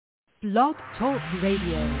Blog Talk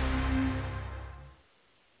Radio.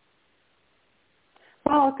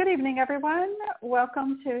 Well, good evening, everyone.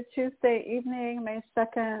 Welcome to Tuesday evening, May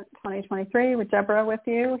 2nd, 2023, with Deborah with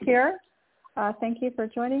you here. Thank you for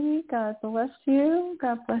joining me. God bless you.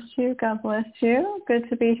 God bless you. God bless you. Good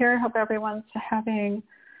to be here. Hope everyone's having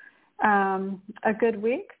a good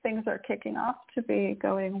week. Things are kicking off to be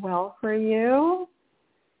going well for you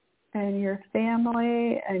and your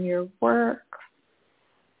family and your work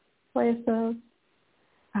places.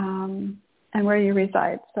 And where you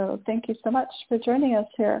reside. So thank you so much for joining us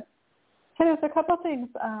here. Hey, there's a couple things,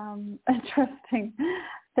 interesting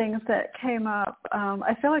things that came up.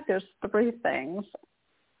 I feel like there's three things,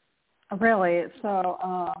 really. So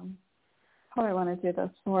how do I want to do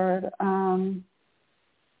this, Lord?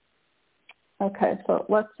 Okay, so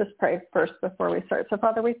let's just pray first before we start. So,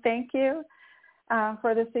 Father, we thank you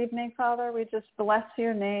for this evening, Father. We just bless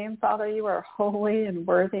your name. Father, you are holy and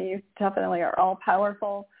worthy. You definitely are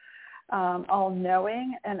all-powerful.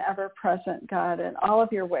 All-knowing and ever-present, God, in all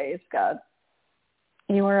of your ways, God.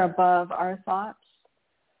 You are above our thoughts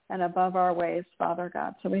and above our ways, Father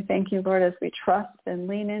God. So we thank you, Lord, as we trust and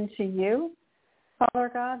lean into you,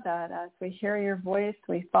 Father God, that as we hear your voice,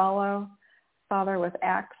 we follow, Father, with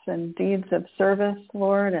acts and deeds of service,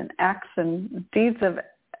 Lord, and acts and deeds of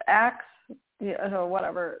acts,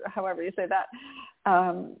 whatever, however you say that,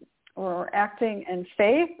 or acting in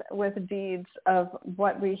faith with deeds of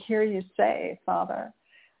what we hear you say, Father.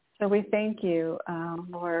 So we thank you,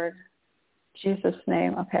 Lord, in Jesus'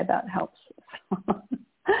 name. Okay, that helps.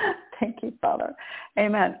 Thank you, Father.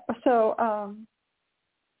 Amen. So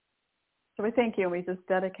we thank you, and we just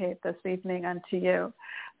dedicate this evening unto you,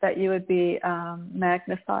 that you would be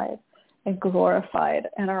magnified and glorified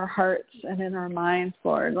in our hearts and in our minds,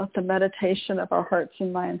 Lord. Let the meditation of our hearts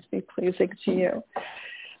and minds be pleasing to you.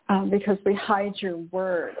 Because we hide your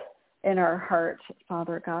word in our hearts,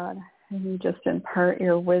 Father God, and you just impart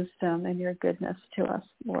your wisdom and your goodness to us,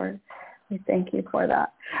 Lord. We thank you for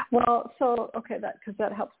that. Well, so, okay, because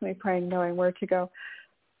that helps me praying, knowing where to go.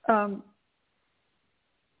 I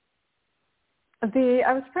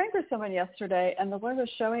was praying for someone yesterday, and the Lord was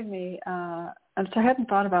showing me, and so I hadn't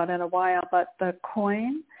thought about it in a while, but the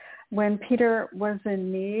coin, when Peter was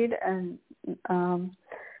in need, and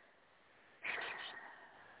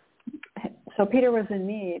so Peter was in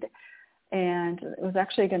need and was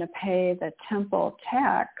actually going to pay the temple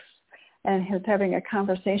tax, and he was having a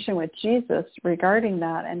conversation with Jesus regarding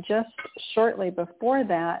that. And just shortly before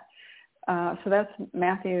that, so that's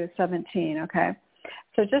Matthew 17, okay?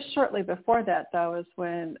 So just shortly before that, though, is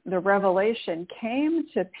when the revelation came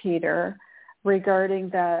to Peter regarding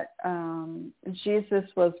that Jesus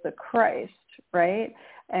was the Christ, right?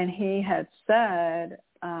 And he had said,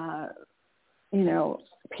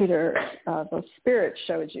 Peter, the Spirit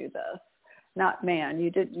showed you this, not man. You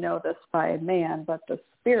didn't know this by man, but the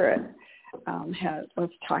Spirit was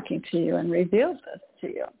talking to you and revealed this to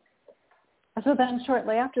you. So then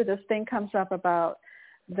shortly after, this thing comes up about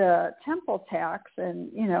the temple tax, and,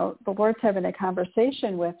 the Lord's having a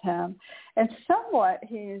conversation with him, and somewhat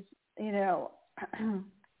he's,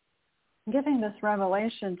 giving this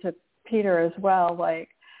revelation to Peter as well, like,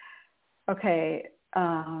 okay,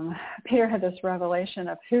 Peter had this revelation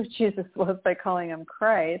of who Jesus was by calling him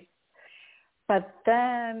Christ, but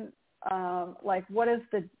then, what is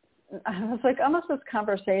it was like almost this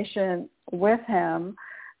conversation with him,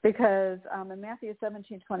 because in Matthew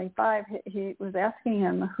 17:25, he was asking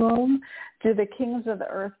him, whom do the kings of the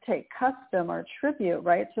earth take custom or tribute,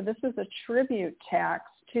 right? So this is a tribute tax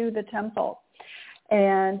to the temple,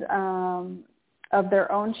 and of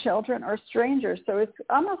their own children or strangers. So it's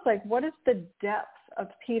almost like, what is the depth of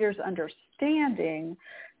Peter's understanding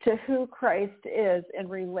to who Christ is in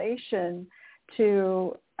relation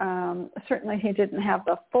to, certainly he didn't have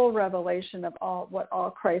the full revelation of what all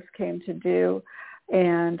Christ came to do.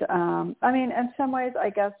 And in some ways, I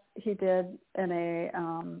guess he did in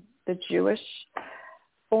the Jewish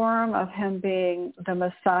form of him being the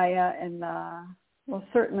Messiah, and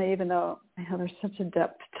certainly, even though there's such a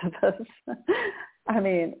depth to this,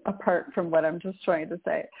 apart from what I'm just trying to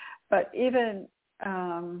say, but even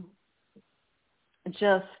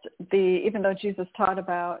even though Jesus taught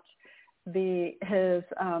about his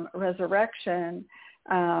resurrection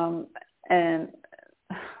and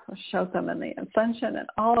showed them in the ascension and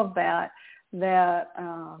all of that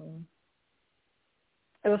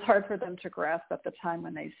it was hard for them to grasp at the time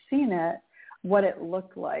when they seen it, what it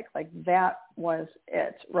looked like that was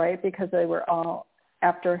it, right? Because they were all,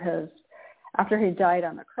 after he died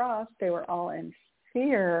on the cross, they were all in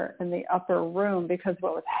fear in the upper room because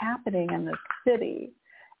what was happening in the city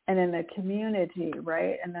and in the community,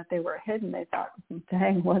 right? And that they were hidden. They thought,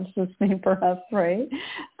 dang, what does this mean for us, right?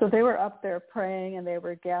 So they were up there praying, and they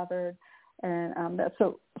were gathered, and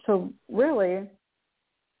so really,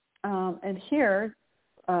 and here,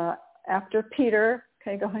 after Peter,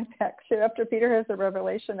 going back to after Peter has the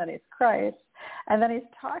revelation that he's Christ, and then he's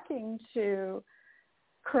talking to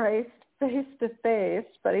Christ face to face,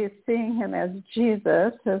 but he's seeing him as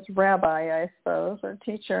Jesus, his rabbi, I suppose, or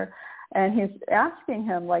teacher, and he's asking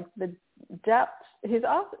him like the depth. He's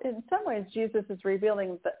also, in some ways, Jesus is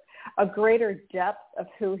revealing a greater depth of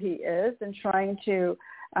who he is and trying to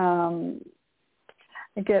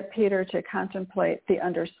get Peter to contemplate the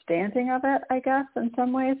understanding of it, I guess, in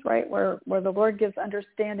some ways, right, where the Lord gives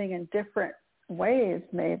understanding in different ways,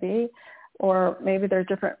 maybe, or maybe there are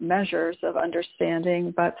different measures of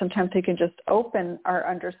understanding, but sometimes he can just open our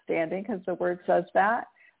understanding because the word says that,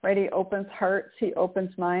 right? He opens hearts, he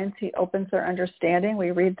opens minds, he opens their understanding.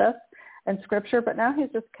 We read this in Scripture, but now he's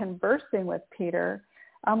just conversing with Peter,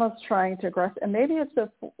 almost trying to grasp, and maybe it's a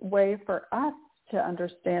way for us to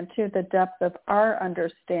understand, too, the depth of our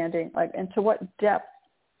understanding, like, and to what depth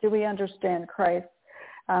do we understand Christ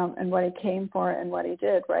and what he came for and what he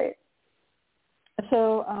did, right?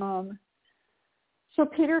 So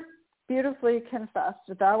Peter beautifully confessed,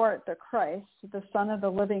 "Thou art the Christ, the Son of the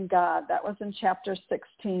living God." That was in chapter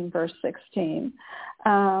 16, verse 16.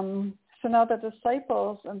 So now the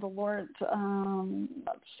disciples and the Lord,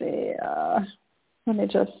 let's see, let me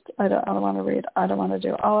just, I don't want to read, I don't want to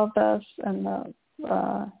do all of this. And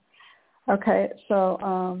okay, so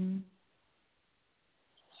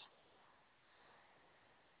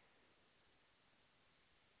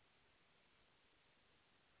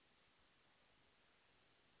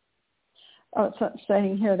it's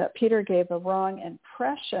saying here that Peter gave a wrong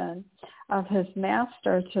impression of his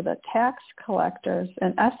master to the tax collectors.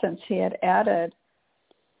 In essence, he had added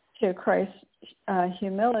to Christ's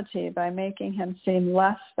humility by making him seem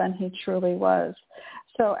less than he truly was.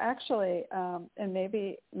 So actually, and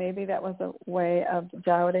maybe that was a way of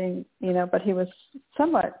doubting, but he was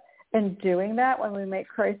somewhat in doing that when we make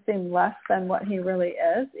Christ seem less than what he really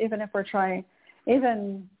is, even if we're trying,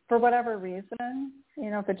 even for whatever reason,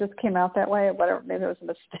 if it just came out that way, whatever, maybe it was a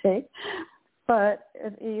mistake. But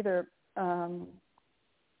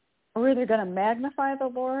we're either going to magnify the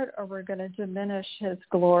Lord or we're going to diminish his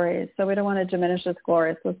glory. So we don't want to diminish his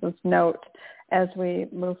glory. So this is note as we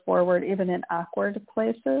move forward, even in awkward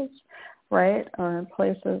places, right? Or in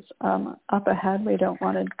places up ahead, we don't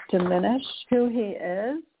want to diminish who he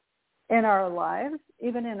is in our lives,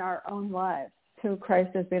 even in our own lives, who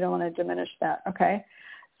Christ is. We don't want to diminish that, okay?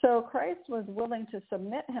 So Christ was willing to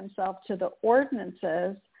submit himself to the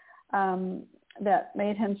ordinances that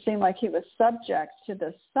made him seem like he was subject to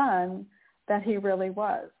the Son that he really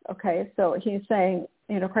was. Okay, so he's saying,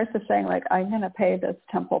 Christ is saying, like, I'm going to pay this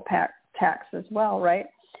temple tax as well, right?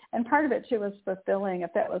 And part of it, too, was fulfilling,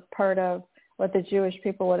 if that was part of what the Jewish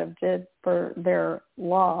people would have did for their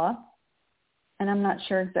law. And I'm not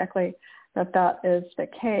sure exactly that is the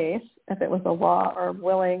case, if it was a law or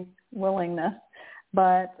willingness.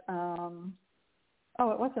 But,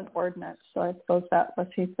 it was an ordinance, so I suppose that was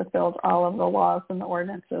he fulfilled all of the laws and the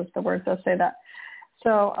ordinances. The word does say that.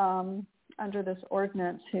 So under this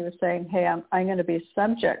ordinance, he was saying, hey, I'm going to be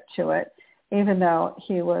subject to it, even though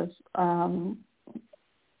he was,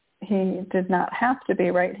 he did not have to be,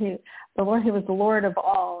 right? He was the Lord of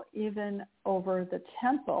all, even over the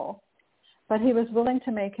temple. But he was willing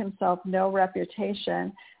to make himself no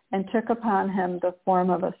reputation and took upon him the form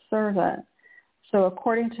of a servant. So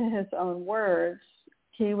according to his own words,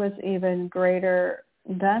 he was even greater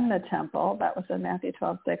than the temple. That was in Matthew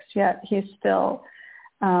 12:6. Yet he still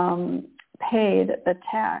paid the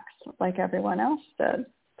tax like everyone else did.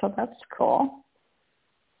 So that's cool.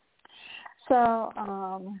 So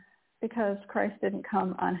because Christ didn't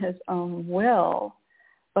come on his own will,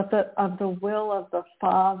 but of the will of the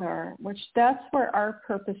Father, which that's where our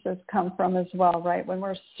purposes come from as well, right? When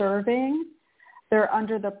we're serving, they're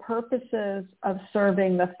under the purposes of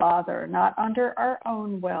serving the Father, not under our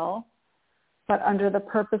own will, but under the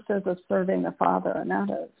purposes of serving the Father. And that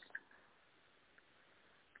is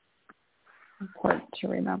important to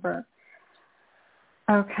remember.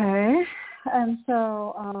 Okay. And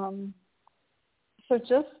so,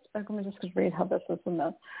 let me just read how this is in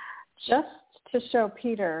this. Just to show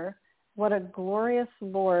Peter what a glorious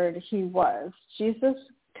Lord he was, Jesus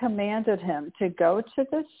commanded him to go to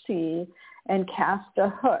the sea and cast a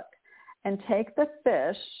hook, and take the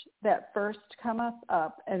fish that first cometh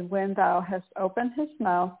up, and when thou hast opened his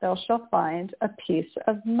mouth, thou shalt find a piece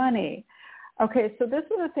of money. Okay, so this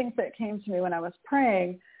are the things that came to me when I was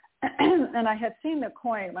praying. and I had seen the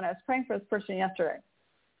coin when I was praying for this person yesterday.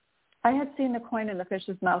 I had seen the coin in the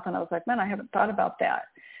fish's mouth, and I was like, man, I haven't thought about that.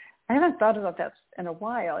 I haven't thought about that in a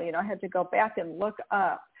while. I had to go back and look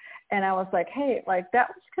up, and I was like, hey, like that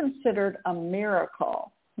was considered a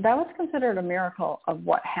miracle. That was considered a miracle of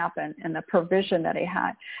what happened and the provision that he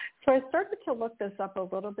had. So I started to look this up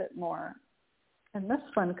a little bit more. And this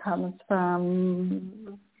one comes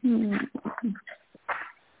from,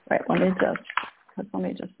 right, let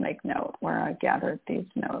me just make note where I gathered these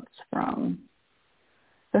notes from.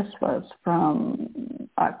 This was from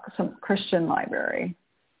some Christian library.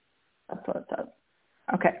 That's what it says.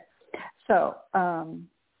 Okay. So,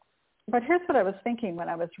 but here's what I was thinking when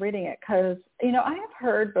I was reading it, because, I have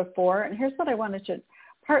heard before, and here's what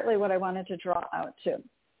partly what I wanted to draw out to.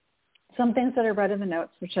 Some things that I read in the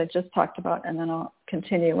notes, which I just talked about, and then I'll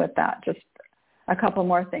continue with that, just a couple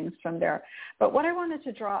more things from there. But what I wanted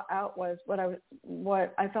to draw out was what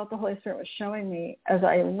I felt the Holy Spirit was showing me as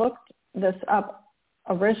I looked this up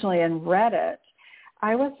originally and read it.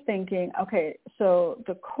 I was thinking, okay, so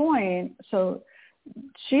the coin, so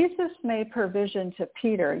Jesus made provision to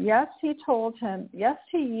Peter. Yes, he told him, yes,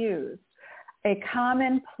 he used a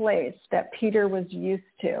common place that Peter was used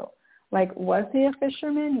to. Like, was he a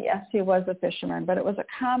fisherman? Yes, he was a fisherman, but it was a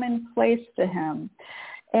common place to him.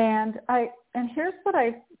 And here's what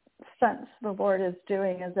I sense the Lord is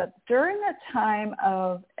doing is that during the time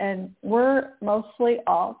of, and we're mostly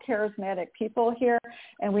all charismatic people here,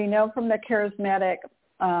 and we know from the charismatic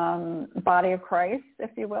body of Christ,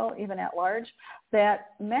 if you will, even at large,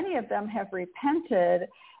 that many of them have repented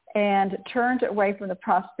and turned away from the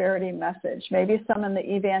prosperity message. Maybe some in the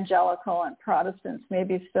evangelical and Protestants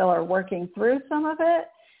maybe still are working through some of it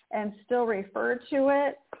and still refer to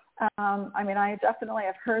it. I definitely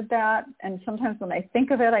have heard that. And sometimes when I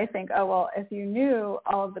think of it, I think, oh, well, if you knew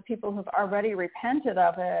all of the people who've already repented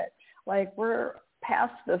of it, like we're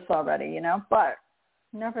past this already, but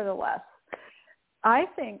nevertheless, I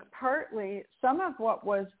think partly some of what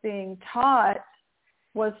was being taught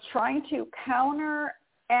was trying to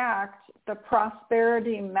counteract the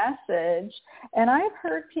prosperity message. And I've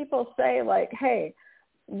heard people say like, hey,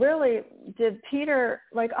 really, did Peter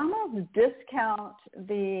like almost discount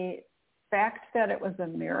the fact that it was a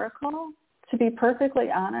miracle, to be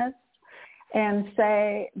perfectly honest, and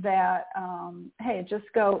say that, hey, just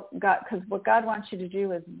go, God, because what God wants you to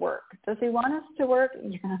do is work. Does he want us to work?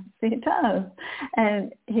 Yes, he does.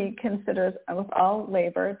 And he considers with all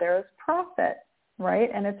labor there is profit, right?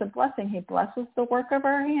 And it's a blessing. He blesses the work of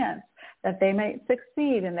our hands, that they might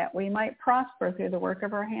succeed and that we might prosper through the work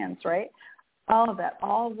of our hands, right? All of that,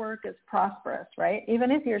 all work is prosperous, right?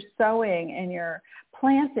 Even if you're sowing and you're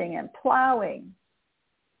planting and plowing,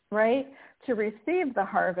 right, to receive the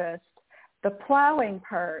harvest, the plowing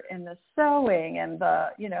part and the sowing and the,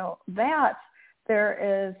 that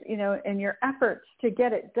there is, in your efforts to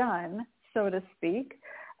get it done, so to speak,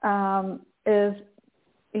 is,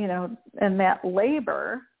 in that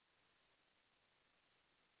labor,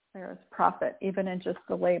 there is profit, even in just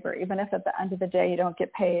the labor, even if at the end of the day you don't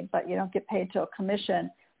get paid, but you don't get paid till commission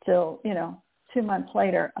till, 2 months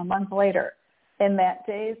later, a month later. In that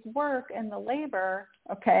day's work and the labor,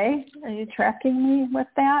 okay, are you tracking me with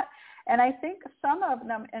that? And I think some of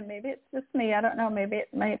them, and maybe it's just me, I don't know, maybe it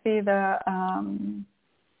might be the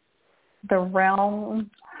realm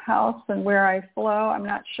house and where I flow, I'm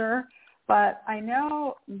not sure. But I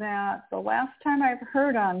know that the last time I've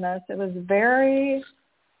heard on this, it was very,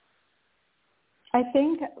 I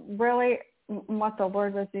think really what the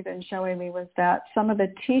Lord was even showing me was that some of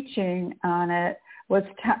the teaching on it was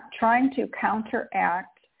trying to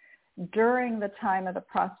counteract during the time of the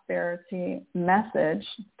prosperity message,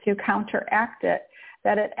 to counteract it,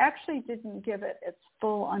 that it actually didn't give it its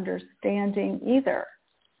full understanding either,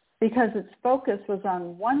 because its focus was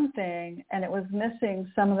on one thing and it was missing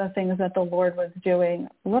some of the things that the Lord was doing,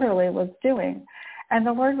 literally was doing. And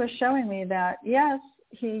the Lord was showing me that, yes,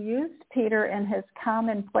 he used Peter in his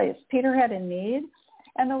common place. Peter had a need,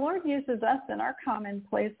 and the Lord uses us in our common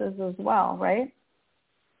places as well, right?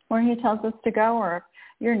 Where he tells us to go, or if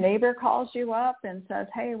your neighbor calls you up and says,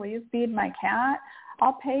 hey, will you feed my cat?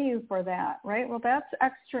 I'll pay you for that, right? Well, that's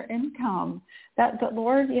extra income. That the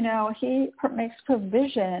Lord, he makes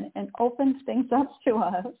provision and opens things up to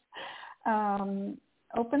us,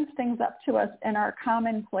 in our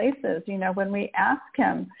common places, when we ask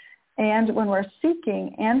him and when we're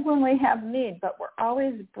seeking and when we have need, but we're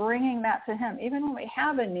always bringing that to him. Even when we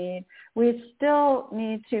have a need, we still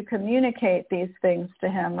need to communicate these things to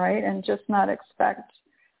him, right? And just not expect,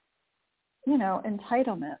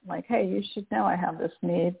 entitlement, like, hey, you should know I have this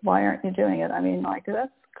need. Why aren't you doing it? I mean, like, that's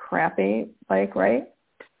crappy, like, right?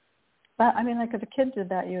 But I mean, like if a kid did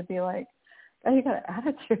that, you would be like, oh, you got an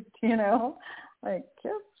attitude, like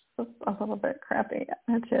just a little bit crappy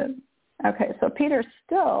attitude. Okay, so Peter's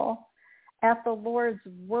still at the Lord's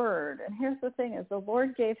word. And here's the thing is the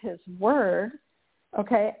Lord gave his word,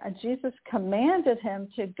 okay, and Jesus commanded him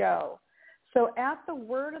to go. So at the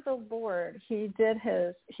word of the Lord, he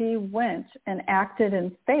went and acted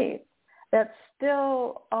in faith. That's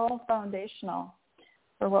still all foundational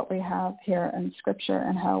for what we have here in Scripture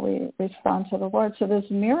and how we respond to the Lord. So this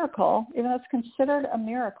miracle, even though it's considered a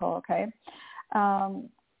miracle, okay,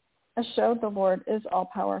 it showed the Lord is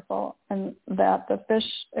all-powerful and that the fish,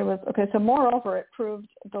 so moreover, it proved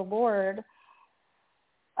the Lord,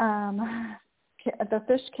 the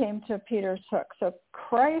fish came to Peter's hook. So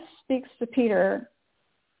Christ speaks to Peter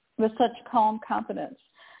with such calm confidence.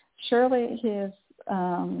 Surely he is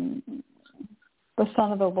the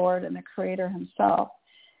Son of the Lord and the Creator himself.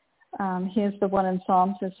 He is the one in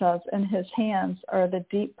Psalms who says, in his hands are the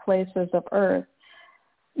deep places of earth.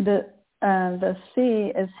 The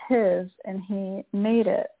sea is his, and he made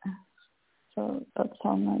it. So that's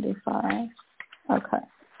Psalm 95. Okay.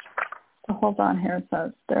 So hold on here. It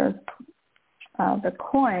says there's the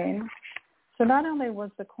coin. So not only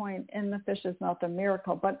was the coin in the fish's mouth a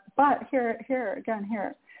miracle, but here,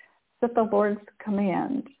 it's the Lord's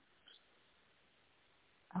command.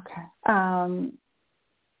 Okay. And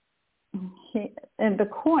the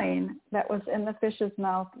coin that was in the fish's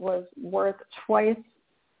mouth was worth twice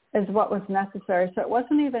as what was necessary. So it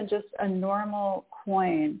wasn't even just a normal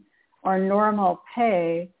coin or normal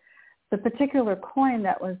pay. The particular coin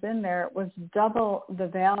that was in there was double the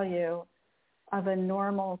value of a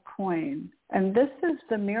normal coin. And this is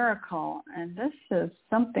the miracle. And this is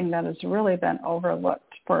something that has really been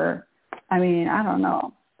overlooked I don't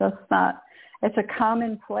know. It's a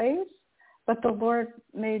commonplace, but the Lord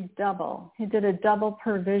made double. He did a double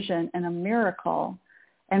provision and a miracle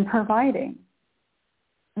in providing.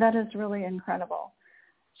 That is really incredible.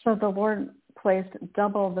 So the Lord placed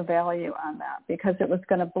double the value on that because it was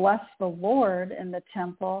going to bless the Lord in the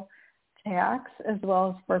temple tax as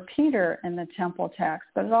well as for Peter in the temple tax.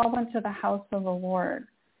 But it all went to the house of the Lord.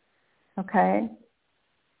 Okay?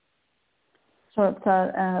 So it's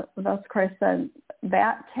thus Christ said,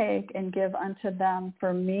 that take and give unto them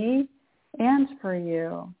for me and for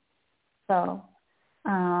you. So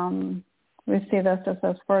we see this as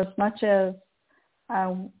says, for as much as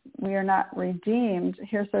we are not redeemed.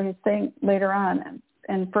 Here, so he's saying later on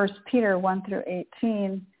in 1 Peter 1 through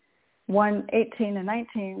 18, 18 and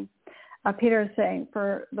 19, Peter is saying,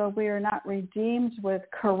 for though we are not redeemed with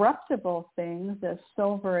corruptible things as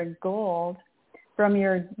silver and gold from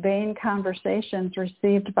your vain conversations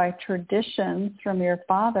received by traditions from your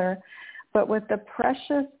father, but with the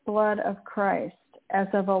precious blood of Christ as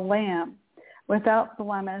of a lamb, without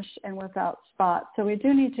blemish and without spot. So we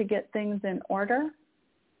do need to get things in order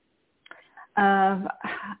of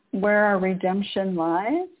where our redemption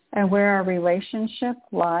lies and where our relationship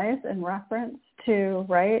lies in reference to,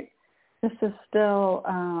 right? This is still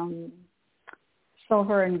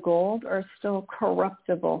silver and gold or still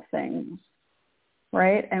corruptible things,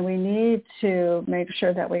 right? And we need to make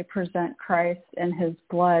sure that we present Christ and his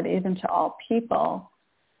blood even to all people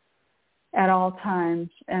at all times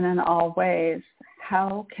and in all ways.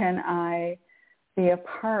 How can I be a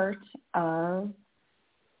part of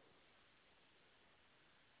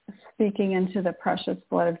speaking into the precious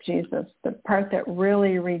blood of Jesus, the part that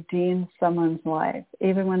really redeems someone's life,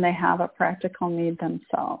 even when they have a practical need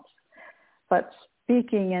themselves, but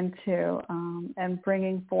speaking into and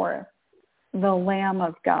bringing forth the Lamb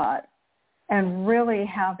of God and really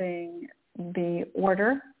having the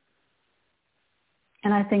order.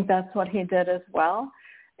 And I think that's what he did as well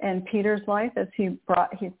in Peter's life as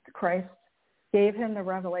Christ gave him the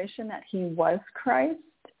revelation that he was Christ,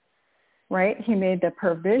 right? He made the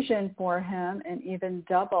provision for him and even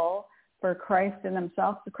double for Christ in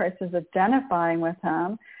himself. So Christ is identifying with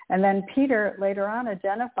him. And then Peter later on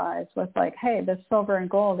identifies with like, hey, this silver and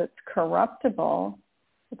gold, it's corruptible.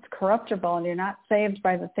 It's corruptible, and you're not saved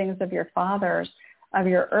by the things of your fathers, of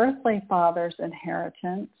your earthly father's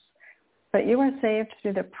inheritance, but you are saved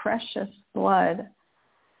through the precious blood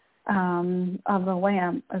of the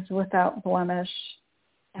Lamb, as without blemish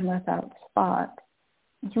and without spot.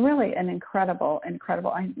 It's really an incredible.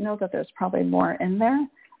 I know that there's probably more in there.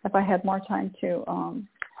 If I had more time to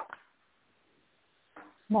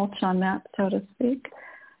mulch on that, so to speak.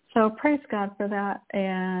 So praise God for that.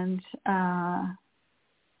 And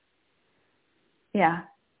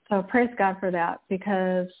so praise God for that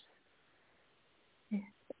because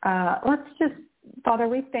let's just, Father,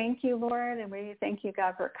 we thank you, Lord, and we thank you,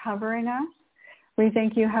 God, for covering us. We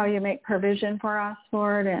thank you how you make provision for us,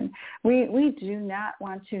 Lord, and we do not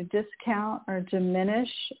want to discount or diminish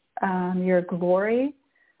your glory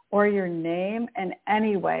or your name in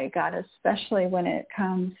any way, God, especially when it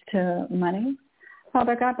comes to money,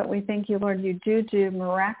 Father God. But we thank you, Lord, you do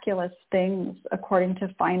miraculous things according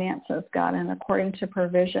to finances, God, and according to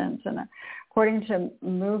provisions and according to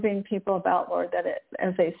moving people about, Lord, that it,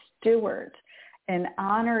 as a steward, and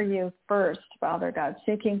honor you first, Father God,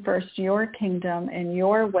 seeking first your kingdom and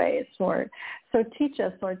your ways, Lord. So teach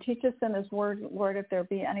us, Lord. Teach us in his word, Lord, if there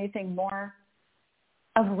be anything more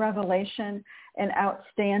of revelation and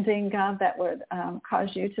outstanding, God, that would cause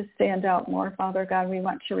you to stand out more, Father God. We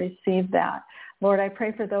want to receive that. Lord, I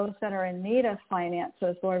pray for those that are in need of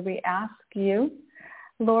finances. Lord, we ask you,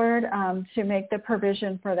 Lord, to make the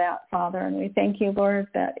provision for that, Father. And we thank you, Lord,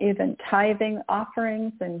 that even tithing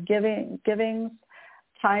offerings and givings,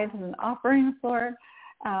 tithes and offerings, Lord,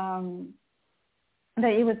 that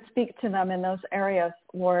you would speak to them in those areas,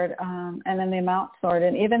 Lord, and in the amounts, Lord.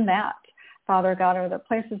 And even that, Father God, are the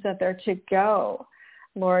places that they're to go,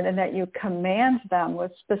 Lord, and that you command them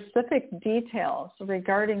with specific details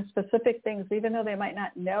regarding specific things, even though they might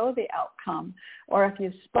not know the outcome, or if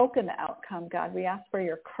you've spoken the outcome, God, we ask for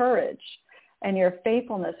your courage and your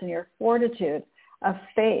faithfulness and your fortitude of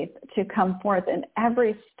faith to come forth in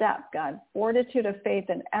every step, God, fortitude of faith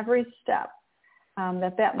in every step,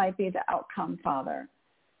 that might be the outcome, Father.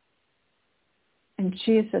 In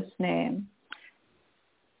Jesus' name,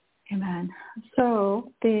 amen.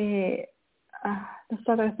 So this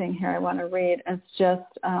other thing here I want to read is just,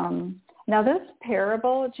 now this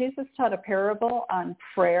parable, Jesus taught a parable on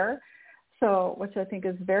prayer, so which I think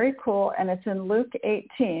is very cool, and it's in Luke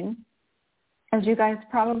 18. As you guys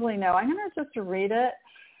probably know, I'm going to just read it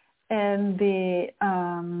in the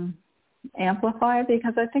Amplified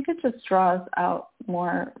because I think it just draws out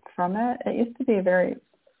more from it. It used to be very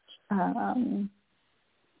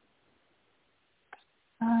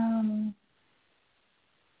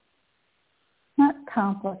not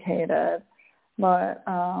complicated, but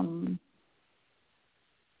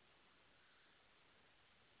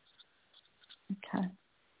okay.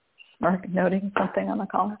 Mark noting something on the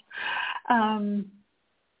caller.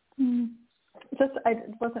 Just I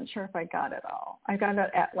wasn't sure if I got it all. I got it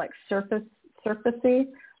at like surfacey,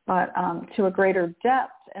 but to a greater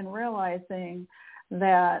depth, and realizing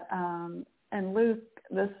that in Luke,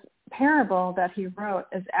 this parable that he wrote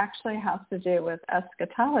actually has to do with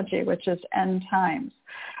eschatology, which is end times.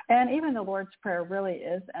 And even the Lord's Prayer really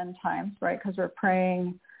is end times, right? Because we're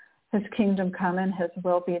praying his kingdom come and his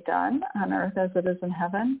will be done on earth as it is in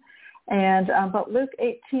heaven. And but Luke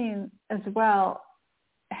 18 as well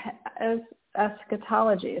is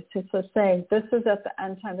eschatology. It's just saying this is at the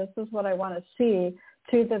end time. This is what I want to see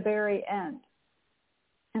to the very end.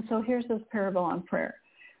 And so here's this parable on prayer.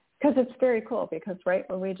 Because it's very cool because, right,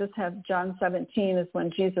 when we just have John 17 is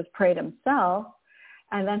when Jesus prayed himself,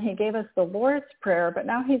 and then he gave us the Lord's Prayer, but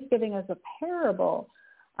now he's giving us a parable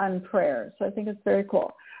on prayer. So I think it's very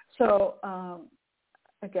cool. So,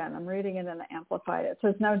 again, I'm reading it in the Amplified. It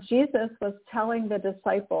says, now Jesus was telling the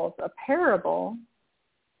disciples a parable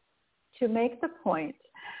to make the point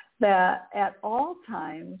that at all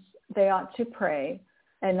times they ought to pray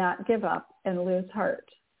and not give up and lose heart.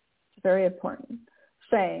 It's very important.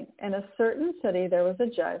 Saying, in a certain city there was a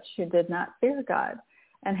judge who did not fear God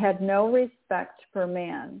and had no respect for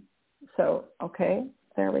man. So, okay,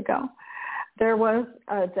 there we go. There was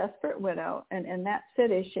a desperate widow, and in that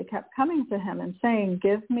city she kept coming to him and saying,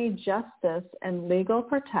 give me justice and legal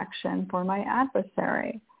protection for my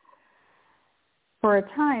adversary. For a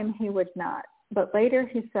time he would not, but later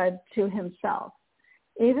he said to himself,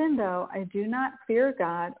 even though I do not fear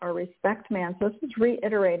God or respect man. So this is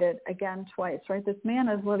reiterated again twice, right? This man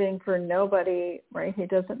is living for nobody, right? He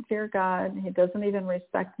doesn't fear God. He doesn't even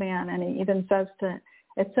respect man. And he even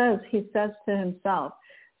he says to himself.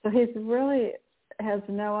 So he's really has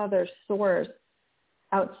no other source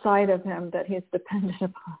outside of him that he's dependent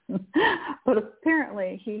upon. But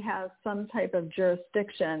apparently he has some type of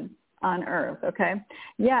jurisdiction on earth, okay?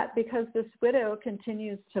 Yet, because this widow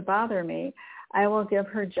continues to bother me, I will give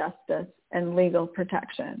her justice and legal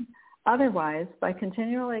protection. Otherwise, by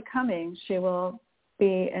continually coming, she will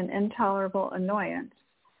be an intolerable annoyance.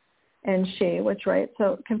 And she, which, right,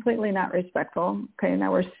 so completely not respectful, okay,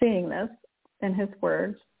 now we're seeing this in his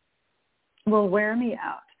words, will wear me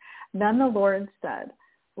out. Then the Lord said,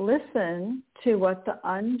 listen to what the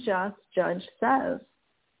unjust judge says.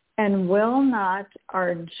 And will not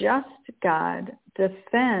our just God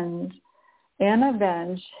defend and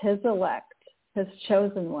avenge his elect, his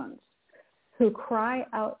chosen ones, who cry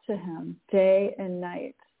out to him day and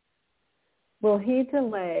night? will he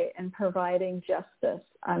delay in providing justice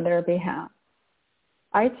on their behalf?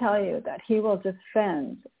 I tell you that he will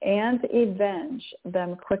defend and avenge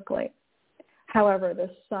them quickly. However, the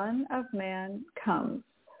Son of Man comes.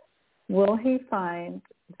 Will he find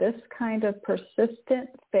this kind of persistent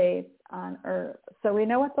faith on earth? So we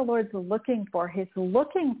know what the Lord's looking for. He's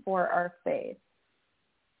looking for our faith,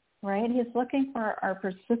 right? He's looking for our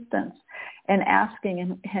persistence in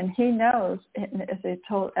asking. And he knows, as he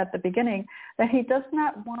told at the beginning, that he does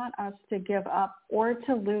not want us to give up or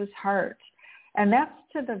to lose heart. And that's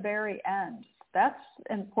to the very end. That's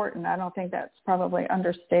important. I don't think that's probably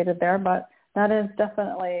understated there, but that is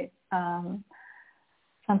definitely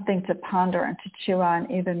something to ponder and to chew on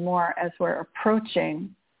even more as we're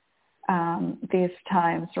approaching these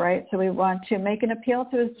times, right? So we want to make an appeal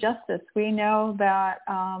to his justice. We know that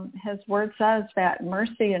his word says that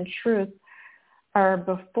mercy and truth are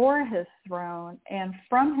before his throne, and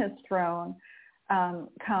from his throne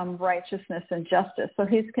come righteousness and justice. So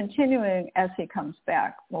he's continuing as he comes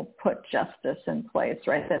back. We'll put justice in place,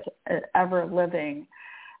 right? That's an ever-living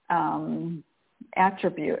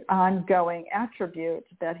attribute, ongoing attribute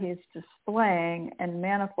that he's displaying and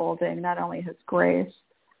manifolding not only his grace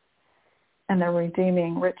and the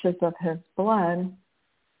redeeming riches of his blood,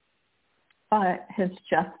 but his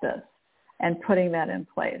justice and putting that in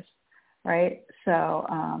place, right? So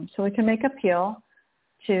so we can make appeal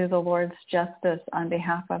to the Lord's justice on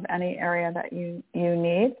behalf of any area that you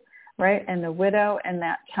need, right? And the widow in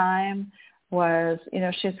that time was,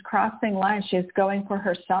 she's crossing lines. She's going for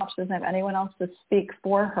herself. She doesn't have anyone else to speak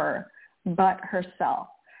for her but herself.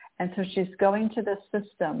 And so she's going to the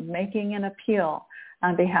system, making an appeal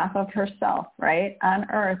on behalf of herself, right, on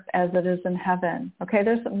earth as it is in heaven. Okay,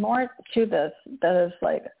 there's more to this that is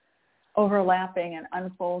like overlapping and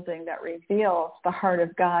unfolding that reveals the heart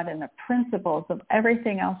of God and the principles of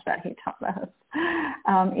everything else that he taught us,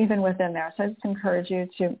 even within there. So I just encourage you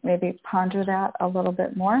to maybe ponder that a little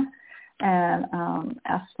bit more and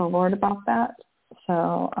ask the Lord about that.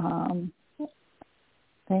 So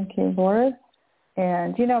thank you, Lord.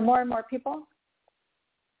 And, more and more people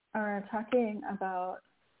are talking about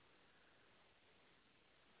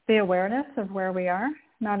the awareness of where we are,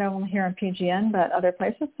 not only here in PGN, but other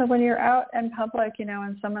places. So when you're out in public,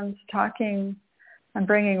 and someone's talking and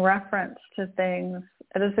bringing reference to things,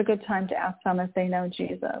 it is a good time to ask them if they know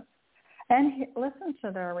Jesus. And listen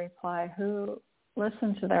to their reply.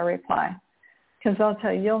 Listen to their reply. Because they'll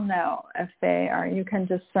tell you, you'll know if they are, you can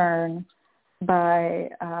discern by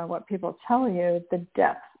what people tell you the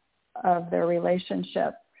depth of their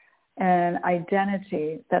relationship and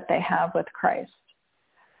identity that they have with Christ.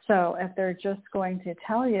 So if they're just going to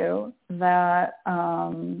tell you that,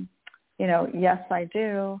 yes, I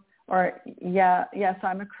do, or yes,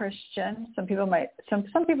 I'm a Christian. Some people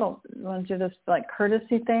want to do this like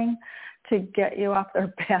courtesy thing to get you off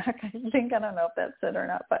their back. I don't know if that's it or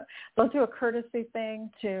not, but they'll do a courtesy thing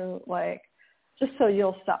to just so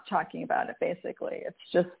you'll stop talking about it. Basically, it's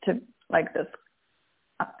just to like this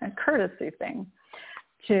a courtesy thing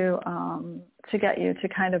to get you to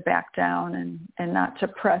kind of back down and not to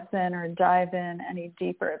press in or dive in any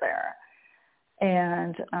deeper there,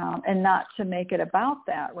 and not to make it about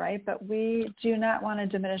that, right? But we do not want to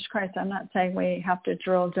diminish Christ. I'm not saying we have to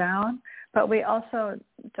drill down, but we also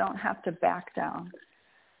don't have to back down,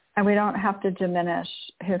 and we don't have to diminish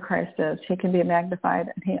who Christ is. He can be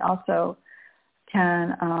magnified, and he also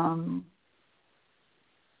can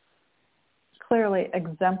clearly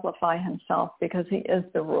exemplify himself because he is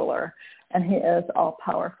the ruler and he is all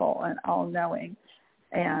powerful and all knowing.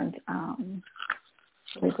 And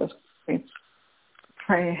we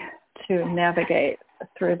pray to navigate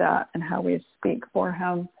through that and how we speak for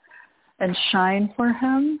him and shine for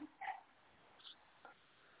him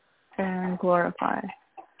and glorify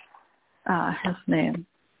his name,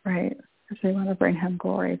 right? Because we want to bring him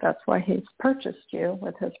glory. That's why he's purchased you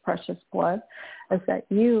with his precious blood, is that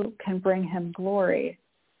you can bring him glory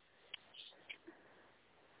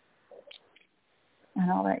in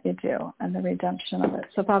all that you do and the redemption of it.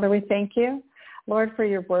 So, Father, we thank you, Lord, for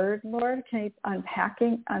your word, Lord. Keep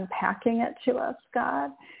unpacking it to us,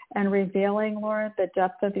 God, and revealing, Lord, the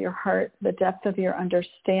depth of your heart, the depth of your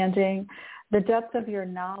understanding, the depth of your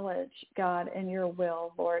knowledge, God, and your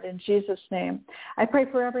will, Lord, in Jesus' name. I pray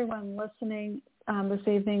for everyone listening this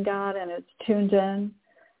evening, God, and is tuned in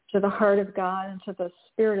to the heart of God and to the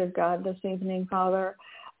Spirit of God this evening, Father,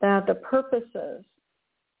 that the purposes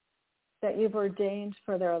that you've ordained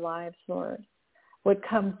for their lives, Lord, would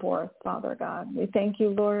come forth, Father God. We thank you,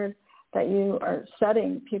 Lord, that you are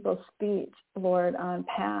setting people's feet, Lord, on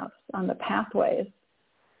paths, on the pathways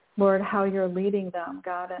Lord, how you're leading them,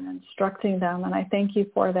 God, and instructing them. And I thank you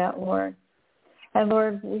for that, Lord. And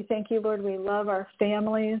Lord, we thank you, Lord, we love our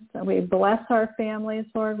families. And we bless our families,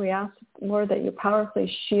 Lord. We ask, Lord, that you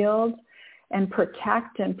powerfully shield and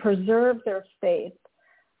protect and preserve their faith,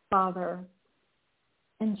 Father,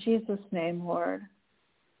 in Jesus' name, Lord.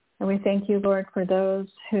 And we thank you, Lord, for those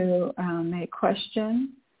who may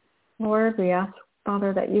question. Lord, we ask,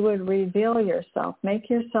 Father, that you would reveal yourself, make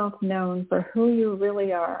yourself known for who you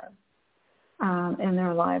really are in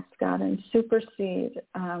their lives, God, and supersede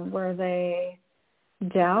where they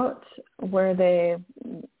doubt, where they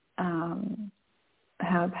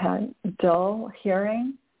have had dull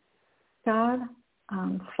hearing, God,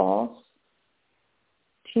 false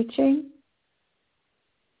teaching.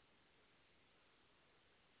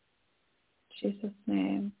 In Jesus'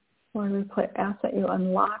 name, Lord, we ask that you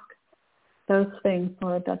unlock those things,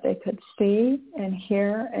 Lord, that they could see and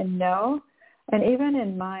hear and know. And even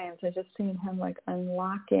in minds, I just seen him like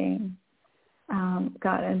unlocking,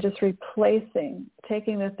 God, and just replacing,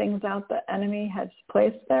 taking the things out the enemy has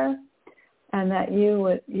placed there, and that you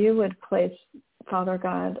would place, Father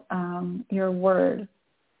God, your word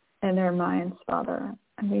in their minds, Father.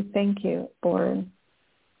 And we thank you, Lord,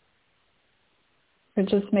 for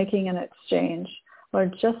just making an exchange,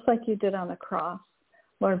 Lord, just like you did on the cross,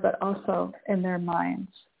 Lord, but also in their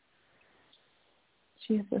minds.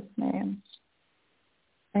 In Jesus' name.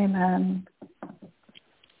 Amen.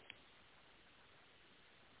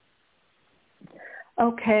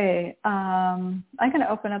 Okay. I'm going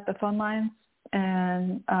to open up the phone lines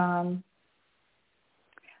and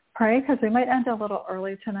pray, because we might end a little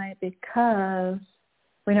early tonight because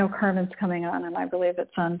we know Carmen's coming on, and I believe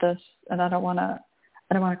it's on this, and I don't want to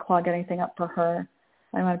clog anything up for her.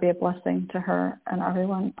 I want to be a blessing to her and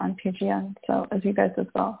everyone on PGN, so as you guys as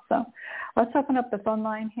well. So let's open up the phone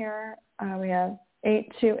line here. We have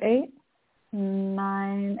 828-989.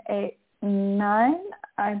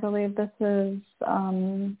 I believe this is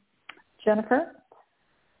Jennifer.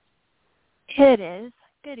 It is.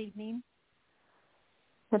 Good evening.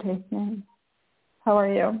 Good evening. How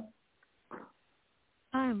are you?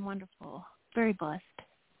 I'm wonderful. Very blessed.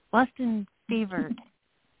 Blessed and favored.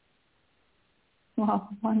 Wow,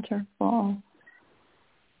 wonderful.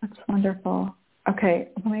 That's wonderful. Okay,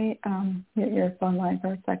 let me get your phone line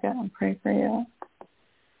for a second and pray for you.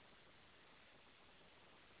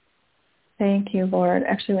 Thank you, Lord.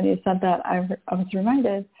 Actually, when you said that, I was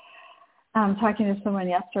reminded, talking to someone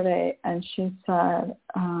yesterday, and she said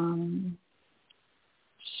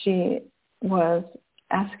she was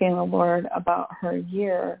asking the Lord about her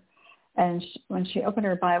year, and when she opened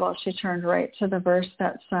her Bible, she turned right to the verse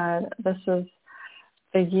that said, this is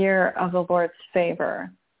the year of the Lord's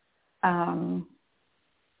favor, a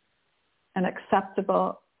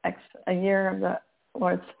year of the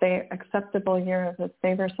Lord's acceptable year of his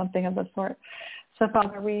favor, something of the sort. So,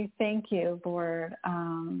 Father, we thank you, Lord,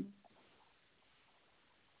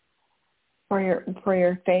 for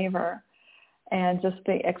your favor, and just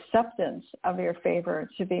the acceptance of your favor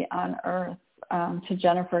to be on earth, to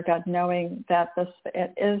Jennifer, God, knowing that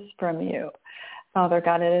it is from you. Father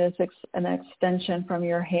God, it is an extension from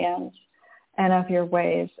your hands and of your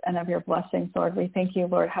ways and of your blessings, Lord. We thank you,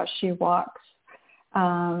 Lord, how she walks,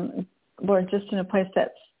 Lord, just in a place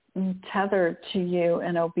that's tethered to you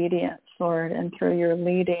in obedience, Lord, and through your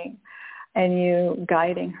leading and you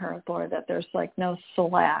guiding her, Lord, that there's like no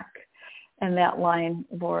slack in that line,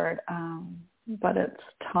 Lord, but it's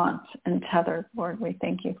taut and tethered, Lord. We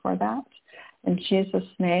thank you for that. In Jesus'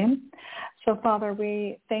 name. So, Father,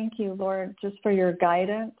 we thank you, Lord, just for your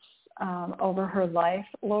guidance over her life,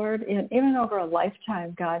 Lord, and even over a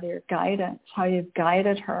lifetime, God, your guidance, how you've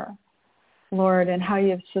guided her, Lord, and how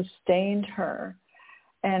you've sustained her,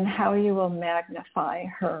 and how you will magnify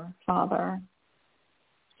her, Father.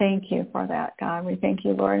 Thank you for that, God. We thank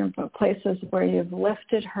you, Lord, and for places where you've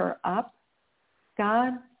lifted her up,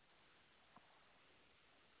 God,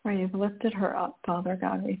 where you've lifted her up, Father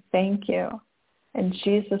God. We thank you in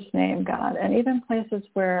Jesus' name, God. And even places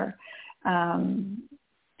where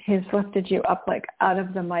he's lifted you up, like out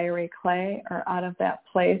of the miry clay or out of that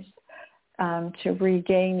place to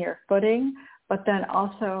regain your footing, but then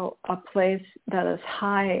also a place that is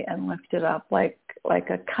high and lifted up, like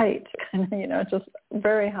a kite, just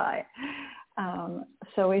very high.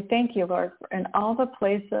 So we thank you, Lord, in all the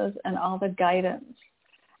places and all the guidance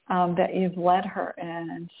that you've led her in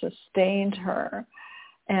and sustained her,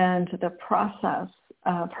 and the process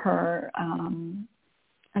of her, and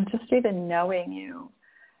just even knowing you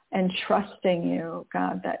and trusting you,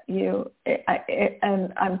 God, that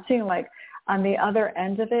and I'm seeing like on the other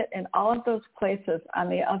end of it, in all of those places, on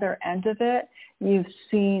the other end of it, you've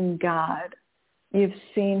seen God. You've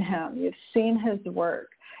seen him. You've seen his work.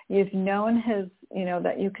 You've known his,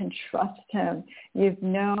 that you can trust him. You've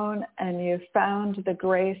known and you've found the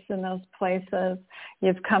grace in those places.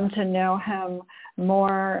 You've come to know him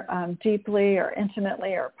more deeply or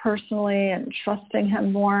intimately or personally and trusting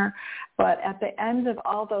him more. But at the end of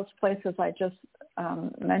all those places I just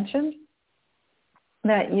mentioned,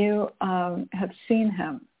 that you have seen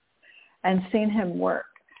him and seen him work.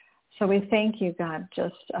 So we thank you, God,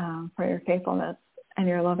 just for your faithfulness and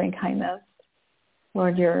your loving kindness.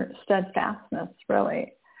 Lord, your steadfastness,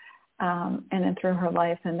 really, and then through her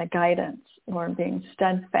life and the guidance, Lord, being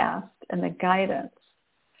steadfast in the guidance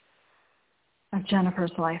of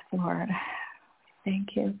Jennifer's life, Lord.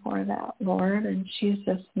 Thank you for that, Lord, in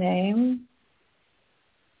Jesus' name.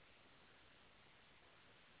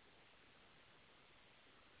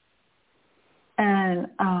 And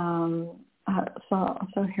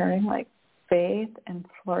so hearing like faith and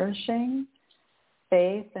flourishing,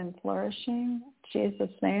 Jesus'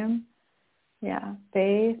 name. Yeah,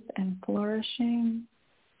 faith and flourishing.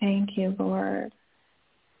 Thank you, Lord.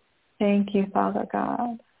 Thank you, Father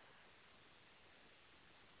God.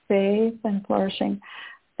 Faith and flourishing.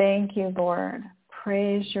 Thank you, Lord.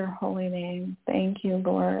 Praise your holy name. Thank you,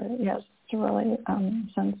 Lord. Yes, to really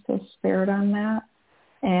sense the Spirit on that.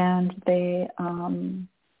 And they,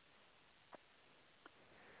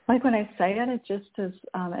 like when I say it, it just is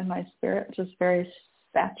in my spirit, just very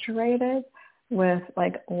saturated with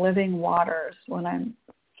like living waters. When I'm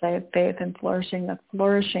say faith and flourishing, the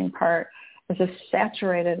flourishing part is just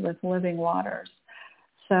saturated with living waters.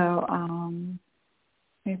 So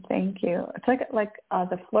I thank you. It's like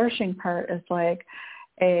the flourishing part is like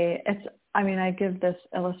I give this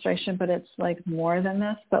illustration, but it's like more than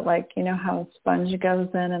this, but like, how a sponge goes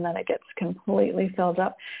in and then it gets completely filled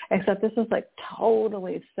up, except this is like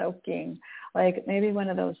totally soaking, like maybe one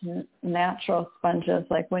of those natural sponges,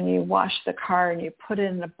 like when you wash the car and you put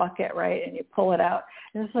it in a bucket, right, and you pull it out,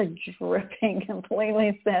 and it's like dripping,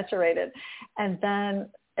 completely saturated. And then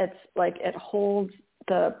it's like it holds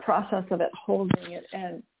the process of it holding it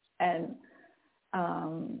in, and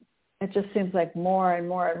it just seems like more and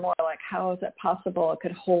more and more like, how is it possible it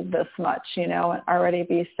could hold this much, and already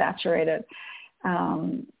be saturated?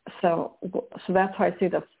 So that's why I see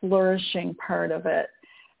the flourishing part of it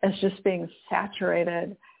as just being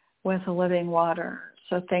saturated with living water.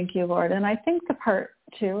 So thank you, Lord. And I think the part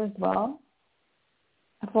too as well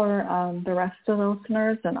for the rest of the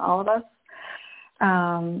listeners and all of us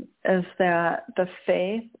is that the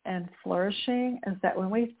faith and flourishing is that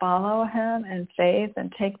when we follow him in faith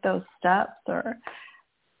and take those steps or,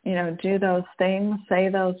 do those things, say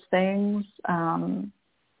those things,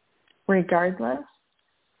 regardless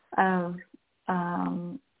or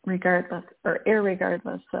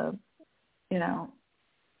irregardless of,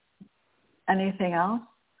 anything else,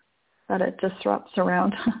 that it disrupts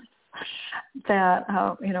around us, that,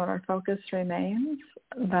 our focus remains,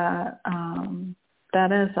 that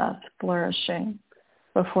is us flourishing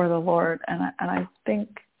before the Lord. And I think,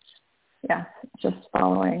 just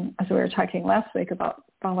following, as we were talking last week about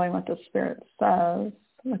following what the Spirit says,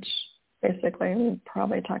 which basically we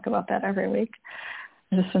probably talk about that every week,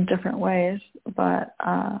 just in different ways, but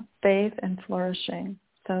faith and flourishing.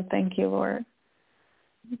 So thank you, Lord.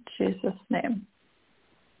 In Jesus' name.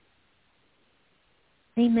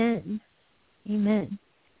 Amen. Amen.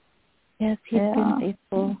 Yes, he's been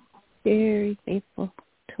faithful, very faithful,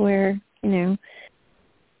 to where, I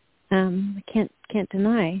can't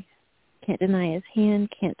deny his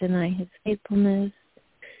hand, can't deny his faithfulness,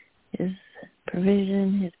 his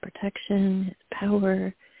provision, his protection, his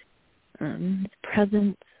power, his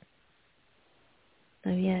presence.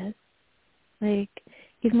 So yes, like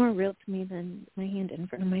he's more real to me than my hand in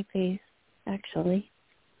front of my face, actually.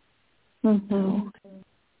 Mm-hmm. So,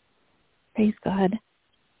 praise God.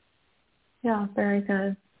 Yeah, very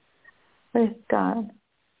good. Praise God.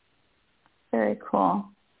 Very cool.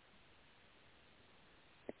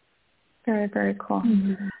 Very, very cool.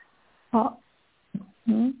 Mm-hmm. Well,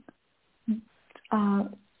 do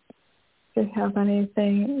you have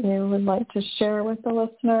anything you would like to share with the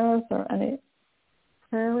listeners or any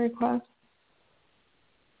prayer requests?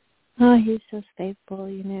 Oh, he's just faithful.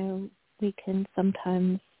 We can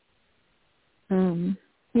sometimes,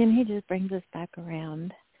 he just brings us back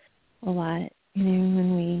around a lot,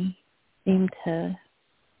 when we seem to,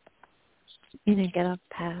 get off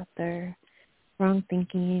path or wrong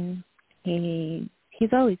thinking.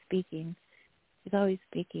 He's always speaking. He's always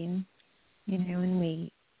speaking, and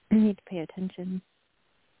we need to pay attention.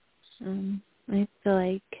 I feel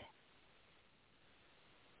like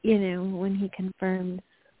when he confirms,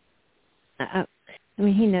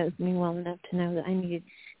 he knows me well enough to know that I need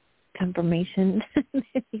confirmation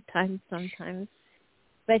many times sometimes.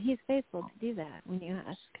 But he's faithful to do that when you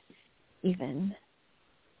ask, even.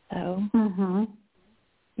 So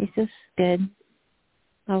he's just good,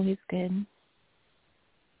 always good.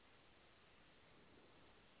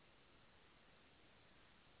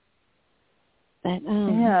 But,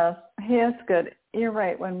 yes, he is good. You're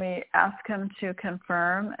right. When we ask him to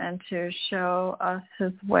confirm and to show us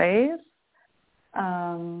his ways,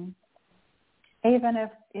 even if,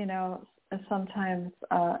 sometimes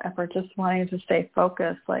if we're just wanting to stay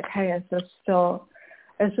focused, like, hey, is this still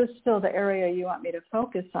the area you want me to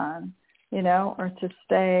focus on, or to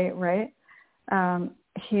stay, right?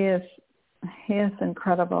 He is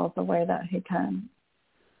incredible the way that he can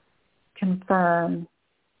confirm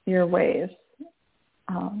your ways.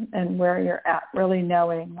 And where you're at, really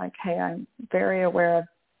knowing, like, hey, I'm very aware of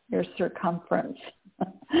your circumference.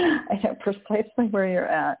 I know precisely where you're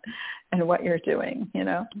at and what you're doing,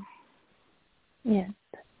 Yes.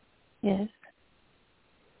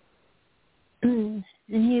 And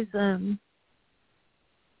he's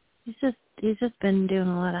just been doing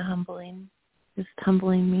a lot of humbling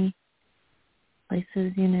me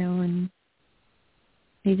places, and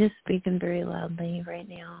he's just speaking very loudly right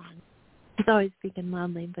now. He's always speaking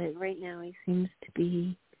loudly, but right now he seems to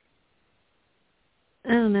be,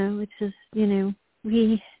 I don't know, it's just,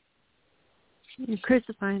 he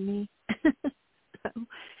crucified me. So,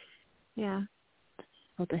 yeah,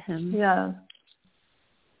 all to him. Yeah.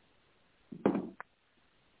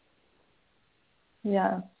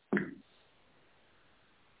 Yeah.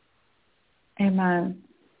 Amen.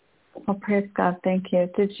 Well, praise God. Thank you.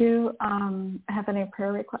 Did you have any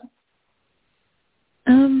prayer requests?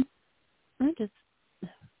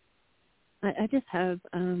 I just have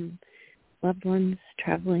loved ones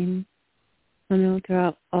traveling,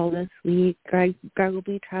 throughout all this week. Greg will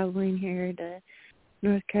be traveling here to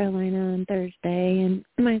North Carolina on Thursday, and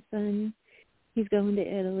my son, he's going to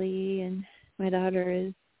Italy, and my daughter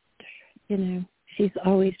is, she's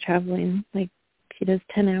always traveling. Like, she does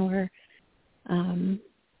 10-hour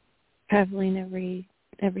traveling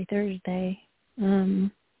every Thursday.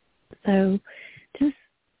 So just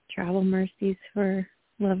travel mercies for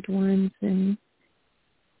loved ones and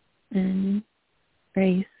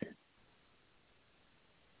grace,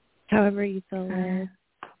 however you feel led.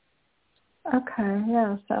 Okay,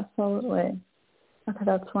 yes, absolutely. Okay,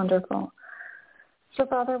 that's wonderful. So,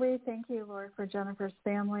 Father, we thank you, Lord, for Jennifer's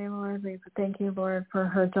family, Lord. We thank you, Lord, for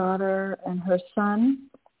her daughter and her son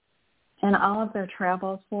and all of their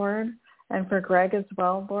travels, Lord, and for Greg as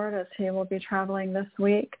well, Lord, as he will be traveling this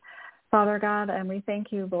week, Father God. And we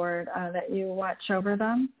thank you, Lord, that you watch over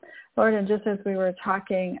them, Lord. And just as we were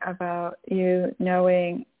talking about you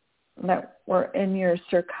knowing that we're in your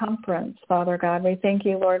circumference, Father God, we thank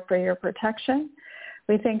you, Lord, for your protection.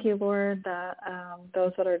 We thank you, Lord, that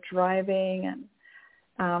those that are driving and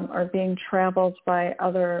are being traveled by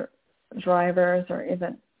other drivers or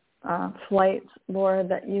even flights, Lord,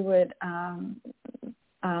 that you would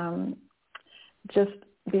just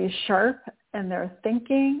be sharp in their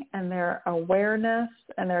thinking and their awareness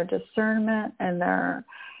and their discernment and their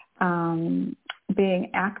being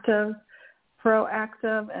active,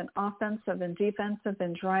 proactive and offensive and defensive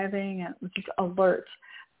in driving and just alert.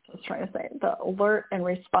 I was trying to say the alert and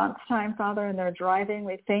response time, Father, in their driving.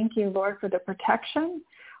 We thank you, Lord, for the protection,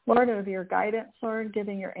 Lord, of your guidance, Lord,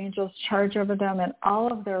 giving your angels charge over them in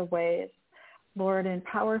all of their ways, Lord, and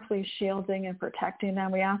powerfully shielding and protecting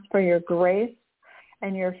them. We ask for your grace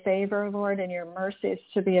and your favor, Lord, and your mercies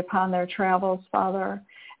to be upon their travels, Father,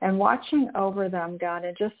 and watching over them, God,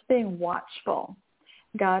 and just being watchful,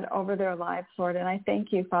 God, over their lives, Lord. And I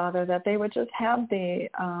thank you, Father, that they would just have the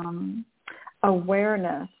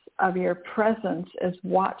awareness of your presence as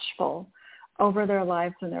watchful over their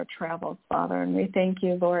lives and their travels, Father. And we thank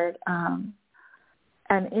you, Lord, and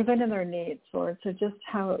even in their needs, Lord. So just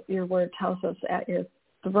how your word tells us at your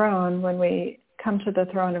throne, when we come to the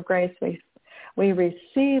throne of grace, we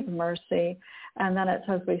receive mercy, and then it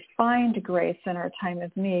says we find grace in our time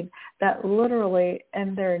of need, that literally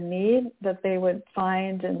in their need that they would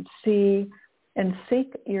find and see and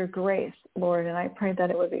seek your grace, Lord. And I pray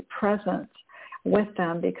that it would be present with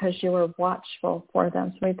them because you are watchful for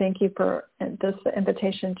them. So we thank you for this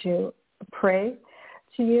invitation to pray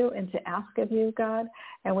to you and to ask of you, God.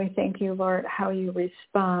 And we thank you, Lord, how you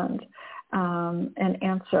respond and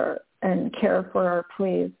answer and care for our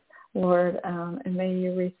pleas, Lord, and may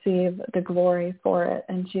you receive the glory for it.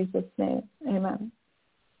 In Jesus' name, amen.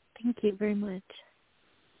 Thank you very much.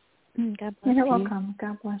 God bless you. You're welcome.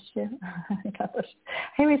 God bless you. God bless you.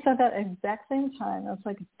 Hey, we said that exact same time. It was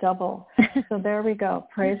like double. So there we go.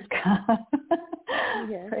 Praise God.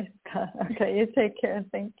 Yes. Praise God. Okay, you take care.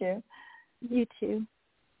 Thank you. You too.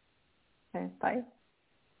 Okay, bye.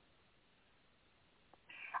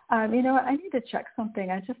 You know what? I need to check something.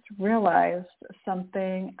 I just realized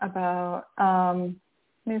something about,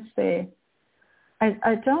 let me see.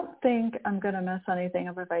 I don't think I'm going to miss anything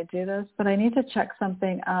if I do this, but I need to check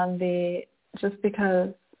something on just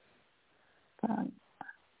because I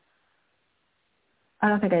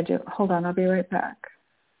don't think I do. Hold on, I'll be right back.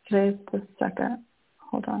 Today's the 2nd.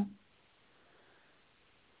 Hold on.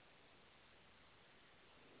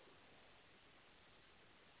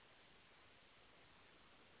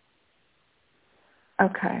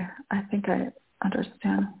 Okay, I think I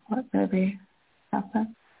understand what maybe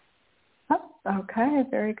happened. Oh, okay,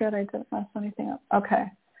 very good. I didn't mess anything up. Okay.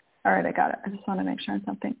 All right, I got it. I just want to make sure on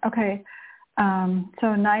something. Okay. So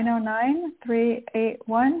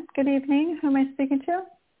 909-381. Good evening. Who am I speaking to?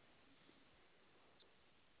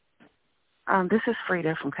 This is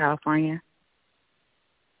Frida from California.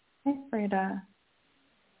 Hey, Frida.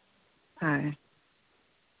 Hi.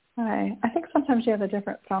 Hi. I think sometimes you have a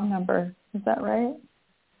different phone number. Is that right?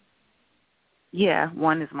 Yeah,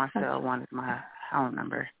 one is my cell, one is my home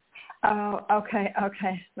number. Oh, okay.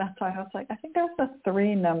 That's why I was like, I think there's a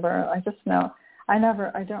 3 number. I just know. I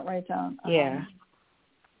don't write down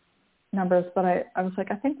numbers, but I was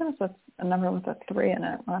like, I think there was a number with a 3 in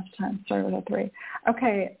it last time. Started with a 3.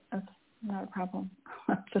 Okay, that's not a problem.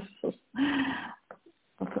 That's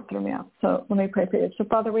what threw me off. So let me pray for you. So,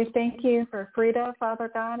 Father, we thank you for Frida, Father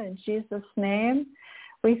God, in Jesus' name.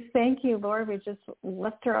 We thank you, Lord. We just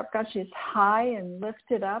lift her up, God. She's high and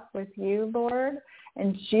lifted up with you, Lord.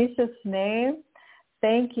 In Jesus' name,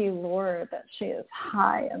 thank you, Lord, that she is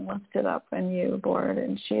high and lifted up in you, Lord.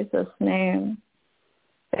 In Jesus' name,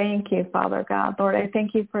 thank you, Father God. Lord, I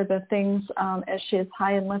thank you for the things as she is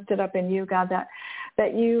high and lifted up in you, God, that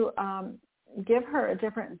you give her a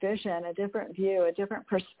different vision, a different view, a different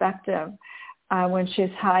perspective when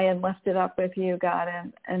she's high and lifted up with you, God,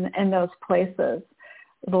 and in those places,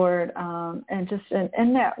 Lord, and just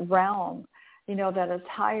in that realm, that is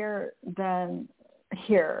higher than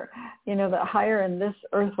here, that higher in this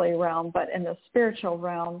earthly realm, but in the spiritual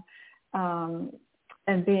realm, and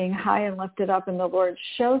being high and lifted up. And the Lord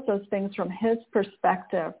shows those things from his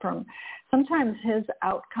perspective, from sometimes his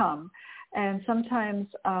outcome. And sometimes,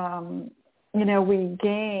 we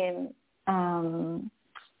gain,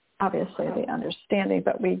 obviously the understanding,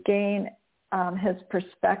 but we gain his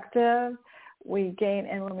perspective. We gain,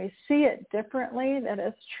 and when we see it differently, that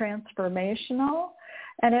it's transformational.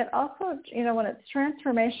 And it also, when it's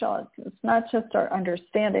transformational, it's not just our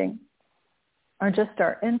understanding or just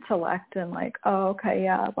our intellect and like, oh, okay,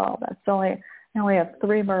 yeah, well, I only have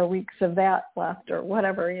 3 more weeks of that left or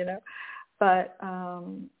whatever, But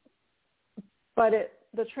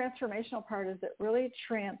the transformational part is it really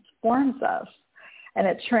transforms us, and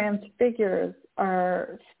it transfigures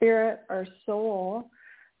our spirit, our soul,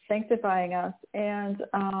 sanctifying us, and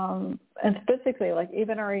physically, like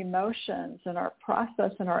even our emotions and our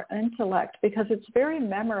process and our intellect, because it's very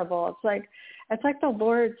memorable. It's like the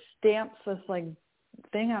Lord stamps this like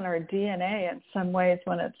thing on our DNA in some ways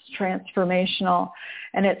when it's transformational,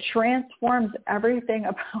 and it transforms everything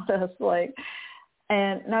about us, like.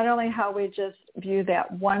 And not only how we just view that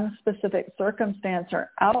one specific circumstance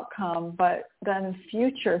or outcome, but then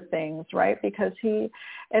future things, right? Because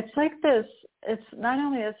it's like this, it's not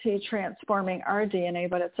only is he transforming our DNA,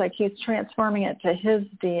 but it's like he's transforming it to his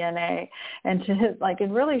DNA and to his, like,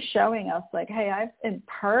 and really showing us like, hey,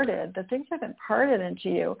 the things I've imparted into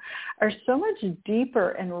you are so much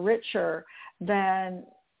deeper and richer than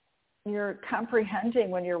you're comprehending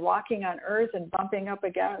when you're walking on earth and bumping up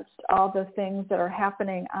against all the things that are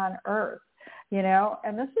happening on earth,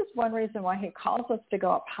 and this is one reason why he calls us to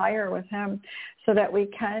go up higher with him so that we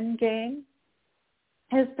can gain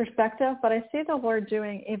his perspective. But I see the Lord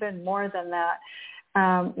doing even more than that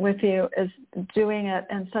with you, is doing it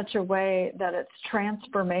in such a way that it's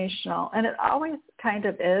transformational. And it always kind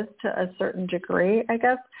of is to a certain degree, I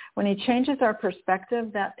guess. When he changes our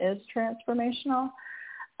perspective, that is transformational.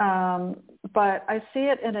 But I see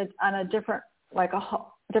it on a different, like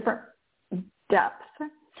different depth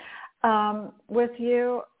with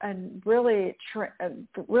you, and really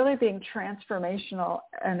being transformational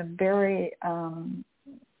in a very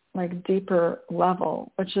like deeper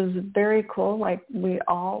level, which is very cool. Like we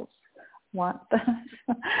all want this,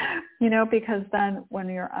 because then when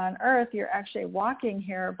you're on earth, you're actually walking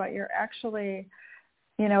here, but you're actually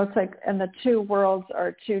it's like, and the two worlds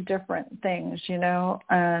are two different things,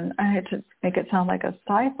 and I hate to make it sound like a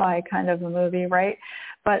sci-fi kind of a movie, right?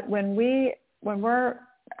 But when we're,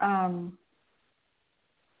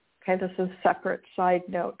 okay, this is a separate side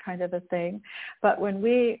note kind of a thing, but when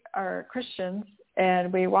we are Christians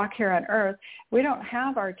and we walk here on earth, we don't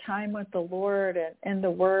have our time with the Lord and in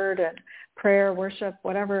the Word and prayer, worship,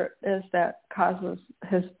 whatever it is that causes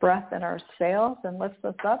his breath in our sails and lifts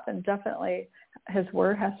us up, and definitely his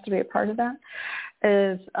Word has to be a part of that,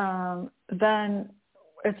 is then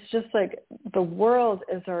it's just like the world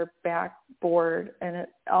is our backboard, and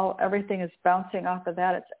everything is bouncing off of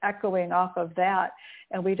that. It's echoing off of that.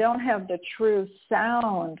 And we don't have the true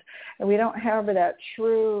sound, and we don't have that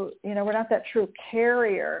true, we're not that true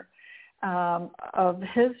carrier of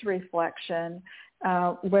his reflection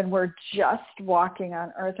when we're just walking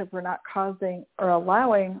on earth, if we're not causing or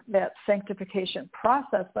allowing that sanctification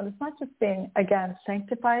process. But it's not just being, again,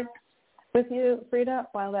 sanctified with you, Frida,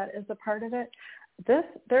 while that is a part of it.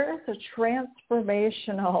 There is a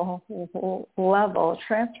transformational level,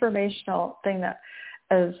 transformational thing that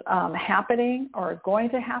is happening or going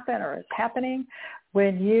to happen or is happening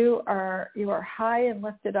when you are high and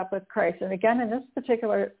lifted up with Christ. And again, in this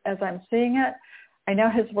particular, as I'm seeing it, I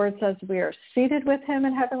know his word says we are seated with him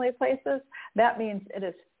in heavenly places. That means it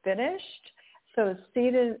is finished. So it's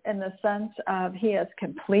seated in the sense of he has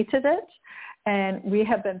completed it, and we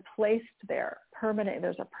have been placed there permanent.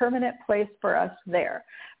 There's a permanent place for us there.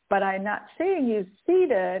 But I'm not seeing you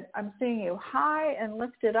seated. I'm seeing you high and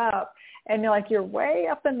lifted up, and you're way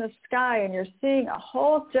up in the sky, and you're seeing a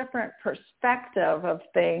whole different perspective of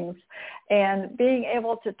things, and being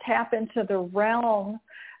able to tap into the realm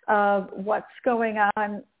of what's going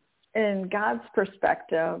on in God's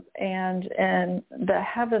perspective and in the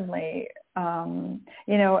heavenly,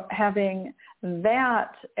 having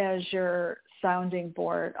that as your sounding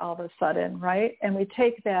board all of a sudden, right? And we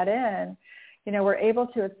take that in. We're able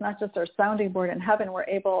to, it's not just our sounding board in heaven, we're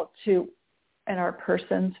able to, in our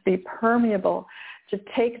persons, be permeable, to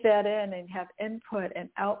take that in and have input and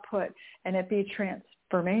output, and it be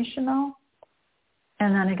transformational.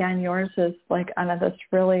 And then again, yours is like on this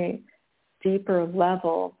really deeper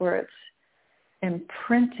level where it's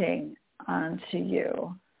imprinting onto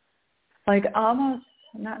you, like almost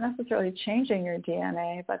not necessarily changing your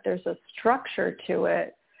DNA, but there's a structure to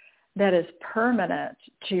it that is permanent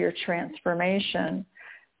to your transformation,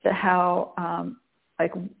 to how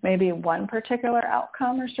like maybe one particular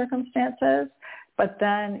outcome or circumstances, but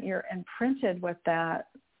then you're imprinted with that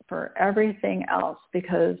for everything else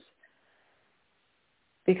because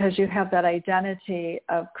you have that identity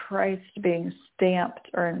of Christ being stamped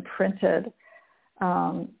or imprinted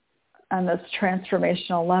on this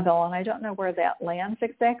transformational level. And I don't know where that lands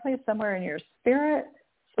exactly, somewhere in your spirit,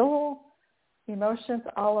 soul, emotions,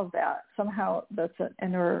 all of that. Somehow that's an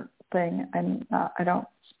inner thing. I don't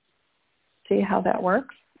see how that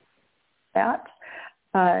works, but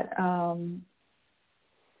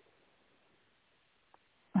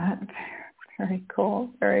very cool,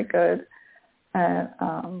 very good. And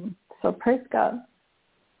so praise God.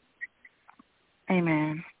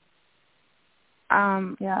 Amen.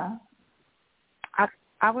 Yeah.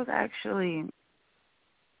 I was actually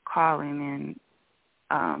calling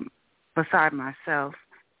in, beside myself,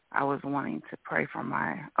 I was wanting to pray for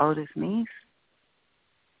my oldest niece.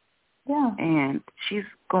 Yeah. And she's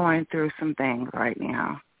going through some things right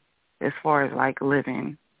now as far as like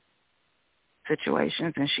living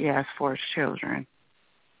situations, and she has 4 children.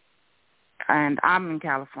 And I'm in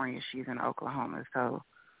California, she's in Oklahoma, so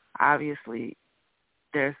obviously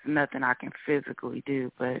there's nothing I can physically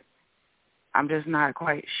do, but I'm just not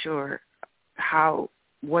quite sure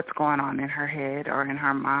what's going on in her head or in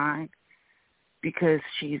her mind, because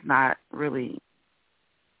she's not really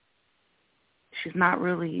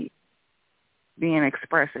being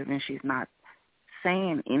expressive, and she's not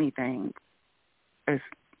saying anything as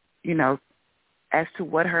to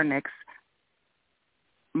what her next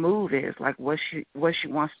move is, like what she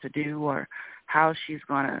wants to do or how she's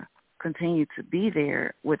going to continue to be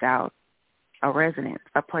there without a residence,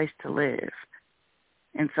 a place to live.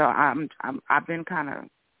 And so I've been kind of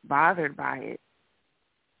bothered by it.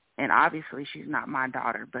 And obviously she's not my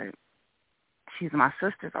daughter, but she's my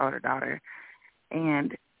sister's older daughter.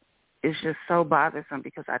 And it's just so bothersome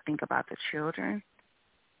because I think about the children.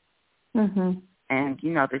 Mm-hmm. And,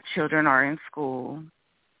 the children are in school,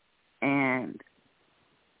 and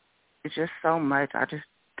it's just so much. I just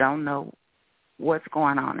don't know what's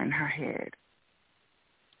going on in her head.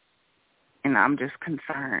 And I'm just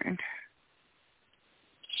concerned.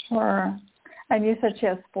 Sure. And you said she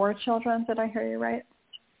has 4 children, did I hear you right?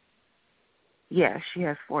 Yeah, she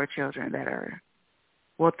has 4 children that are,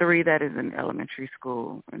 well, 3 that is in elementary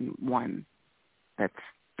school and 1 that's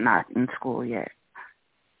not in school yet.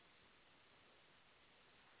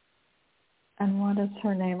 And what is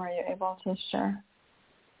her name? Are you able to share?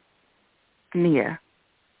 Mia.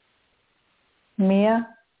 Mia?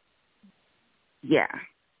 Yeah.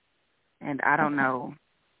 And I don't know.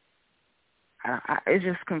 It's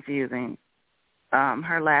just confusing.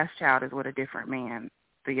 Her last child is with a different man.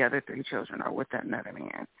 The other 3 children are with another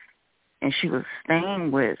man. And she was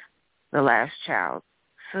staying with the last child's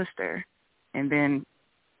sister. And then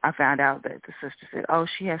I found out that the sister said, oh,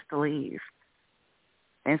 she has to leave.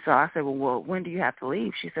 And so I said, well, when do you have to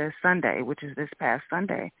leave? She says Sunday, which is this past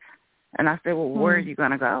Sunday. And I said, well, where are you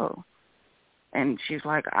going to go? And she's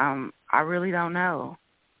like, I really don't know.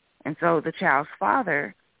 And so the child's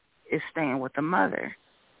father is staying with the mother.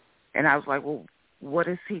 And I was like, well, what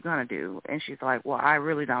is he going to do? And she's like, well, I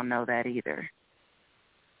really don't know that either.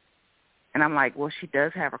 And I'm like, well, she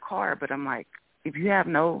does have a car, but I'm like, if you have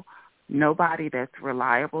nobody that's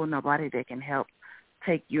reliable, nobody that can help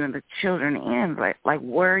take you and the children in, like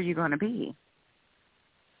where are you going to be?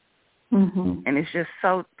 Mm-hmm. And it's just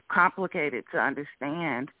so complicated to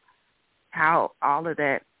understand how all of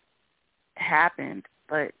that happened,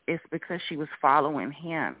 but it's because she was following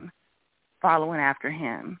after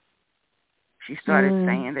him. She started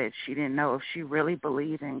saying that she didn't know if she really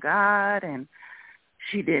believed in God, and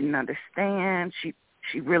she didn't understand.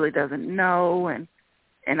 She really doesn't know, and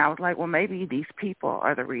I was like, well, maybe these people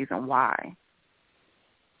are the reason why.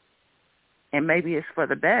 And maybe it's for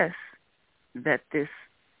the best that this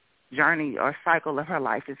journey or cycle of her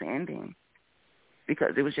life is ending,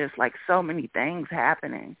 because it was just like so many things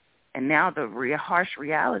happening. And now the harsh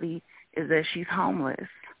reality is that she's homeless.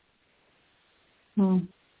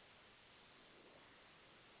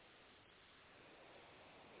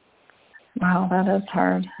 Wow, that is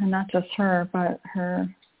hard. And not just her, but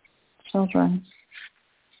her children.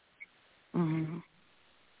 Mm-hmm.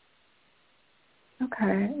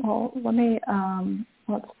 Okay, well,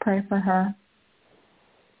 let's pray for her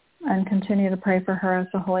and continue to pray for her as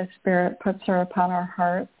the Holy Spirit puts her upon our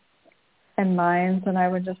hearts and minds. And I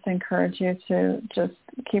would just encourage you to just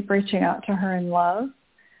keep reaching out to her in love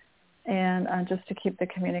and just to keep the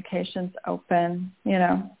communications open,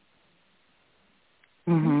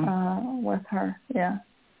 with her, yeah.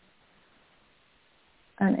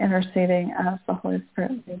 And interceding as the Holy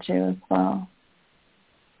Spirit leads you as well.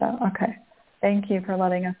 So, okay. Thank you for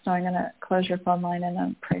letting us know. I'm going to close your phone line and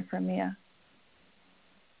then pray for Mia.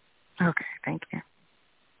 Okay, thank you.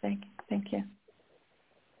 Thank you.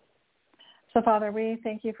 So, Father, we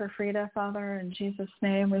thank you for Frida, Father, in Jesus'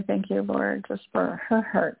 name. We thank you, Lord, just for her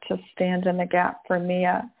heart to stand in the gap for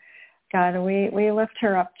Mia. God, we lift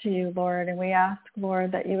her up to you, Lord, and we ask,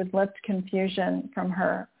 Lord, that you would lift confusion from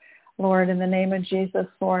her. Lord, in the name of Jesus,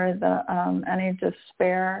 Lord, any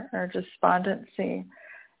despair or despondency.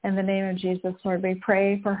 In the name of Jesus, Lord, we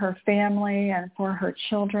pray for her family and for her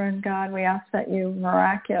children, God. We ask that you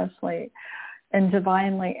miraculously and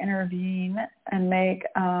divinely intervene and make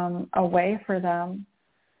a way for them,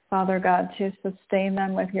 Father God, to sustain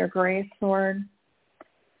them with your grace, Lord,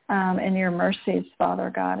 and your mercies, Father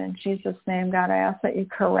God. In Jesus' name, God, I ask that you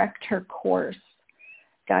correct her course.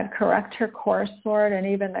 God, correct her course, Lord, and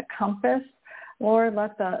even the compass. Lord,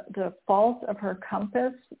 let the default of her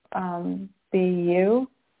compass be you,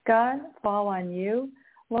 God, fall on you.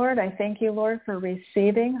 Lord, I thank you, Lord, for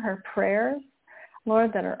receiving her prayers,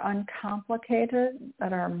 Lord, that are uncomplicated,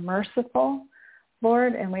 that are merciful,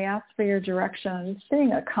 Lord, and we ask for your direction. Just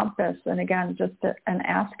being a compass, and again, and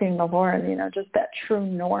asking the Lord, just that true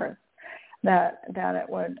north, that it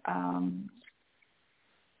would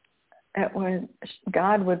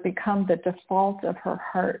God would become the default of her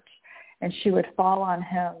heart, and she would fall on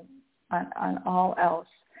him on all else,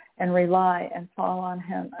 and rely and fall on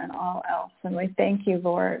him and all else. And we thank you,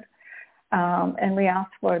 Lord. And we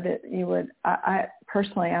ask, Lord, that you would, I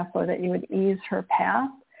personally ask, Lord, that you would ease her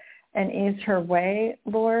path and ease her way,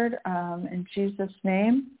 Lord, in Jesus'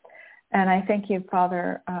 name. And I thank you,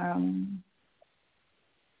 Father,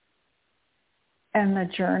 and the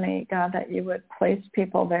journey, God, that you would place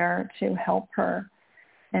people there to help her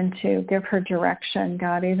and to give her direction,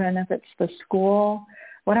 God, even if it's the school,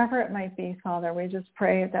 whatever it might be, Father. We just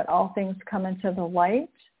pray that all things come into the light,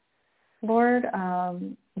 Lord,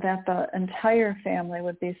 that the entire family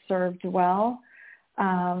would be served well,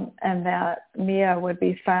 and that Mia would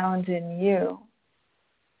be found in you,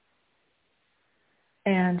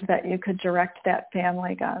 and that you could direct that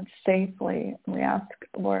family, God, safely. We ask,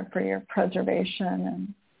 Lord, for your preservation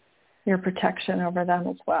and your protection over them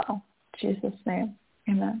as well. In Jesus' name,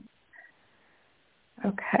 amen.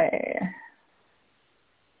 Okay.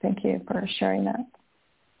 Thank you for sharing that.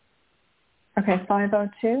 Okay,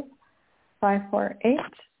 502-548.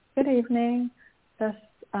 Good evening. This,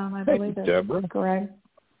 I believe, is Deborah. Greg.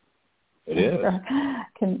 It is.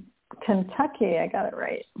 Kentucky, I got it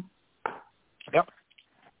right. Yep.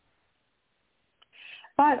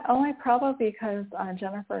 But only probably because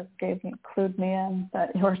Jennifer clued me in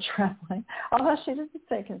that you were traveling. Although she didn't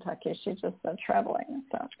say Kentucky, she just said traveling.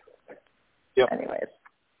 So, yep. Anyways,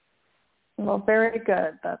 well, very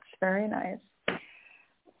good. That's very nice.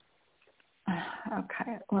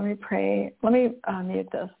 Okay, let me pray. Let me mute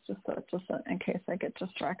this just in case I get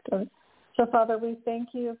distracted. So, Father, we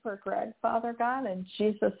thank you for Greg, Father God, in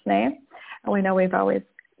Jesus' name. And we know we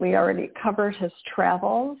already covered his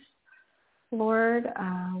travels. Lord,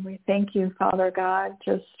 we thank you, Father God,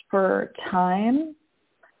 just for time,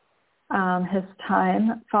 his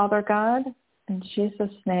time, Father God, in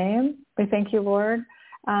Jesus' name. We thank you, Lord,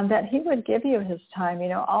 that he would give you his time. You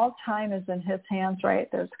know, all time is in his hands,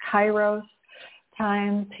 right? There's Kairos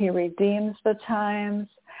times. He redeems the times.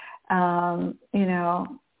 You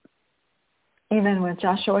know, even with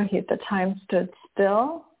Joshua, the time stood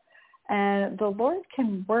still. And the Lord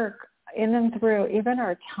can work in and through even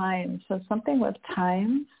our time. So something with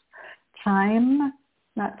time. And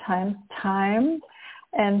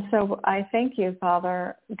so I thank you,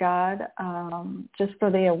 Father God, just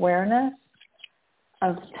for the awareness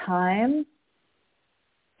of time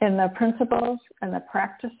in the principles and the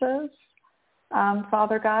practices,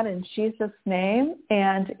 Father God, in Jesus' name.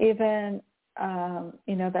 And even,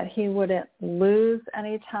 you know, that he wouldn't lose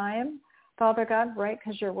any time, Father God, right?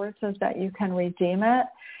 Because your word says that you can redeem it.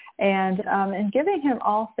 And giving him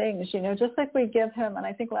all things, you know, just like we give him, and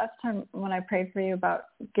I think last time when I prayed for you about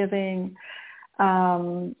giving,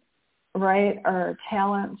 right, our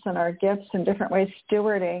talents and our gifts in different ways,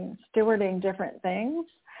 stewarding different things.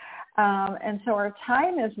 And so our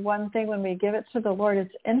time is one thing. When we give it to the Lord,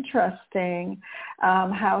 it's interesting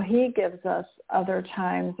how he gives us other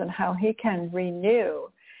times and how he can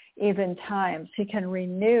renew even times. He can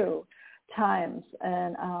renew times,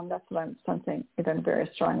 and that's what I'm sensing even very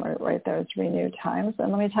strongly right there is renewed times. And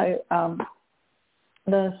let me tell you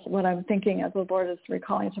what I'm thinking as the Lord is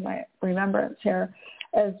recalling to my remembrance here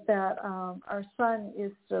is that our son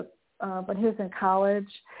used to, when he was in college,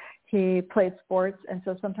 he played sports, and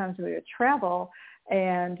so sometimes we would travel,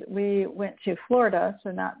 and we went to Florida,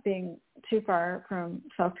 so not being too far from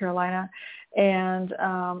South Carolina, and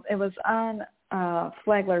it was on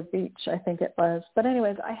Flagler Beach, I think it was. But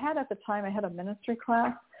anyways, at the time a ministry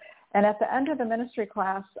class, and at the end of the ministry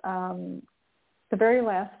class, the very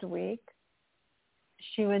last week,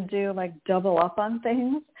 she would do like double up on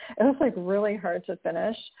things. It was like really hard to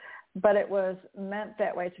finish, but it was meant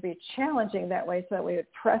that way, to be challenging that way, so that we would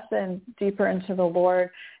press in deeper into the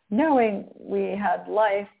Lord, knowing we had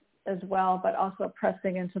life as well, but also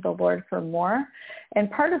pressing into the Lord for more.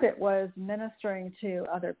 And part of it was ministering to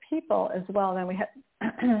other people as well. Then we had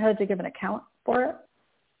to give an account for it.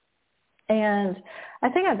 And I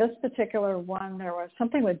think on this particular one, there was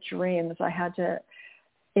something with dreams. I had to,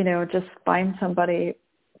 you know, just find somebody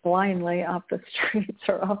blindly off the streets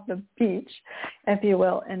or off the beach, if you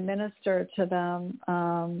will, and minister to them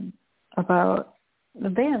about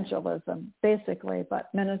evangelism, basically,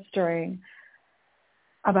 but ministering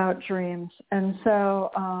about dreams. And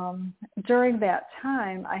so during that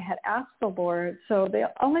time, I had asked the Lord, so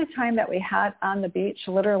the only time that we had on the beach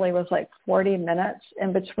literally was like 40 minutes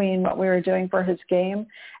in between what we were doing for his game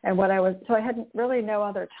and what so I had really no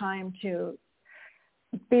other time to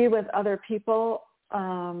be with other people,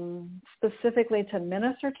 specifically to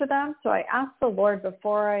minister to them. So I asked the Lord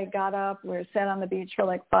before I got up. We sat on the beach for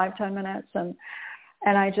like 5-10 minutes, and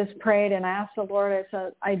I just prayed and asked the Lord. I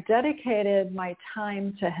said, I dedicated my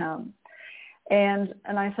time to him. And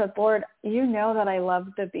I said, Lord, you know that I love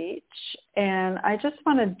the beach, and I just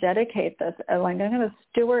want to dedicate this. I'm going to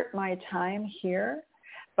steward my time here,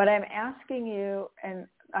 but I'm asking you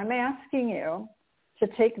to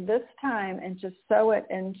take this time and just sow it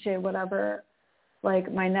into whatever,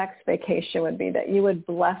 like my next vacation would be, that you would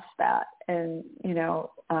bless that. And, you know,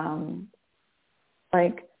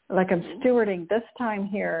 like I'm stewarding this time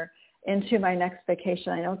here into my next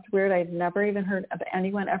vacation. I know it's weird. I've never even heard of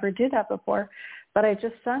anyone ever do that before, but I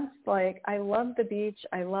just sensed like I love the beach.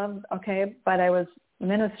 But I was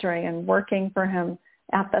ministering and working for him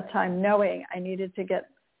at that time, knowing I needed to get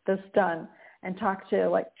this done and talk to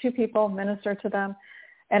like 2 people, minister to them.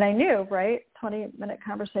 And I knew, right, 20-minute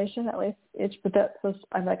conversation at least each, but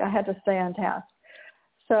I'm like, I had to stay on task.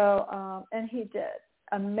 So, and he did.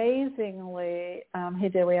 Amazingly, he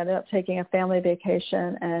did. We ended up taking a family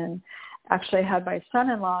vacation, and actually had my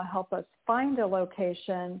son-in-law help us find a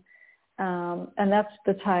location. And that's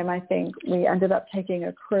the time I think we ended up taking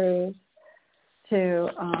a cruise to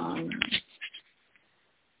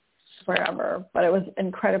wherever, but it was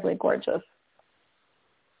incredibly gorgeous.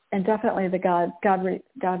 And definitely God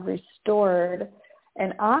restored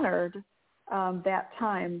and honored that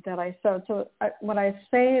time that I sowed. So when I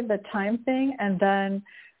say the time thing, and then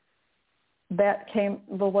the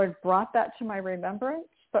Lord brought that to my remembrance.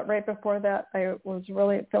 But right before that, I was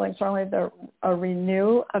really feeling strongly a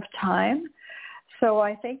renew of time. So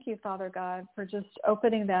I thank you, Father God, for just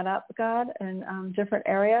opening that up, God, in different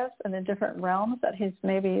areas and in different realms that he's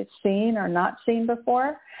maybe seen or not seen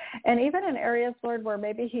before. And even in areas, Lord, where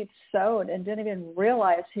maybe he sowed and didn't even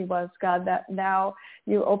realize he was, God, that now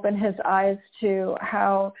you open his eyes to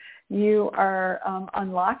how you are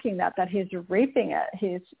unlocking that he's reaping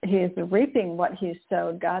it. He's reaping what he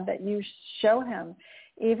sowed, God, that you show him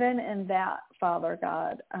even in that, Father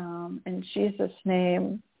God, in Jesus'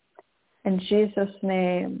 name. In Jesus'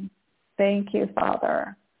 name, thank you,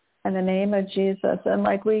 Father, in the name of Jesus. And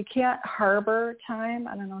like we can't harbor time.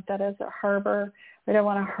 I don't know what that is, a harbor. We don't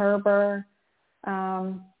want to harbor.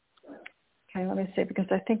 Okay, let me see, because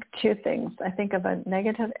I think two things. I think of a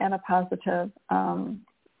negative and a positive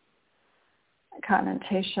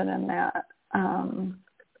connotation in that.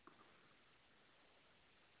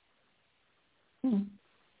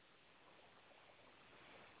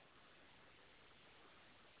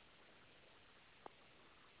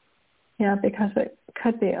 Yeah, because it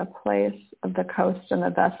could be a place of the coast and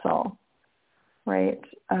the vessel, right,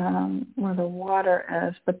 where the water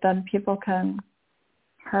is. But then people can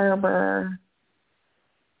harbor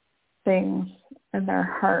things in their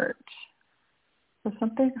heart. So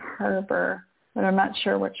something harbor, but I'm not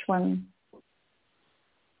sure which one.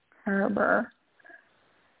 Harbor.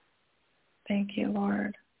 Thank you,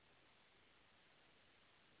 Lord.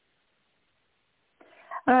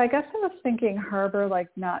 I guess I was thinking harbor, like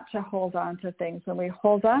not to hold on to things. When we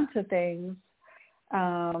hold on to things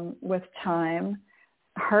with time,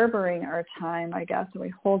 harboring our time, I guess, and we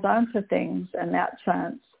hold on to things in that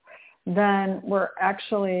sense, then we're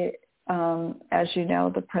actually, as you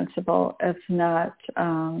know, the principle, it's not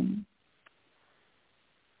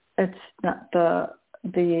the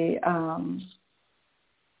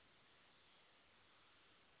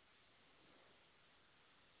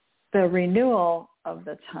renewal of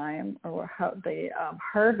the time, or how the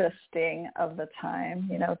harvesting of the time,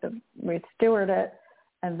 we steward it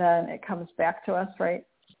and then it comes back to us, right?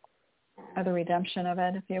 Or the redemption of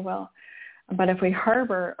it, if you will. But if we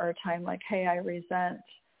harbor our time, like, hey, I resent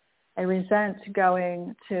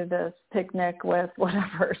going to this picnic with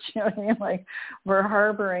whatever, you know what I mean? Like, we're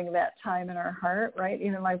harboring that time in our heart, right?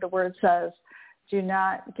 Even like the word says, do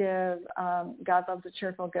not give, God loves a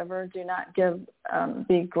cheerful giver. Do not give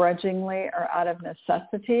begrudgingly or out of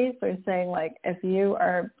necessity. So he's saying, like, if you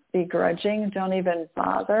are begrudging, don't even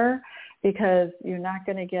bother, because you're not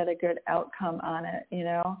going to get a good outcome on it,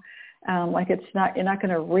 like you're not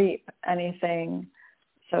going to reap anything,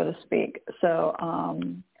 so to speak. So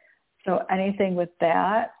anything with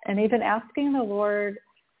that, and even asking the Lord,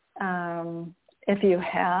 if you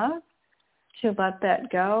have, to let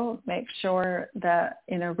that go, make sure that,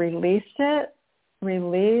 releasing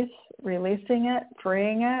it,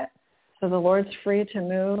 freeing it, so the Lord's free to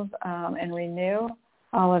move and renew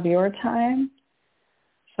all of your time.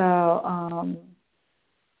 So, I'm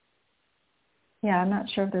not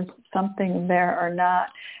sure if there's something there or not.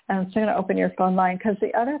 And I'm still going to open your phone line, because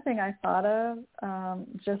the other thing I thought of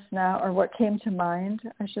just now, or what came to mind,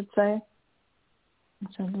 I should say,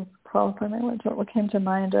 what came to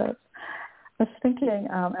mind is, I was thinking,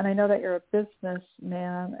 and I know that you're a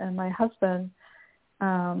businessman, and my husband,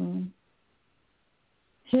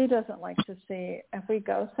 he doesn't like to see, if we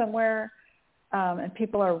go somewhere and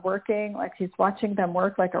people are working, like he's watching them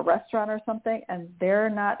work, like a restaurant or something, and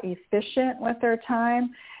they're not efficient with their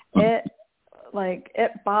time, it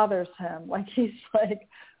bothers him. Like,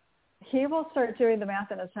 he will start doing the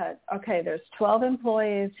math in his head. Okay, there's 12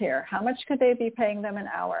 employees here. How much could they be paying them an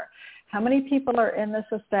hour? How many people are in this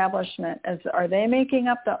establishment? Are they making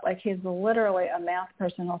up that? Like, he's literally a math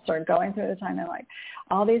person. He'll start going through the time and like,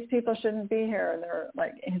 all these people shouldn't be here. They're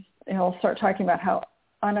like, he'll start talking about how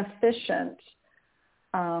inefficient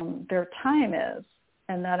their time is,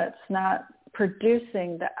 and that it's not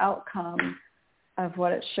producing the outcome of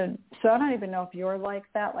what it should. So I don't even know if you're like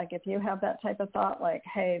that. Like, if you have that type of thought, like,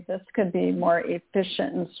 hey, this could be more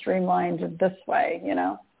efficient and streamlined this way,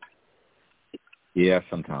 Yeah,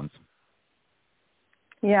 sometimes.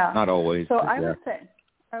 Yeah. Not always. So I would say,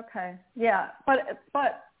 okay, yeah, but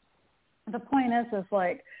the point is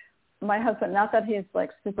like, my husband, not that he's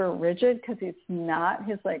like super rigid, because he's not.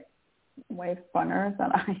 He's like way funner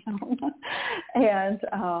than I am. And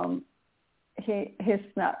he's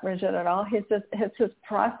not rigid at all. It's his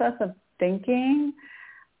process of thinking.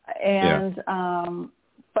 And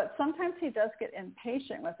but sometimes he does get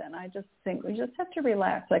impatient with it. And I just think we just have to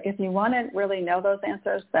relax. Like, if you want to really know those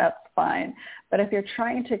answers, that's fine. But if you're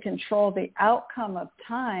trying to control the outcome of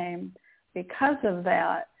time because of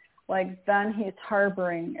that, like, then he's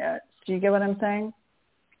harboring it. Do you get what I'm saying?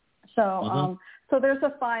 So so there's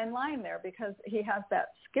a fine line there, because he has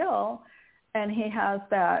that skill and he has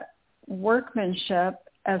that workmanship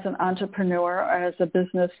as an entrepreneur or as a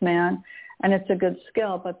businessman, and it's a good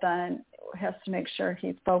skill, but then has to make sure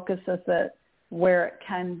he focuses it where it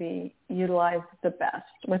can be utilized the best,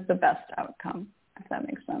 with the best outcome, if that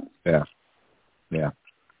makes sense. Yeah.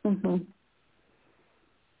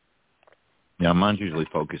 Yeah, mine's usually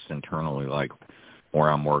focused internally, like where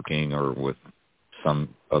I'm working or with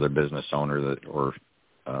some other business owner or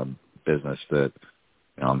business that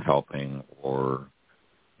I'm helping, or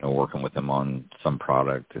working with them on some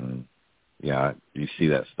product. And you see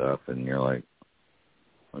that stuff and you're like,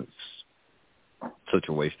 it's such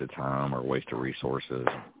a waste of time or waste of resources.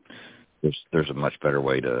 There's a much better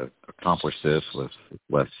way to accomplish this with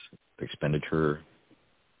less expenditure.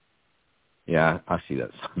 Yeah, I see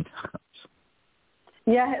that sometimes.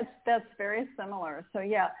 Yeah, that's very similar. So,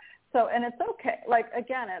 and it's okay. Like,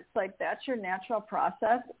 again, it's like that's your natural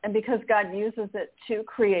process, and because God uses it to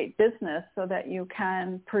create business so that you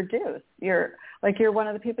can produce. You're one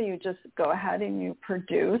of the people, you just go ahead and you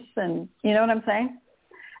produce, and you know what I'm saying?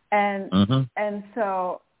 And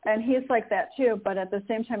and he's like that too, but at the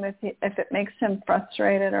same time, if it makes him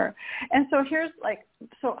frustrated, so here's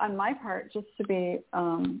so on my part, just to be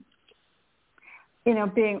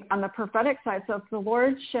being on the prophetic side. So if the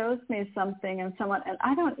Lord shows me something and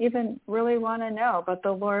I don't even really want to know, but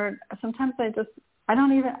the Lord, sometimes I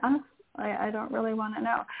don't really want to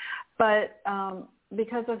know, but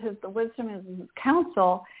because of the wisdom and his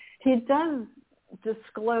counsel, he does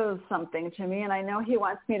disclose something to me, and I know he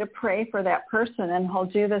wants me to pray for that person, and he'll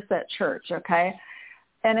do this at church, okay?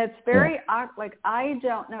 And it's very, I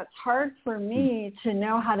don't know. It's hard for me to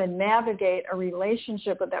know how to navigate a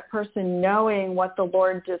relationship with that person knowing what the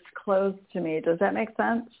Lord disclosed to me. Does that make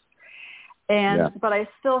sense? And but I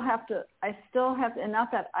still have to, and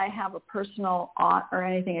not that I have a personal ought or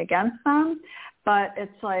anything against them, but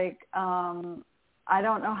it's like I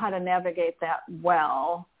don't know how to navigate that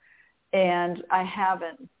well. And I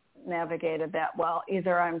haven't navigated that well.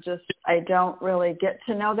 Either I don't really get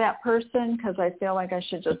to know that person because I feel like I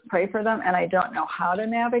should just pray for them, and I don't know how to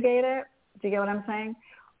navigate it. Do you get what I'm saying?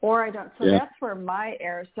 Or I don't. So that's where my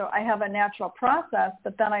error. So I have a natural process,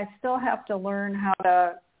 but then I still have to learn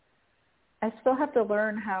how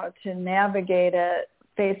to navigate it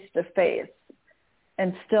face to face,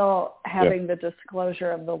 and still having the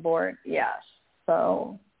disclosure of the Lord. Yes.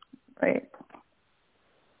 So, right.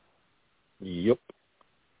 Yep.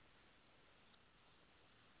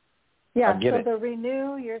 Yeah, so the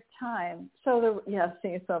renew your time. So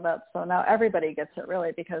now everybody gets it,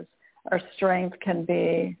 really, because our strength can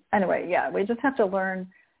be, anyway, we just have to learn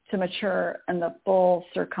to mature in the full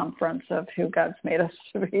circumference of who God's made us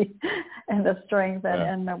to be, and the strength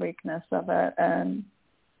and the weakness of it. And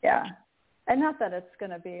and not that it's going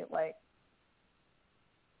to be like,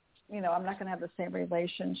 I'm not going to have the same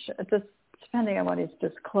relationship, just depending on what he's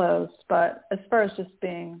disclosed, but as far as just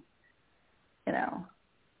being,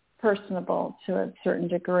 personable to a certain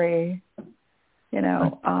degree, but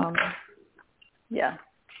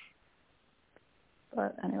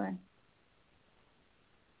anyway.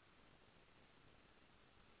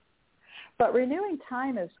 But renewing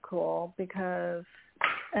time is cool because,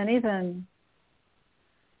 and even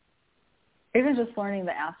just learning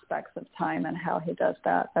the aspects of time and how he does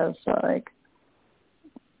that as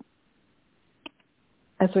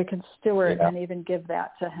we can steward and even give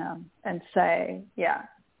that to him and say,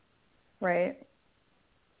 right?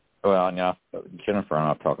 Well, Jennifer and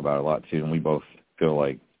I talk about it a lot too, and we both feel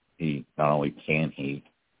like he not only can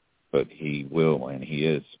but he will, and he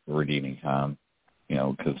is redeeming time,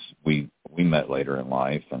 because we met later in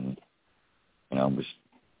life, and,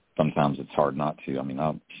 sometimes it's hard not to. I mean,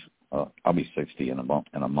 I'll be 60 in a month,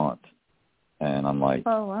 and I'm like,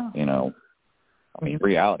 oh, wow.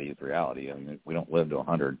 Reality is reality. I mean, we don't live to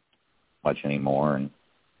 100 much anymore, and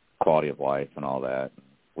quality of life and all that.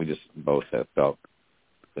 We just both have felt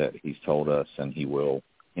that he's told us, and he will,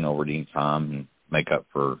 redeem time and make up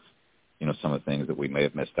for, some of the things that we may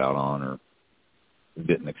have missed out on or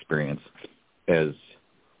didn't experience as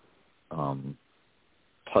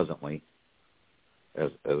pleasantly.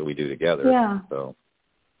 as we do together. Yeah. So,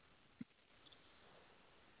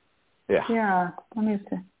 yeah. Yeah. Let me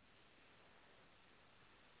see.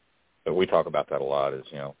 But we talk about that a lot is,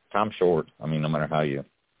 time's short. I mean, no matter how you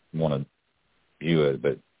want to view it,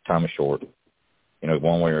 but time is short.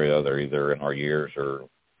 One way or the other, either in our years or,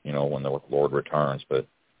 when the Lord returns. But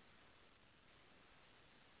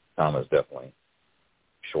time is definitely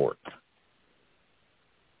short.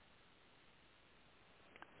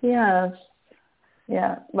 Yes.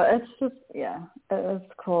 Yeah. But it's just,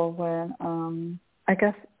 it's cool when, I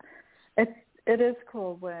guess it is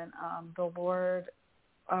cool when the Lord,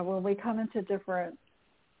 when we come into different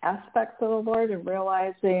aspects of the Lord and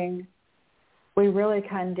realizing we really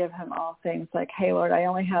can give him all things, like, hey, Lord, I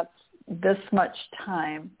only have this much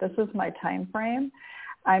time. This is my time frame.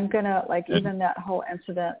 I'm going to, even that whole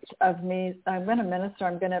incident of me, I'm going to minister.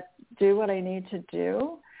 I'm going to do what I need to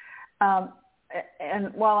do.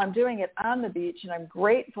 And while I'm doing it on the beach, and I'm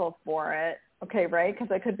grateful for it, okay, right,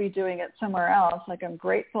 because I could be doing it somewhere else. Like, I'm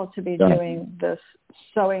grateful to be doing this,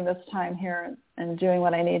 sowing this time here and doing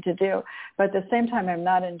what I need to do. But at the same time, I'm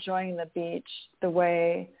not enjoying the beach the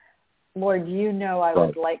way, Lord, I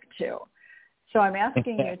would like to. So I'm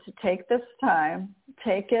asking you to take this time,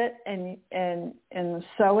 take it and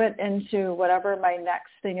sow it into whatever my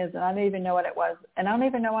next thing is. And I don't even know what it was. And I don't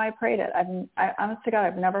even know why I prayed it. I honest to God,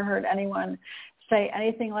 I've never heard anyone say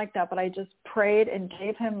anything like that, but I just prayed and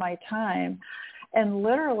gave him my time. And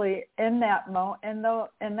literally in that in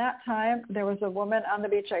that time, there was a woman on the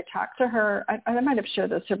beach. I talked to her. I might have shared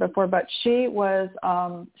this here before, but she was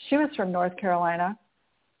from North Carolina.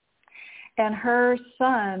 And her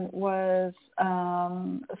son was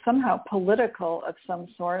somehow political of some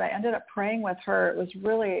sort. I ended up praying with her. It was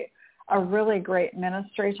really a really great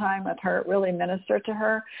ministry time with her. It really ministered to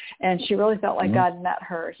her. And she really felt like God met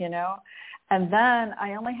her, And then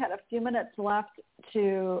I only had a few minutes left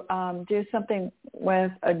to do something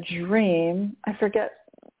with a dream. I forget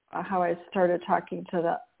how I started talking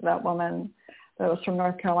to that woman that was from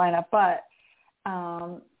North Carolina. But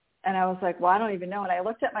and I was like, well, I don't even know. And I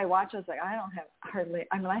looked at my watch. I was like, I don't have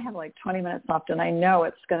I have like 20 minutes left, and I know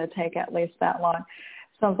it's going to take at least that long.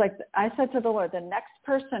 So I was like, I said to the Lord, the next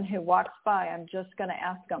person who walks by, I'm just going to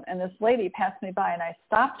ask them. And this lady passed me by, and I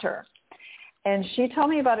stopped her. And she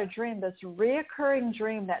told me about a dream, this reoccurring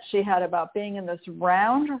dream that she had about being in this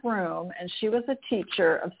round room, and she was a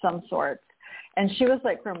teacher of some sort. And she was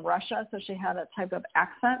like from Russia, so she had a type of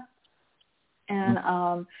accent.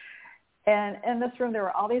 And in this room, there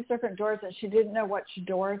were all these different doors, and she didn't know which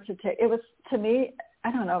door to take. It was, to me,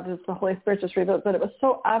 I don't know if it was the Holy Spirit just revealed, but it was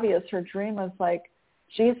so obvious. Her dream was like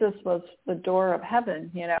Jesus was the door of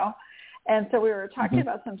heaven, And so we were talking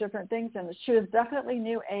about some different things, and she was definitely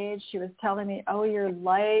New Age. She was telling me, oh, your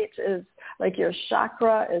light is, like, your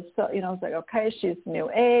chakra is so, I was like, okay, she's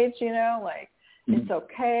New Age, it's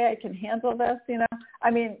okay, I can handle this,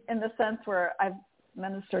 I mean, in the sense where I've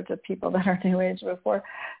ministered to people that are New Age before.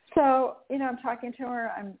 So, I'm talking to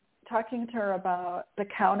her about the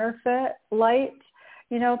counterfeit light,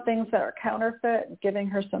 things that are counterfeit, giving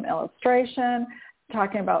her some illustration,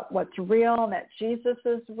 talking about what's real and that Jesus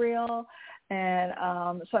is real. And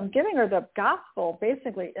so I'm giving her the gospel,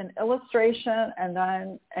 basically in illustration and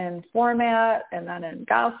then in format and then in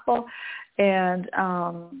gospel. And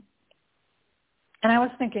I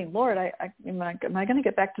was thinking, Lord, am I going to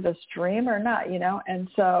get back to this dream or not, And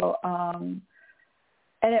so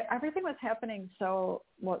everything was happening so,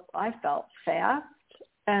 what I felt, fast.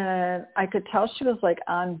 And I could tell she was like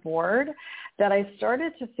on board, that I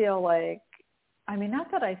started to feel like, I mean,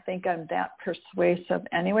 not that I think I'm that persuasive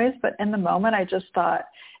anyways, but in the moment I just thought,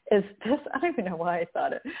 is this, I don't even know why I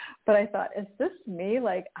thought it, but I thought, is this me?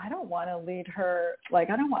 Like, I don't want to lead her. Like,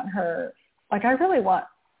 I don't want her, like, I really want,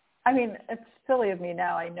 I mean, it's silly of me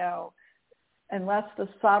now, I know, unless the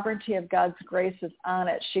sovereignty of God's grace is on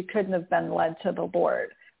it, she couldn't have been led to the Lord,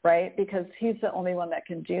 right? Because he's the only one that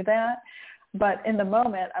can do that. But in the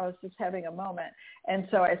moment, I was just having a moment. And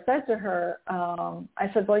so I said to her,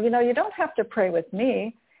 I said, well, you don't have to pray with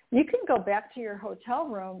me. You can go back to your hotel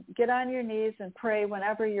room, get on your knees and pray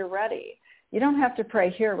whenever you're ready. You don't have to pray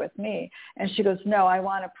here with me. And she goes, no, I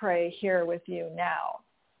want to pray here with you now.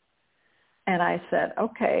 And I said,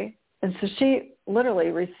 okay. And so she literally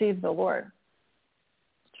received the Lord.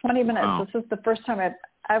 20 minutes. Wow. This is the first time I've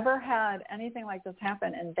ever had anything like this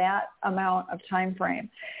happen in that amount of time frame.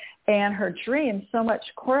 And her dream so much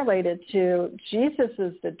correlated to Jesus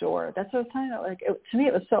is the door. That's what I was telling her. Like, to me,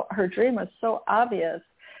 it was so, her dream was so obvious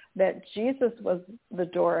that Jesus was the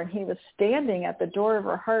door, and he was standing at the door of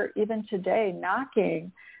her heart even today,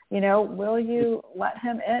 knocking, will you let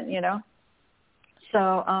him in,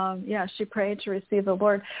 So, she prayed to receive the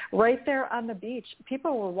Lord right there on the beach.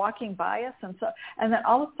 People were walking by us. And then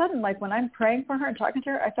all of a sudden, like when I'm praying for her and talking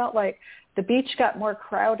to her, I felt like the beach got more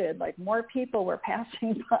crowded, like more people were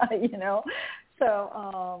passing by,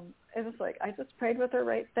 So it was like I just prayed with her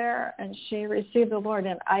right there, and she received the Lord.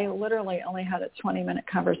 And I literally only had a 20-minute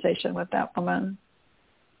conversation with that woman.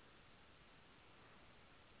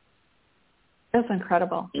 It was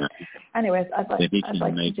incredible. Yeah. Anyways, I'd like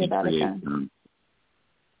to do that again.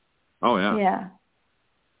 Oh, yeah.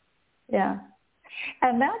 Yeah.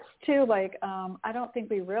 And that's too, like, I don't think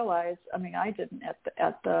we realized, I didn't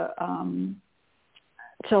at the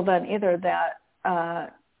till then either,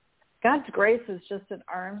 that God's grace is just an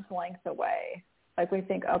arm's length away. Like we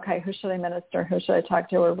think, okay, who should I minister? Who should I talk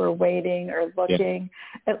to? Or we're waiting or looking.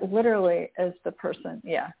 Yeah. It literally is the person.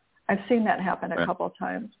 Yeah. I've seen that happen a couple of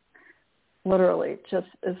times. Literally, just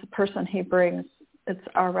as the person he brings, it's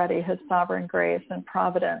already his sovereign grace and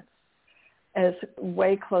providence is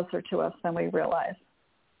way closer to us than we realize.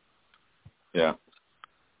 Yeah.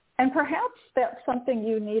 And perhaps that's something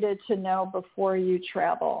you needed to know before you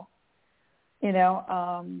travel.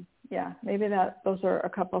 Maybe those are a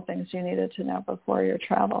couple of things you needed to know before your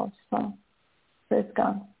travels. So, praise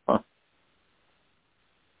God. Huh.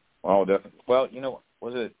 Oh, definitely. Well,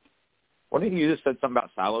 what did you just said something about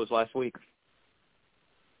silos last week?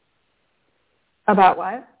 About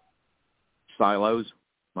what? Silos,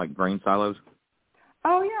 like grain silos.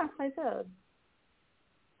 Oh, yes, I did.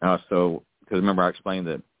 So, because remember I explained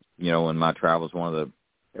that, in my travels, one of the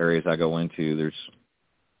areas I go into,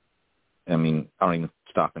 I don't even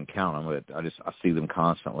stop and count them, but I see them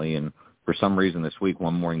constantly. And for some reason this week,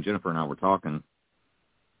 one morning, Jennifer and I were talking.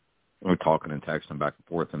 We were talking and texting back and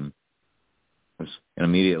forth, and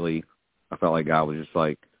immediately I felt like God was just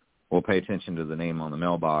like, well, pay attention to the name on the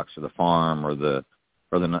mailbox or the farm or the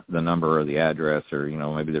number or the address, or,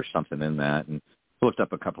 maybe there's something in that. And looked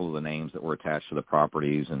up a couple of the names that were attached to the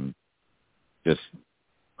properties, and just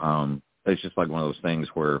it's just like one of those things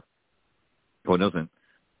where it doesn't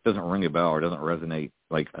ring a bell or doesn't resonate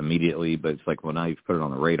like immediately, but it's like, well, now you've put it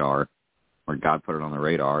on the radar, or God put it on the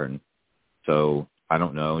radar. And so I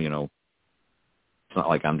don't know, it's not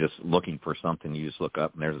like I'm just looking for something. You just look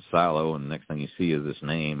up and there's a silo, and the next thing you see is this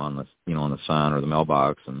name on the, on the sign or the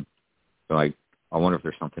mailbox. And so I wonder if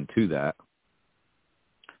there's something to that.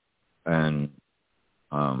 And,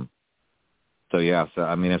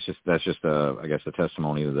 that's just I guess a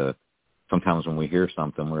testimony of sometimes when we hear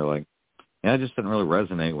something, we're like, it just didn't really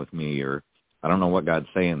resonate with me, or I don't know what God's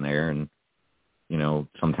saying there. And,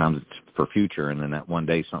 sometimes it's for future. And then that one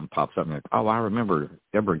day something pops up and you're like, oh, I remember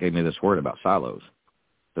Deborah gave me this word about silos.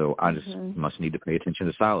 So I just must need to pay attention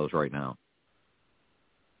to silos right now.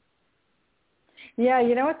 Yeah,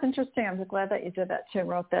 what's interesting, I'm glad that you did that too,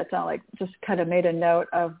 wrote that down, like just kind of made a note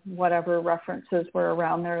of whatever references were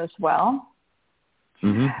around there as well.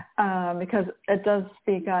 Mm-hmm. Because it does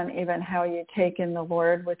speak on even how you take in the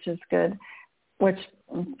Lord, which is good, which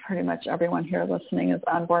pretty much everyone here listening is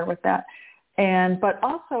on board with that. But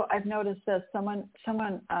also I've noticed this, someone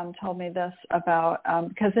told me this about,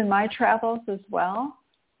 because in my travels as well,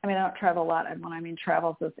 I don't travel a lot. And when I mean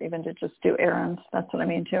travels, is even to just do errands. That's what I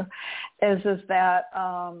mean too. Is that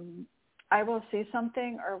I will see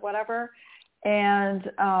something or whatever,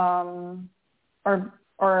 and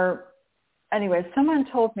or anyway, someone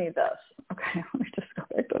told me this. Okay, let me just go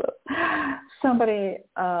back to this. Somebody,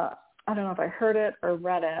 I don't know if I heard it or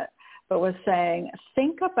read it, but was saying,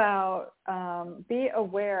 think about, be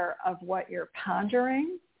aware of what you're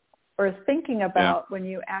pondering or thinking about when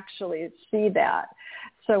you actually see that.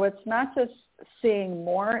 So it's not just seeing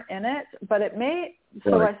more in it, but it may,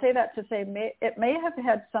 so I say that to say it may have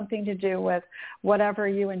had something to do with whatever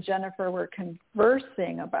you and Jennifer were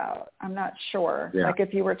conversing about. I'm not sure. Yeah. Like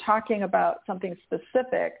if you were talking about something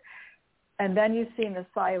specific and then you see in the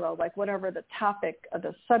silo, like whatever the topic of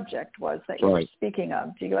the subject was that you were speaking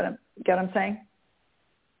of. Do you get what I'm saying?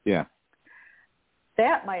 Yeah.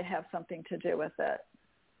 That might have something to do with it,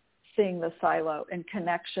 seeing the silo in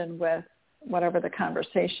connection with whatever the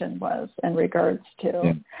conversation was in regards to.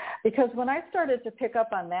 Yeah. Because when I started to pick up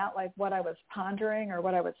on that, like what I was pondering or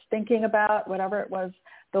what I was thinking about, whatever it was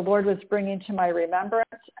the Lord was bringing to my remembrance,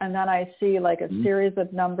 and then I see like a series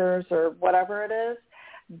of numbers or whatever it is,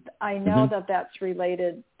 I know that that's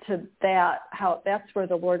related to that, how that's where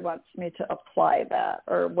the Lord wants me to apply that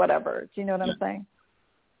or whatever. Do you know what I'm saying?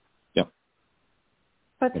 Yeah.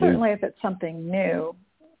 But certainly if it's something new,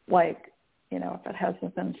 like, if it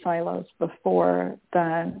hasn't been silos before,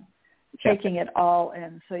 then taking it all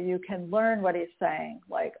in so you can learn what he's saying.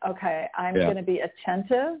 Like, okay, I'm going to be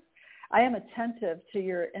attentive. I am attentive to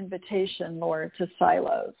your invitation, Lord, to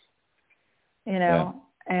silos,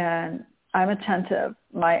 and I'm attentive.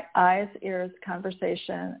 My eyes, ears,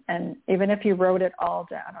 conversation, and even if you wrote it all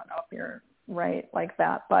down, I don't know if you're right like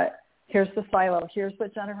that, but here's the silo. Here's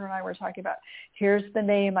what Jennifer and I were talking about. Here's the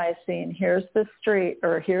name I've seen. Here's the street,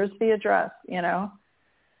 or here's the address, Yeah.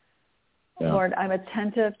 Lord, I'm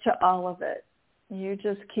attentive to all of it. You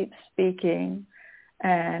just keep speaking,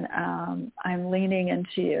 and I'm leaning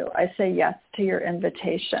into you. I say yes to your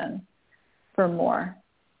invitation for more.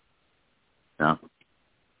 Yeah.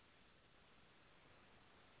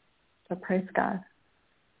 So praise God.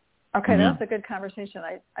 Okay, That's a good conversation.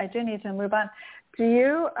 I do need to move on. Do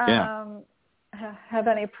you have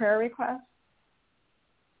any prayer requests?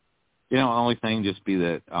 The only thing just be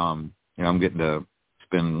that, I'm getting to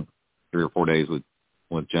spend 3 or 4 days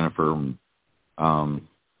with Jennifer. And,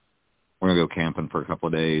 we're going to go camping for a couple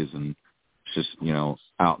of days, and it's just,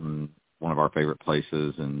 out in one of our favorite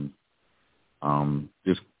places. And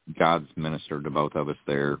just God's ministered to both of us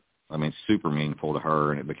there. I mean, super meaningful to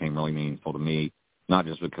her, and it became really meaningful to me, not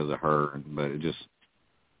just because of her, but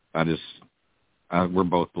we're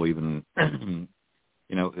both believing,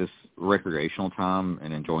 this recreational time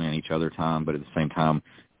and enjoying each other time, but at the same time,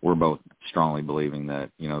 we're both strongly believing that,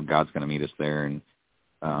 God's going to meet us there and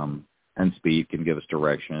speak and give us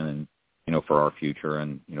direction and, for our future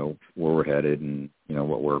and, where we're headed and,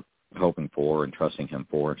 what we're hoping for and trusting him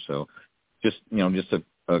for. So just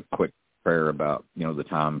a quick prayer about, the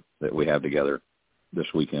time that we have together this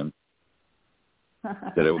weekend,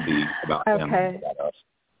 that it would be about him and about us.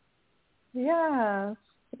 Yes.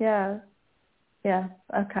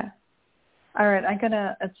 Okay. All right.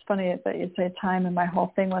 It's funny that you say time, and my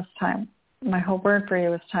whole thing was time. My whole word for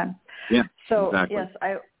you is time. Yeah. So exactly.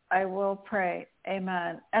 Yes, I will pray.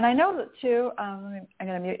 Amen. And I know that too, I'm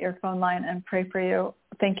going to mute your phone line and pray for you.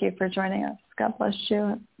 Thank you for joining us. God bless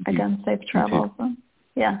you. Again, safe travels.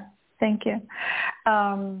 Yeah. Thank you.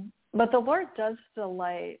 But the Lord does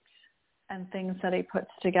delight in things that he puts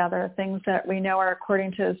together, things that we know are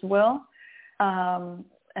according to his will.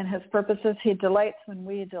 And his purposes, he delights when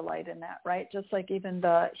we delight in that, right? Just like even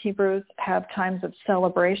the Hebrews have times of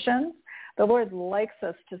celebration, the Lord likes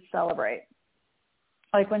us to celebrate.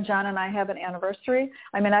 Like when John and I have an anniversary,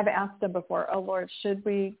 I've asked him before, oh, Lord, should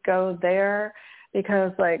we go there?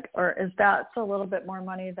 Because or is that a little bit more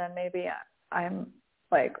money than maybe I'm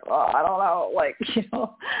I don't know,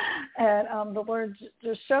 and the Lord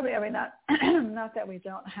just showed me, not that we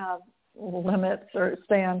don't have limits or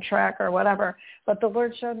stay on track or whatever, but the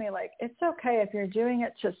Lord showed me it's okay if you're doing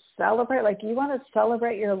it to celebrate. You want to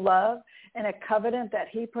celebrate your love and a covenant that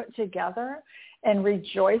he put together and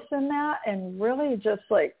rejoice in that, and really just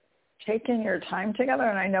taking your time together.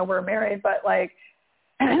 And I know we're married, but but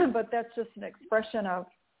that's just an expression of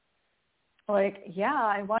I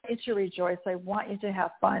want you to rejoice. I want you to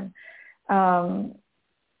have fun and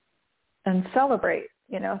celebrate.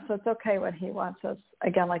 So it's okay when he wants us,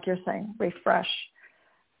 again, like you're saying, refresh.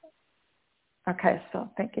 Okay, so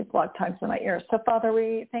thank you, blog times in my ears. So, Father,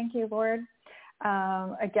 we thank you, Lord,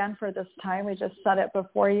 again, for this time. We just set it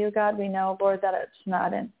before you, God. We know, Lord, that it's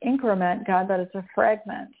not an increment, God, but it's a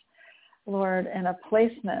fragment, Lord, and a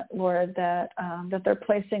placement, Lord, that they're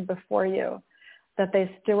placing before you, that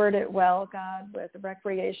they steward it well, God, with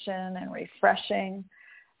recreation and refreshing.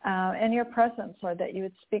 In your presence, Lord, that you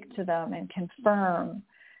would speak to them and confirm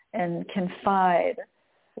and confide,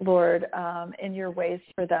 Lord, in your ways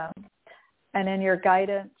for them and in your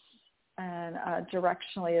guidance and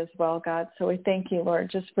directionally as well, God. So we thank you, Lord,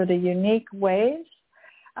 just for the unique ways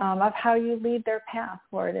of how you lead their path,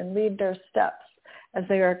 Lord, and lead their steps as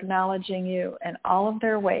they are acknowledging you in all of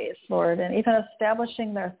their ways, Lord, and even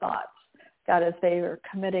establishing their thoughts, God, as they are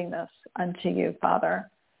committing this unto you, Father.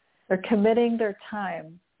 They're committing their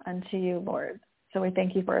time unto you, Lord. So we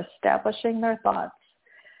thank you for establishing their thoughts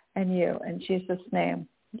and you in Jesus' name.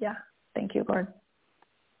 Yeah. Thank you, Lord.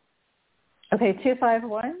 Okay,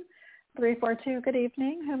 251-342. Good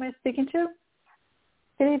evening. Who am I speaking to?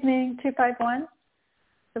 Good evening, 251-342.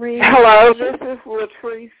 Hello, this is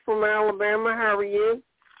Latrice from Alabama. How are you?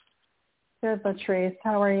 Good, Latrice.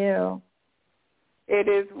 How are you? It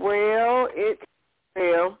is well. It's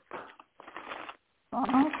well.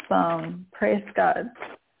 Awesome. Praise God.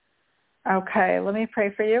 Okay, let me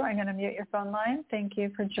pray for you. I'm going to mute your phone line. Thank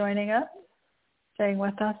you for joining us, staying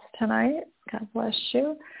with us tonight. God bless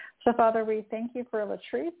you. So, Father, we thank you for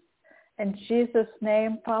Latrice. In Jesus'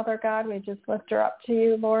 name, Father God, we just lift her up to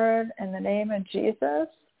you, Lord, in the name of Jesus.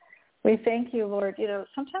 We thank you, Lord.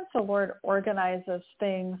 Sometimes the Lord organizes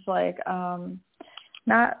things how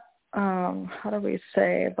do we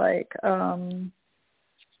say,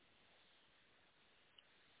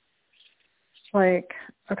 like,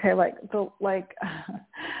 okay,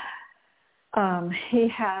 he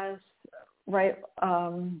has, right,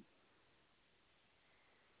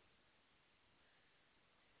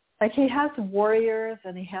 like he has warriors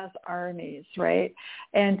and he has armies, right?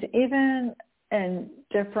 And even in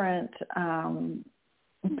different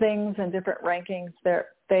things and different rankings,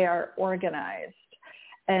 they are organized.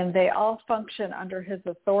 And they all function under his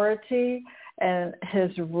authority and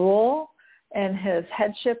his rule and his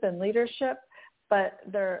headship and leadership, but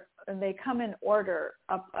they come in order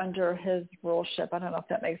up under his ruleship. I don't know if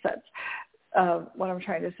that makes sense, what I'm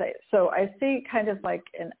trying to say. So I see kind of like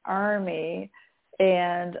an army,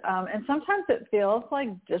 and sometimes it feels like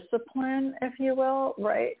discipline, if you will,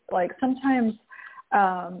 right? Like sometimes,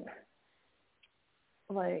 I'm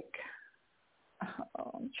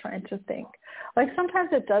trying to think. Like sometimes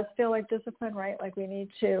it does feel like discipline, right? Like we need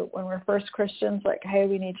to, when we're first Christians, like, hey,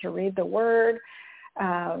 we need to read the Word.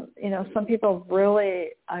 Some people really,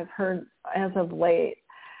 I've heard as of late,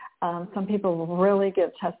 some people really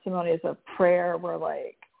give testimonies of prayer where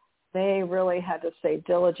like they really had to stay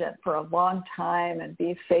diligent for a long time and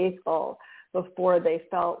be faithful before they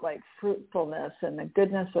felt like fruitfulness and the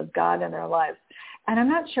goodness of God in their lives. And I'm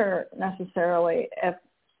not sure necessarily if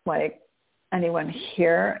like anyone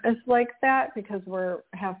here is like that, because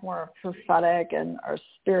have more prophetic and are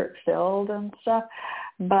spirit filled and stuff.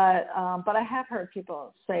 But I have heard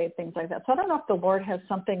people say things like that. So I don't know if the Lord has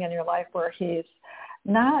something in your life where he's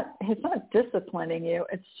not disciplining you.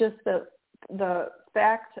 It's just the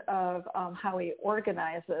fact of how he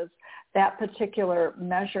organizes that particular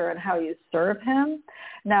measure and how you serve him.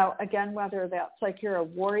 Now, again, whether that's like you're a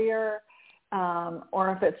warrior,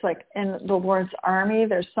 or if it's like in the Lord's army,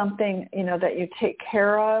 there's something, that you take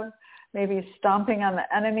care of, maybe stomping on the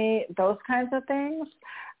enemy, those kinds of things,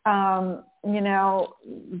 that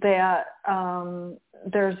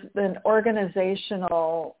there's an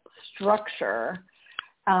organizational structure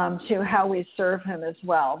to how we serve him as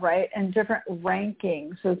well, right? And different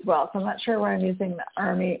rankings as well. So I'm not sure why I'm using the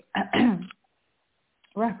army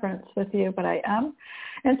reference with you, but I am.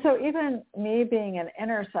 And so even me being an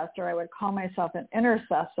intercessor, I would call myself an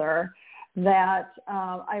intercessor, that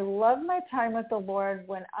I love my time with the Lord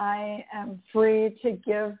when I am free to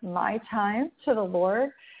give my time to the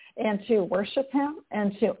Lord and to worship him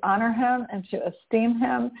and to honor him and to esteem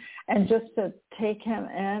him and just to take him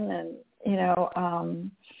in and,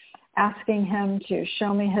 asking him to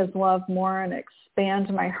show me his love more and expand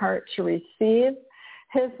my heart to receive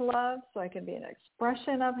his love so I can be an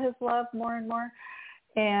expression of his love more and more.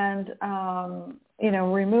 And,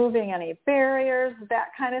 removing any barriers, that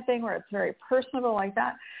kind of thing, where it's very personable like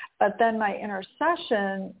that. But then my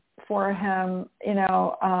intercession for him,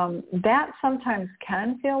 that sometimes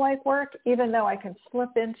can feel like work, even though I can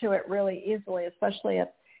slip into it really easily, especially if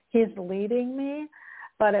he's leading me.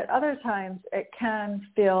 But at other times it can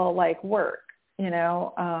feel like work,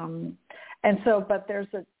 and so, but there's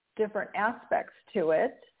different aspects to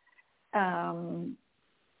it.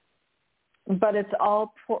 But it's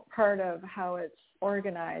all part of how it's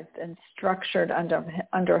organized and structured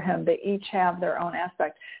under him. They each have their own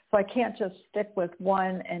aspect. So I can't just stick with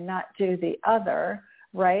one and not do the other,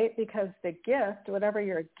 right? Because the gift, whatever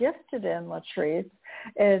you're gifted in, Latrice,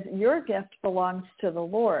 is your gift belongs to the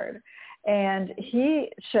Lord. And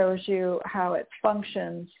he shows you how it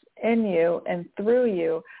functions in you and through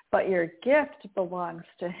you, but your gift belongs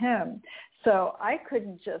to him. So I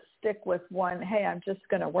couldn't just stick with one, hey, I'm just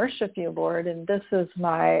going to worship you, Lord, and this is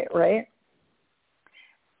my, right?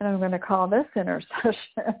 And I'm going to call this intercession,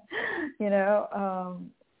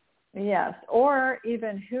 yes. Or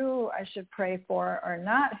even who I should pray for or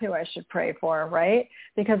not who I should pray for, right?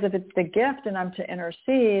 Because if it's the gift and I'm to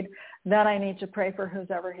intercede, then I need to pray for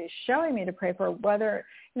whoever he's showing me to pray for, whether,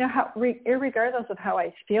 irregardless of how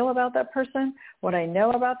I feel about that person, what I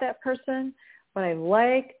know about that person, what I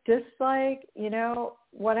like, dislike,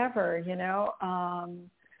 whatever,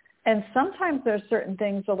 and sometimes there's certain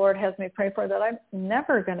things the Lord has me pray for that I'm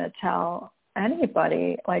never going to tell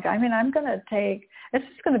anybody. I'm going to it's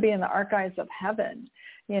just going to be in the archives of heaven,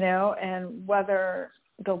 and whether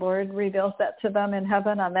the Lord reveals that to them in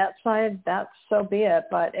heaven on that side, that's so be it.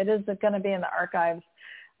 But it is going to be in the archives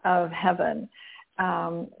of heaven,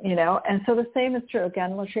 and so the same is true.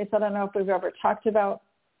 Again, Latrice, I don't know if we've ever talked about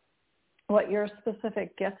what your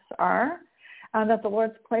specific gifts are that the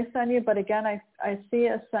Lord's placed on you. But again, I see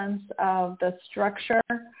a sense of the structure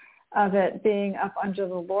of it being up under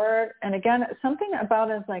the Lord. And again, something about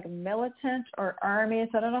it is like militant or armies.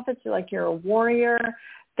 I don't know if it's like you're a warrior,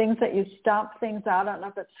 things that you stomp things out. I don't know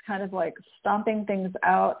if it's kind of like stomping things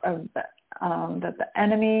out of that the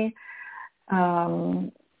enemy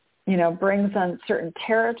brings on certain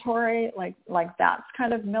territory, like that's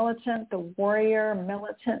kind of militant. The warrior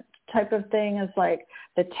militant type of thing is like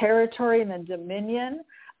the territory and the dominion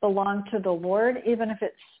belong to the Lord, even if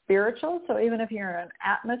it's spiritual. So even if you're in an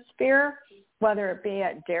atmosphere, whether it be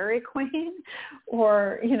at Dairy Queen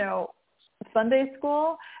or, Sunday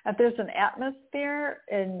school, if there's an atmosphere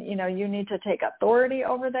and, you need to take authority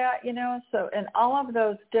over that, so in all of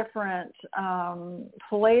those different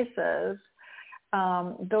places,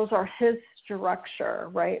 those are his structure,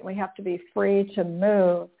 right? We have to be free to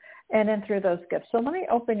move in and through those gifts. So let me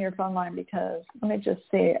open your phone line because let me just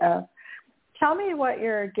see. Tell me what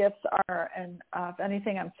your gifts are and if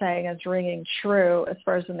anything I'm saying is ringing true as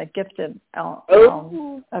far as in the gifted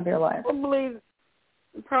realm of your life. I believe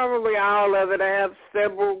probably all of it. I have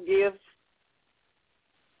several gifts.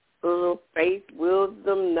 Faith,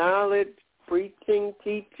 wisdom, knowledge, preaching,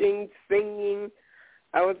 teaching, singing.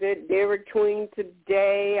 I was at Dairy Queen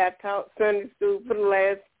today. I taught Sunday school for the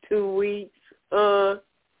last 2 weeks.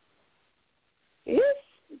 Yes,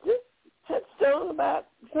 just touched on about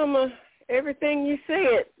some of everything you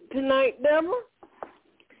said tonight, Deborah.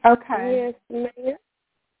 Okay. Yes, ma'am.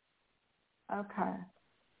 Okay.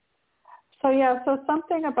 So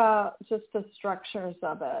something about just the structures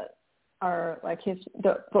of it, or like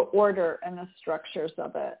the order and the structures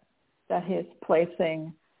of it that he's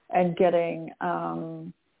placing and getting.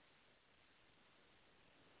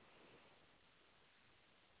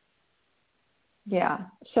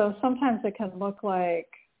 So sometimes it can look like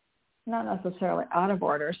not necessarily out of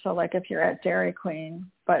order. So like if you're at Dairy Queen,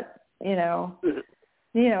 but you know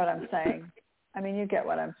what I'm saying. I mean, you get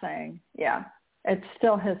what I'm saying. Yeah. It's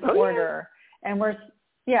still his order. And we're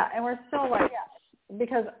still like,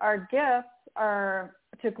 because our gifts are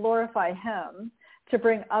to glorify him, to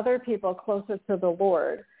bring other people closer to the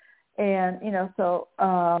Lord. And, so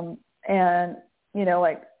our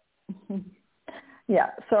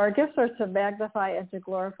gifts are to magnify and to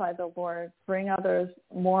glorify the Lord, bring others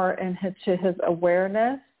more into his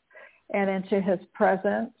awareness and into his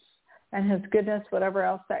presence and his goodness, whatever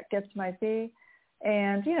else that gift might be.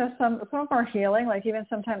 And, some of our healing, like even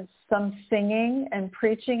sometimes some singing and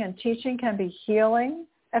preaching and teaching can be healing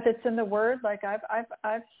if it's in the Word. Like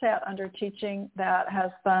I've sat under teaching that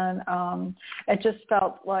has been, it just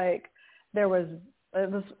felt like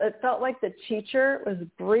it felt like the teacher was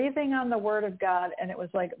breathing on the Word of God, and it was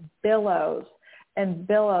like billows and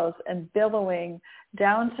billows and billowing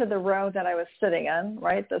down to the row that I was sitting in,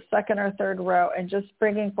 right, the second or third row, and just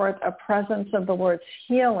bringing forth a presence of the Lord's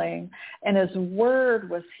healing, and his Word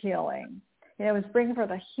was healing. It was bringing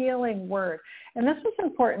forth a healing Word. And this is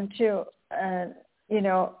important too, especially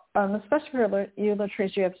for you,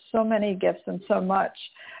 Latrice. You have so many gifts and so much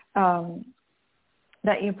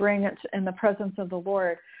that you bring it in the presence of the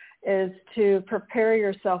Lord, is to prepare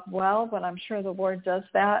yourself well, but I'm sure the Lord does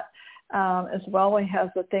that as well. He has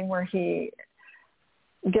the thing where he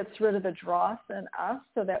gets rid of the dross in us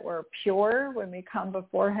so that we're pure when we come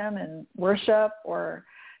before him in worship or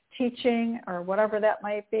teaching or whatever that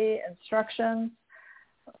might be, instructions,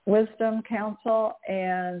 wisdom, counsel,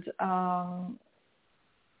 and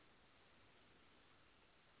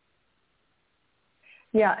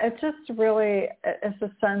it just really is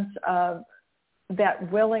a sense of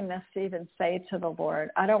that willingness to even say to the Lord,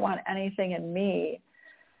 I don't want anything in me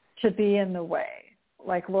to be in the way.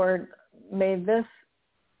 Like, Lord, may this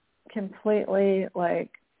completely,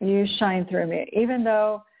 you shine through me. Even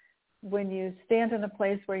though when you stand in a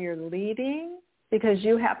place where you're leading, because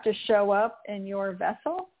you have to show up in your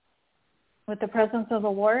vessel with the presence of the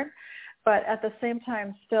Lord, but at the same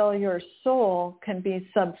time, still your soul can be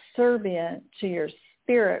subservient to your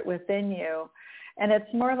spirit within you. And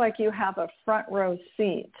it's more like you have a front row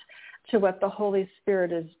seat to what the Holy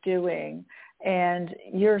Spirit is doing. And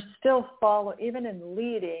you're still even in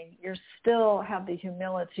leading, you still have the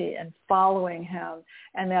humility and following him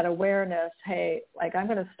and that awareness, hey, I'm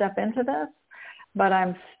going to step into this, but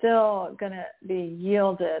I'm still going to be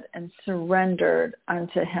yielded and surrendered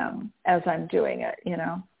unto him as I'm doing it,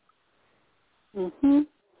 Mhm.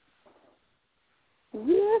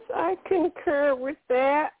 Yes, I concur with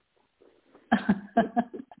that.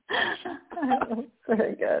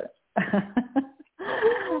 Very good.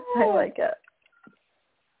 I like it.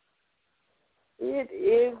 It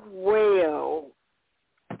is well.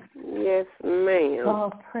 Yes, ma'am. Oh,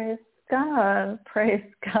 praise God.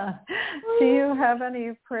 Praise God. Do you have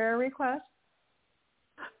any prayer requests?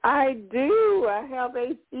 I do. I have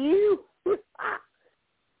a few.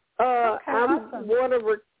 I awesome. want to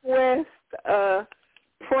request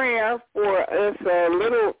prayer for us,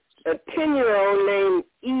 a 10-year-old named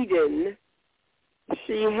Eden.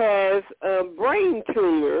 she has brain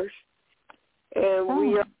tumors, and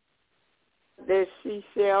we are that she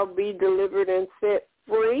shall be delivered and set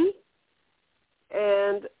free.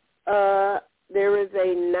 And there is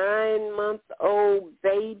a 9-month-old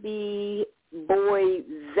baby boy,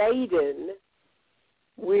 Zayden.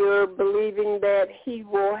 We're believing that he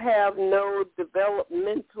will have no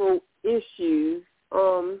developmental issues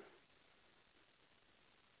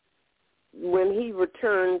when he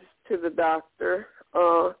returns to the doctor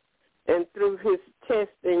and through his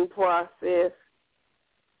testing process.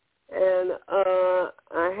 And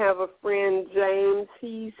I have a friend, James.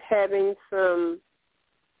 He's having some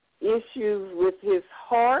issues with his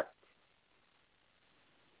heart.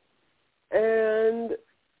 And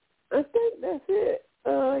I think that's it.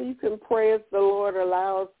 You can pray if the Lord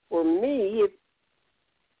allows for me, if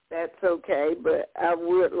that's okay, but I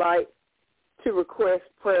would like to request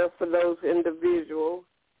prayer for those individuals.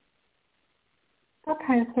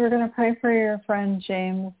 Okay, so we're going to pray for your friend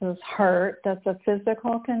James's heart. That's a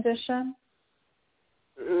physical condition?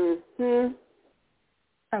 Mm-hmm.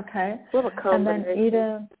 Okay. What a combination. And then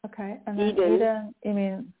Eden, okay. And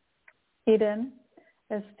then Eden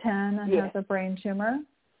is 10 and has a brain tumor.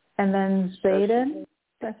 And then Zayden,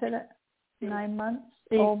 that's it, 9 months,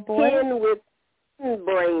 old boy. 10 with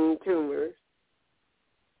brain tumors.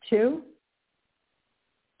 2?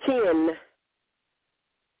 10.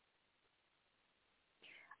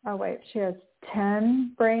 Oh, wait, she has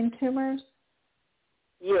 10 brain tumors?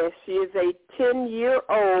 Yes, she is a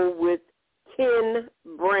 10-year-old with 10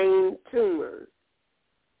 brain tumors.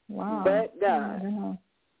 Wow. But God.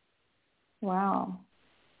 Wow.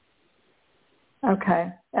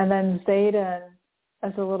 Okay. And then Zayden,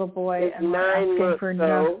 as a little boy, is and 9 months for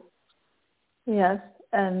old. Yes,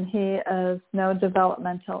 and he has no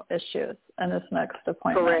developmental issues in his next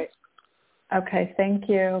appointment. Correct. Okay, thank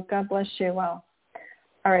you. God bless you. Well,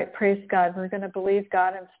 all right, praise God. We're going to believe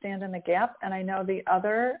God and stand in the gap. And I know the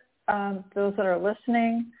other, those that are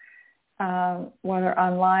listening, whether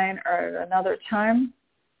online or at another time,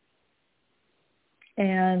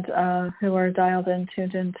 and who are dialed in,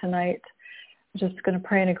 tuned in tonight, I'm just going to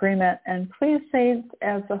pray in agreement. And please say,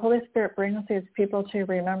 as the Holy Spirit brings these people to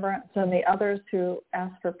remembrance, and the others who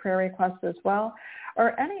ask for prayer requests as well,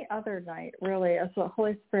 or any other night, really, as the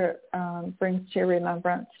Holy Spirit brings to your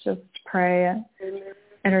remembrance, just pray and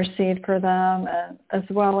intercede for them, and as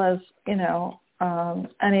well as,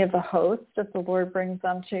 any of the hosts, if the Lord brings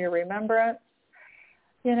them to your remembrance,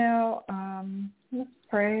 just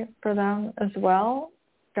pray for them as well.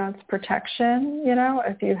 God's protection,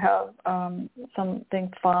 if you have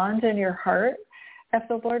something fond in your heart, if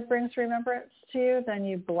the Lord brings remembrance to you, then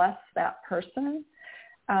you bless that person.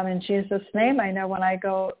 In Jesus' name, I know when I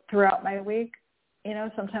go throughout my week,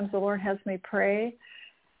 sometimes the Lord has me pray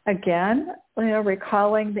again,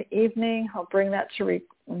 recalling the evening. He'll bring that to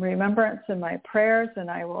remembrance in my prayers, and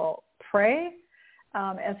I will pray.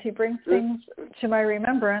 As he brings things to my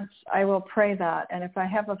remembrance, I will pray that. And if I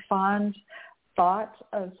have a fond thought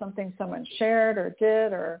of something someone shared or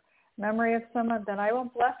did, or memory of someone, then I will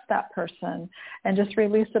bless that person and just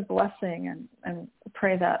release a blessing and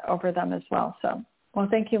pray that over them as well. So, well,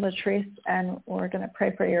 thank you, Latrice, and we're going to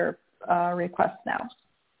pray for your request now.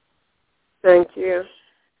 Thank you.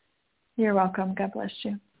 You're welcome. God bless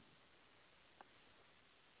you.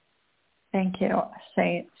 Thank you,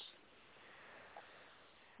 saints.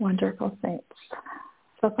 Wonderful saints.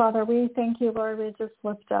 So, Father, we thank you, Lord. We just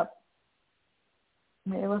lift up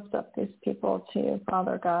these people to you,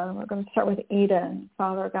 Father God. And we're going to start with Eden,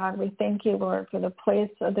 Father God. We thank you, Lord, for the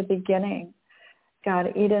place of the beginning.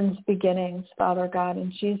 God, Eden's beginnings, Father God.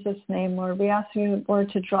 In Jesus' name, Lord, we ask you,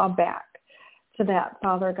 Lord, to draw back to that,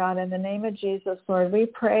 Father God. In the name of Jesus, Lord, we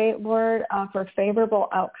pray, Lord, for favorable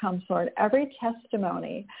outcomes, Lord. Every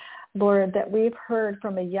testimony, Lord, that we've heard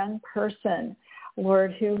from a young person,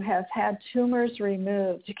 Lord, who has had tumors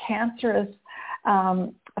removed, cancerous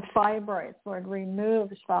fibroids, Lord,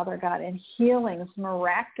 removed, Father God, and healings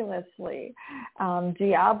miraculously,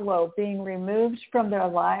 Diablo being removed from their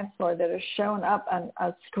lives, Lord, that has shown up on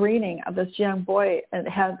a screening of this young boy.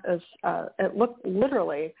 It looked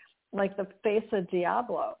literally like the face of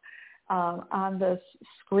Diablo on this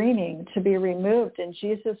screening to be removed in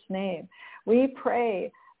Jesus' name. We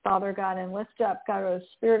pray, Father God, and lift up, God, a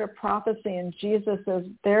spirit of prophecy, and Jesus says,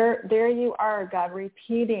 there you are, God,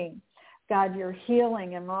 repeating, God, your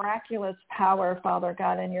healing and miraculous power, Father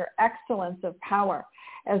God, and your excellence of power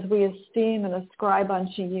as we esteem and ascribe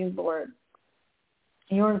unto you, Lord,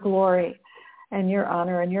 your glory and your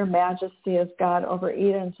honor and your majesty as God over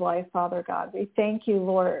Eden's life, Father God. We thank you,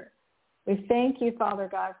 Lord. We thank you, Father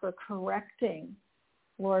God, for correcting,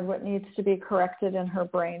 Lord, what needs to be corrected in her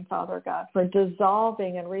brain, Father God, for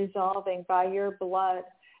dissolving and resolving by your blood,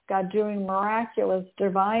 God, doing miraculous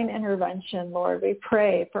divine intervention, Lord. We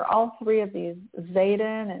pray for all three of these,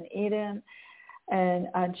 Zayden and Eden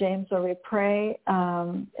and James, Lord, we pray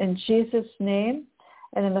in Jesus' name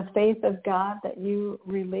and in the faith of God that you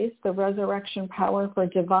release the resurrection power for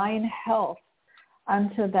divine health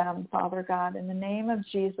unto them, Father God. In the name of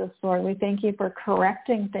Jesus, Lord, we thank you for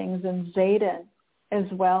correcting things in Zayden as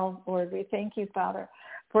well, Lord. We thank you, Father,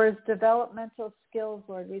 for his developmental skills,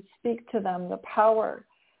 Lord. We speak to them the power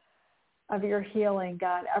of your healing,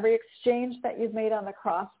 God. Every exchange that you've made on the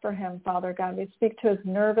cross for him, Father God, we speak to his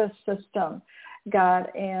nervous system, God,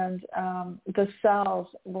 and the cells,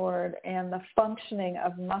 Lord, and the functioning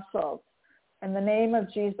of muscles. In the name of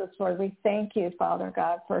Jesus, Lord, we thank you, Father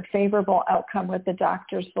God, for a favorable outcome with the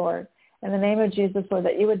doctors, Lord. In the name of Jesus, Lord,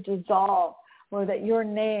 that you would dissolve, Lord, that your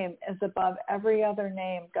name is above every other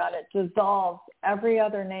name, God. It dissolves every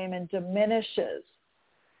other name and diminishes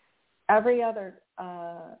every other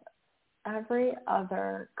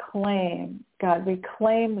claim, God. We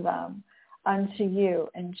claim them unto you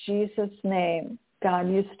in Jesus' name, God.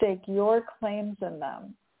 You stake your claims in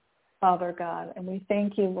them, Father God, and we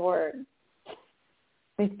thank you, Lord.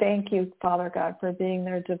 We thank you, Father God, for being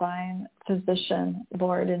their divine physician,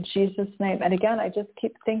 Lord, in Jesus' name. And again, I just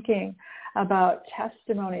keep thinking about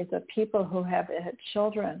testimonies of people who have had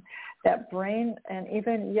children that brain, and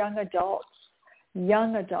even young adults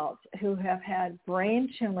who have had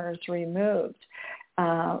brain tumors removed,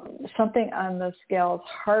 something on the scale's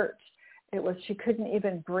heart. It was, she couldn't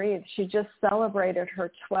even breathe. She just celebrated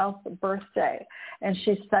her 12th birthday. And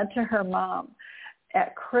she said to her mom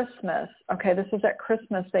at Christmas, okay, this was at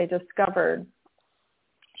Christmas, they discovered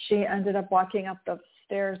she ended up walking up the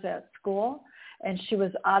stairs at school and she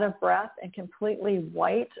was out of breath and completely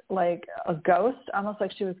white, like a ghost, almost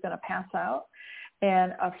like she was going to pass out.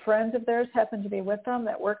 And a friend of theirs happened to be with them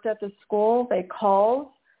that worked at the school. They called.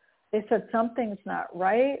 They said something's not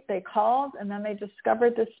right. They called, and then they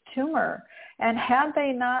discovered this tumor. And had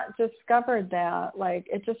they not discovered that, like,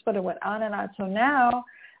 it just would have went on and on. So now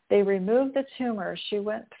they removed the tumor. She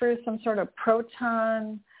went through some sort of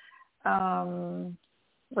proton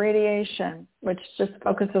radiation, which just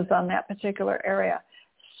focuses on that particular area.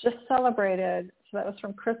 Just celebrated, so that was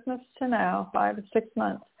from Christmas to now, 5 to 6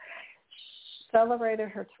 months. Celebrated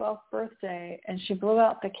her 12th birthday, and she blew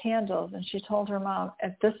out the candles, and she told her mom,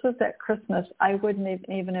 if this was at Christmas, I wouldn't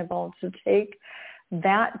even able to take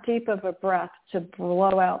that deep of a breath to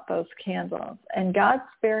blow out those candles. And God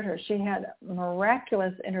spared her. She had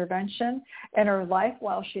miraculous intervention in her life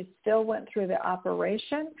while she still went through the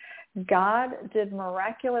operation. God did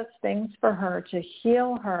miraculous things for her to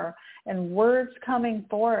heal her, and words coming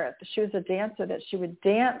forth. She was a dancer, that she would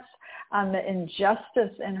dance on the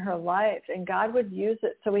injustice in her life, and God would use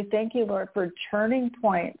it. So we thank you, Lord, for turning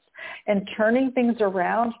points and turning things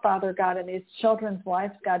around, Father God, in these children's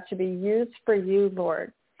lives, God, to be used for you,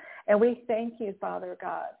 Lord. And we thank you, Father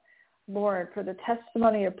God, Lord, for the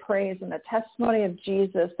testimony of praise and the testimony of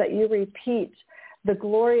Jesus, that you repeat the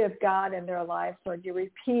glory of God in their lives, Lord. You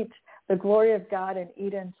repeat the glory of God in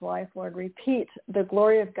Eden's life, Lord. Repeat the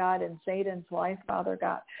glory of God in Zayden's life, Father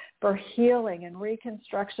God, for healing and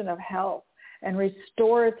reconstruction of health and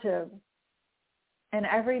restorative and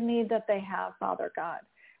every need that they have, Father God.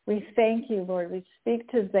 We thank you, Lord. We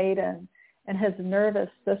speak to Zayden and his nervous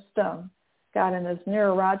system, God, and his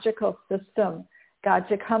neurological system, God,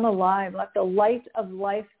 to come alive. Let the light of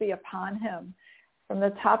life be upon him. From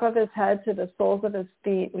the top of his head to the soles of his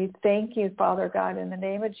feet, we thank you, Father God, in the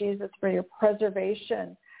name of Jesus, for your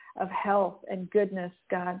preservation of health and goodness,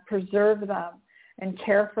 God. Preserve them and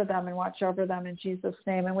care for them and watch over them in Jesus'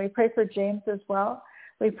 name. And we pray for James as well.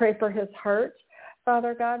 We pray for his heart,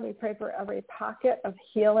 Father God. We pray for every pocket of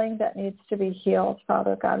healing that needs to be healed,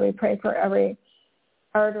 Father God. We pray for every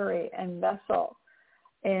artery and vessel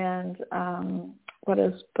and what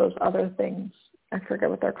is those other things? I forget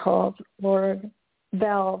what they're called, Lord.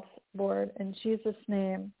 Valves, Lord, in Jesus'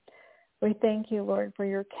 name. We thank you, Lord, for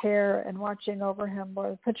your care and watching over him,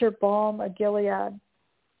 Lord. Put your balm of Gilead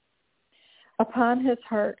upon his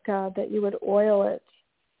heart, God, that you would oil it,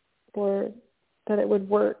 Lord, that it would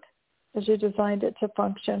work as you designed it to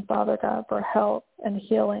function, Father God, for health and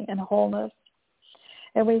healing and wholeness.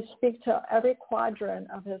 And we speak to every quadrant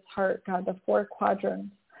of his heart, God, the 4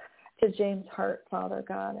 quadrants to James' heart, Father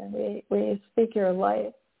God, and we speak your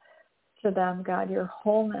life to them, God, your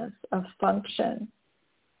wholeness of function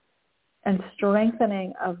and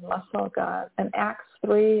strengthening of muscle, God. In Acts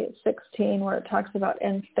 3:16, where it talks about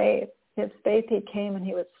in faith, his faith, he came and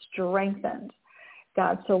he was strengthened.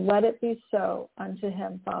 God. So let it be so unto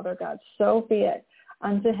him, Father God. So be it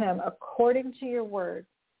unto him according to your word,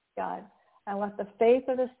 God. And let the faith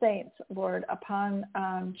of the saints, Lord, upon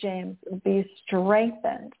James be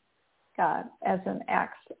strengthened, God, as in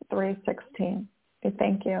Acts 3:16. We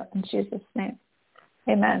thank you in Jesus' name.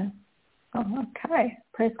 Amen. Oh, okay.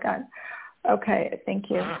 Praise God. Okay, thank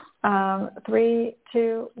you. 3,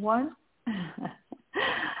 2, 1.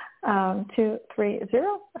 230.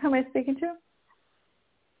 Who am I speaking to?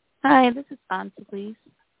 Hi, this is Antalise.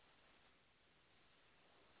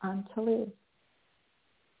 Antalise.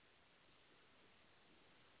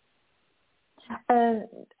 And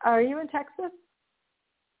are you in Texas?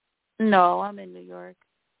 No, I'm in New York,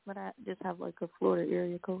 but I just have like a Florida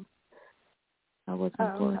area code. I was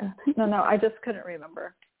in Florida. Okay. No, I just couldn't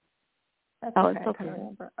remember. That's okay. It's okay. I couldn't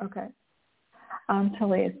remember. Okay.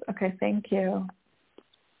 Antalise. Okay, thank you.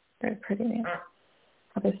 Very pretty name.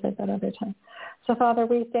 Probably said that other time. So, Father,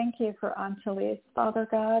 we thank you for Antalise, Father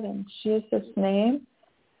God, in Jesus' name.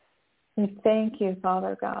 We thank you,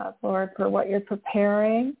 Father God, Lord, for what you're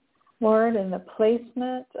preparing, Lord, and the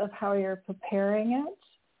placement of how you're preparing it,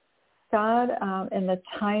 God, and the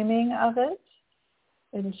timing of it.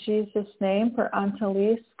 In Jesus' name, for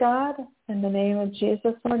Antalise, God, in the name of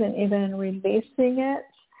Jesus, Lord, and even releasing it,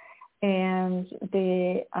 and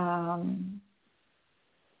the,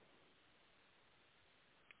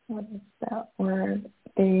 what is that word?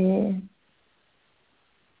 The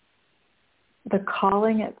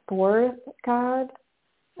calling it forth, God.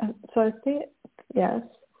 So I see it, yes.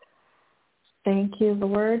 Thank you,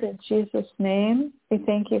 Lord, in Jesus' name. We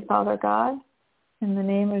thank you, Father God, in the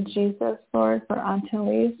name of Jesus, Lord, for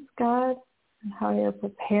Antalise, God, and how you're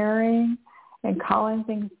preparing and calling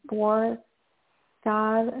things forth,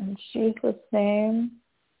 God, in Jesus' name.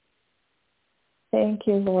 Thank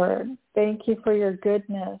you, Lord. Thank you for your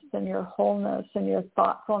goodness and your wholeness and your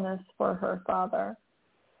thoughtfulness for her, Father.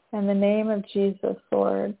 In the name of Jesus,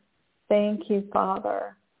 Lord, thank you,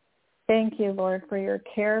 Father. Thank you, Lord, for your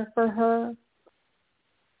care for her.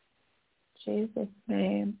 In Jesus'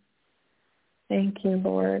 name. Thank you,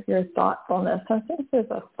 Lord, your thoughtfulness. I think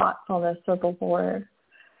there's a thoughtfulness of the Lord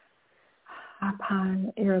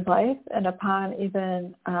upon your life and upon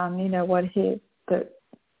even, what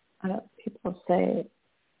people say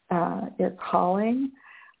your calling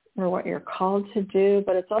or what you're called to do,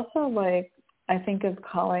 but it's also like, I think of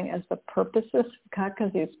calling as the purposes of God,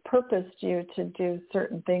 because he's purposed you to do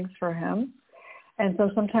certain things for him. And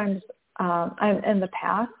so sometimes in the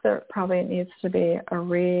past, there probably needs to be a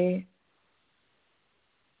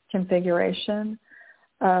reconfiguration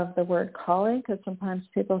of the word calling, because sometimes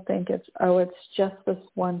people think it's just this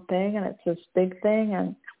one thing and it's this big thing,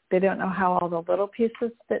 and they don't know how all the little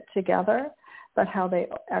pieces fit together, but how they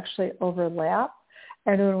actually overlap.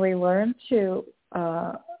 And when we learn to,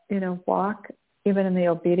 walk even in the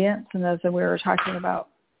obedience, and as we were talking about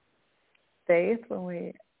faith, when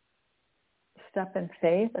we step in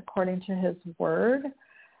faith according to his word,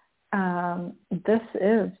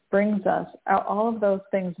 brings us, all of those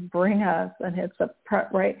things bring us, and it's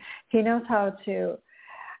right. He knows how to,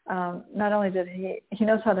 not only did he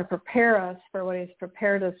knows how to prepare us for what he's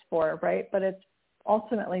prepared us for, right? But it's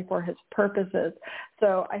ultimately for his purposes.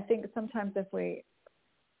 So I think sometimes a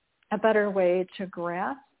better way to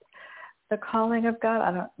grasp the calling of God,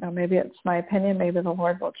 I don't know, maybe it's my opinion, maybe the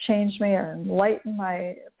Lord will change me or enlighten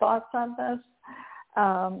my thoughts on this,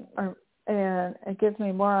 and it gives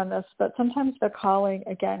me more on this, but sometimes the calling,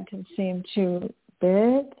 again, can seem too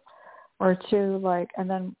big or too and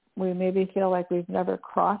then we maybe feel like we've never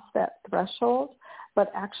crossed that threshold, but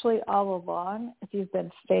actually all along, if you've been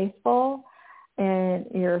faithful and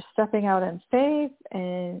you're stepping out in faith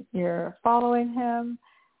and you're following him,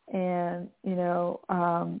 and,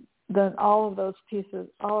 then all of those pieces,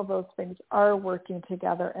 all of those things are working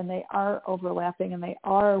together, and they are overlapping, and they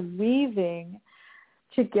are weaving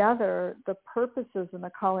together the purposes and the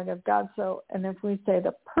calling of God. So, and if we say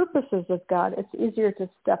the purposes of God, it's easier to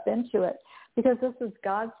step into it because this is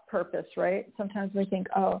God's purpose, right? Sometimes we think,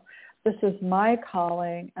 oh, this is my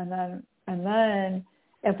calling, and then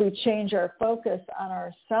if we change our focus on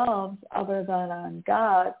ourselves other than on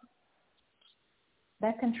God,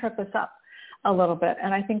 that can trip us up a little bit.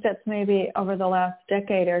 And I think that's maybe over the last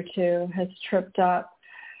decade or two has tripped up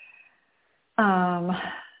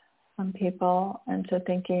some people into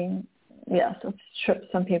thinking, yes, it's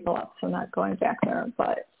tripped some people up, so not going back there.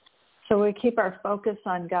 But so we keep our focus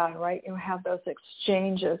on God, right? You have those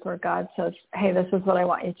exchanges where God says, hey, this is what I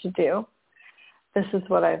want you to do. This is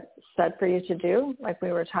what I've said for you to do. Like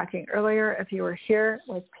we were talking earlier, if you were here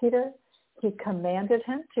with Peter, he commanded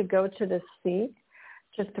him to go to the sea,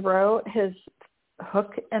 to throw his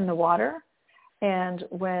hook in the water. And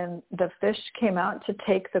when the fish came out to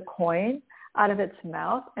take the coin out of its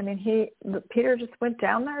mouth, I mean, Peter just went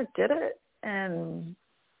down there, did it, and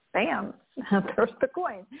bam, there's the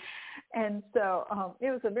coin. And so it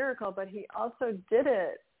was a miracle, but he also did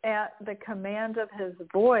it at the command of his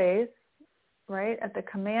voice, right? At the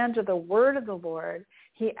command of the word of the Lord,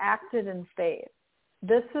 he acted in faith.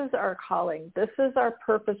 This is our calling. This is our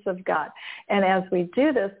purpose of God. And as we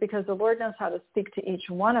do this, because the Lord knows how to speak to each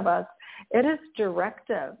one of us, it is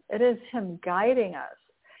directive. It is him guiding us.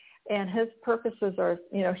 And his purposes are,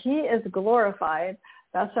 he is glorified.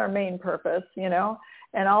 That's our main purpose, and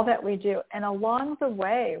all that we do. And along the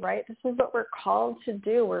way, right, this is what we're called to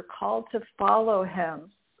do. We're called to follow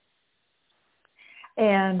him.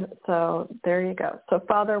 And so there you go. So,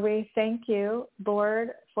 Father, we thank you,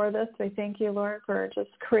 Lord, for this. We thank you, Lord, for just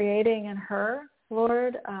creating in her,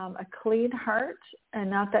 Lord, a clean heart, and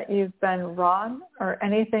not that you've been wrong or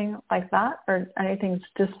anything like that, or anything's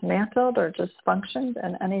dismantled or dysfunctioned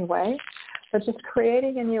in any way, but just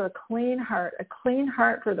creating in you a clean heart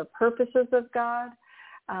for the purposes of God,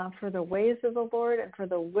 for the ways of the Lord, and for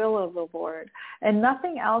the will of the Lord. And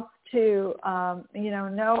nothing else to,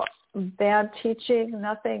 no bad teaching,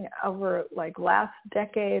 nothing over like last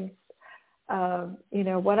decades of,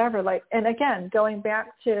 whatever. Like, and again, going back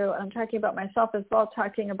to, I'm talking about myself as well,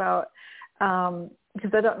 talking about,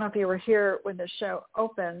 because I don't know if you were here when the show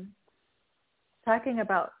opened, talking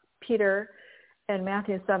about Peter in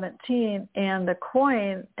Matthew 17 and the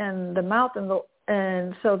coin and the mouth,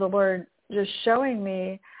 and so the Lord just showing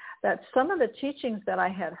me that some of the teachings that I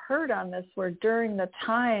had heard on this were during the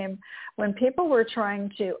time when people were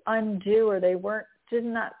trying to undo, or they did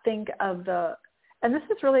not think of and this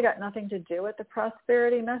has really got nothing to do with the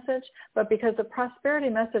prosperity message, but because the prosperity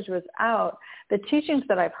message was out, the teachings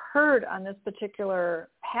that I've heard on this particular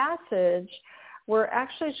passage were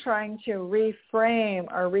actually trying to reframe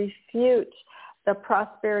or refute the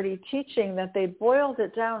prosperity teaching, that they boiled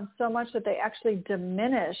it down so much that they actually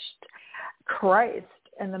diminished Christ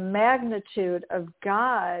and the magnitude of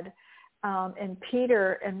God and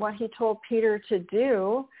Peter and what he told Peter to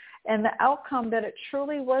do, and the outcome that it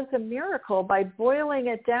truly was a miracle by boiling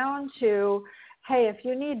it down to, hey, if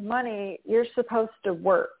you need money, you're supposed to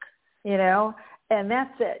work, and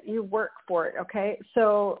that's it. You work for it, okay?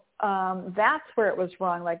 So that's where it was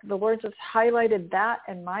wrong. Like, the Lord just highlighted that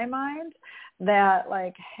in my mind, that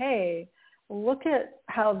like, hey, look at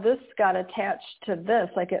how this got attached to this.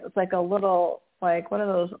 Like, it was like a little, like one of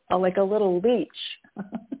those, like a little leech.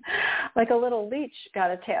 Like a little leech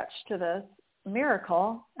got attached to this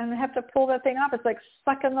miracle, and they have to pull that thing off. It's like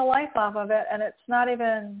sucking the life off of it, and it's not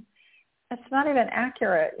even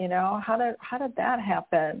accurate. How did that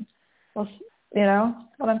happen? Well, you know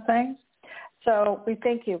what I'm saying? So we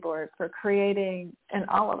thank you, Lord, for creating in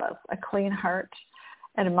all of us a clean heart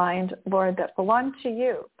and mind, Lord, that belong to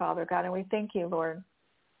you, Father God. And we thank you, Lord,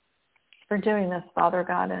 for doing this, Father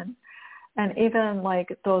God. And even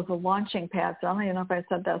like those launching pads, I don't even know if I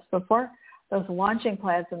said this before, those launching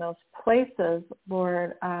pads and those places,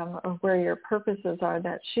 Lord, of where your purposes are,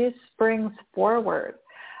 that she springs forward.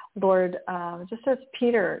 Lord, just as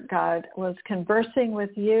Peter, God, was conversing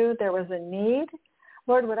with you, there was a need.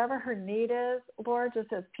 Lord, whatever her need is, Lord,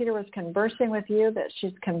 just as Peter was conversing with you, that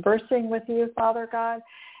she's conversing with you, Father God.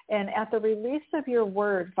 And at the release of your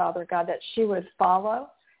word, Father God, that she would follow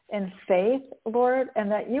in faith, Lord,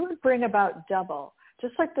 and that you would bring about double.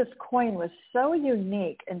 Just like this coin was so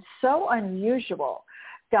unique and so unusual,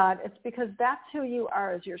 God, it's because that's who you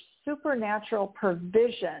are, is your supernatural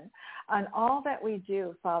provision on all that we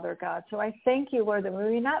do, Father God. So I thank you, Lord, that we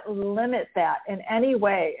will not limit that in any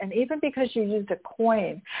way. And even because you used a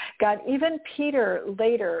coin, God, even Peter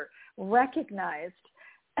later recognized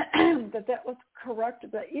that was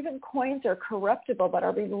corruptible, that even coins are corruptible, but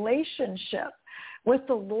our relationship with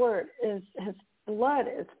the Lord is, his blood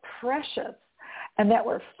is precious, and that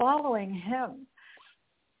we're following him.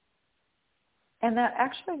 And that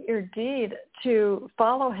actually your deed to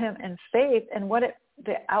follow him in faith and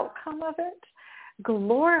the outcome of it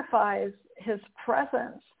glorifies his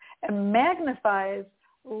presence and magnifies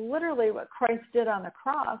literally what Christ did on the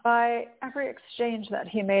cross by every exchange that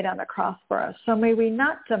he made on the cross for us. So may we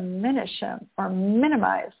not diminish him or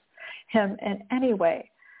minimize him in any way.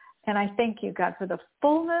 And I thank you, God, for the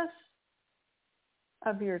fullness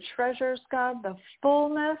of your treasures, God, the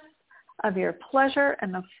fullness of your pleasure,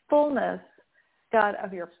 and the fullness, God,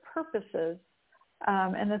 of your purposes,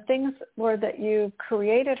 and the things, Lord, that you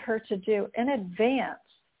created her to do in advance,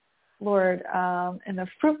 Lord, and the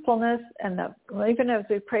fruitfulness and even as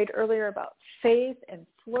we prayed earlier about faith and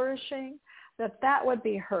flourishing, that would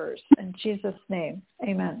be hers. In Jesus' name,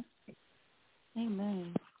 amen.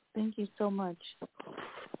 Amen. Thank you so much.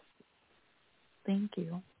 Thank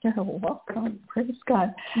you. You're welcome. Praise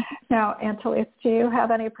God. Now, Angelis, do you have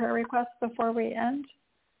any prayer requests before we end?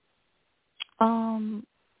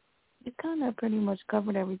 You kind of pretty much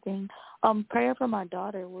covered everything. Prayer for my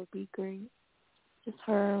daughter would be great. Just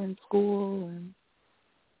her in school and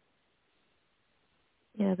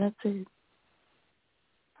yeah, that's it.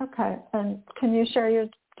 Okay. And can you share your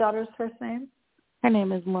daughter's first name? Her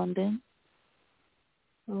name is London.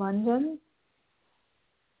 London?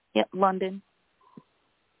 Yep, London.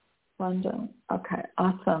 London. Okay,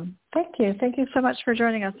 awesome. Thank you. Thank you so much for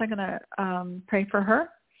joining us. I'm going to pray for her.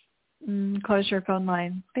 Close your phone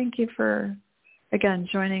line. Thank you for, again,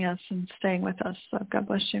 joining us and staying with us. So God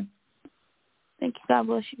bless you. Thank you. God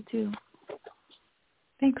bless you, too.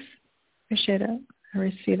 Thanks. Appreciate it. I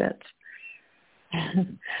receive it.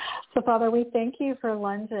 So, Father, we thank you for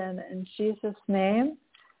London in Jesus' name.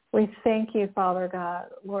 We thank you, Father God,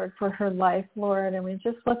 Lord, for her life, Lord, and we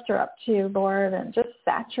just lift her up to you, Lord, and just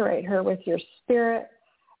saturate her with your spirit.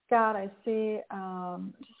 God, I see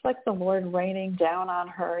just like the Lord raining down on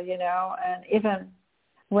her, and even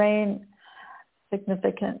rain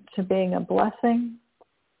significant to being a blessing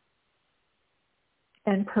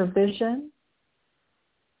and provision.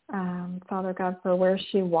 Father God, for where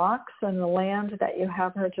she walks and the land that you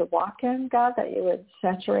have her to walk in, God, that you would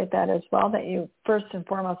saturate that as well, that you first and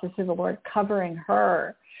foremost, I see the Lord covering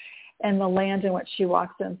her and the land in which she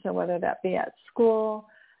walks in. So whether that be at school,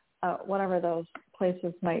 whatever those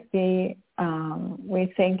places might be,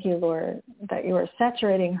 we thank you, Lord, that you are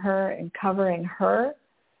saturating her and covering her,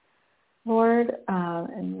 Lord,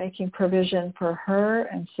 and making provision for her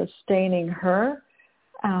and sustaining her.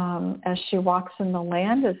 As she walks in the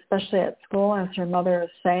land, especially at school, as her mother is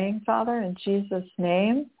saying, Father, in Jesus'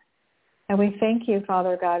 name. And we thank you,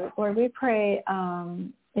 Father God. Lord, we pray,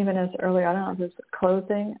 even as earlier, I don't know if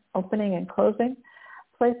it's opening and closing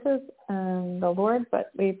places in the Lord,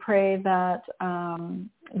 but we pray that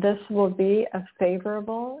this will be a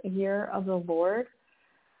favorable year of the Lord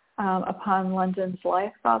upon London's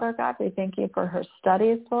life, Father God. We thank you for her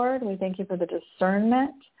studies, Lord. We thank you for the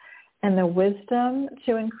discernment and the wisdom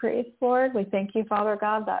to increase, Lord. We thank you, Father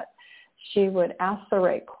God, that she would ask the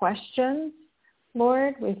right questions,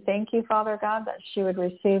 Lord. We thank you, Father God, that she would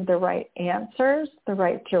receive the right answers, the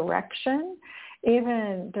right direction,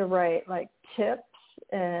 even the right, tips.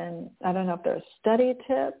 And I don't know if they're study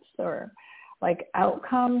tips or,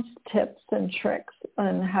 outcomes, tips and tricks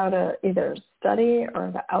on how to either study or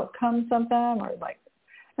the outcomes of them, or,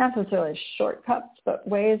 not necessarily shortcuts, but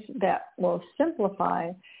ways that will simplify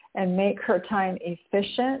and make her time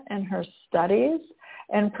efficient in her studies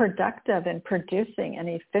and productive in producing and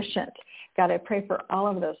efficient. God, I pray for all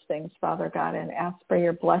of those things, Father God, and ask for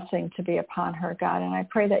your blessing to be upon her, God. And I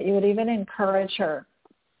pray that you would even encourage her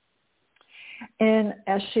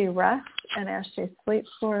as she rests and as she sleeps,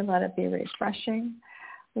 Lord, let it be refreshing,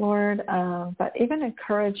 Lord. But even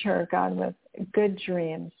encourage her, God, with good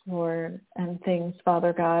dreams, Lord, and things,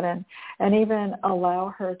 Father God, and even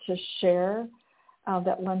allow her to share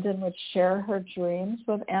that London would share her dreams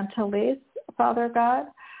with Angelis, Father God,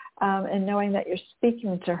 and knowing that you're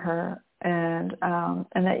speaking to her and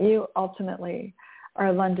that you ultimately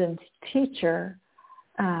are London's teacher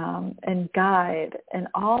and guide in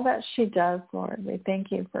all that she does, Lord. We thank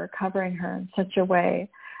you for covering her in such a way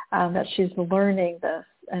that she's learning this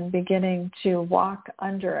and beginning to walk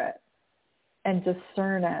under it and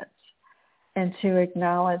discern it and to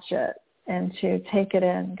acknowledge it and to take it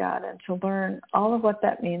in, God, and to learn all of what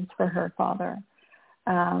that means for her, Father,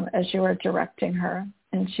 as you are directing her.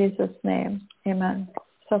 In Jesus' name, amen.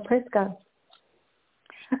 So praise God.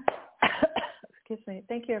 Excuse me.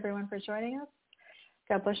 Thank you, everyone, for joining us.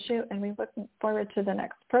 God bless you, and we look forward to the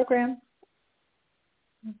next program.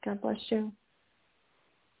 God bless you.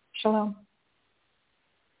 Shalom.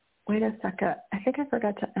 Wait a second. I think I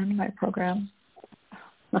forgot to end my program.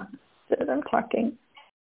 I'm talking.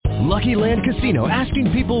 Lucky Land Casino,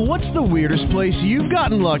 asking people, what's the weirdest place you've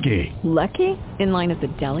gotten lucky? Lucky? In line at the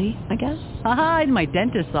deli, I guess? Aha, in my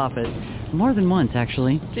dentist's office. More than once,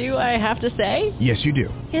 actually. Do I have to say? Yes, you do.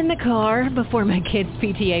 In the car before my kids'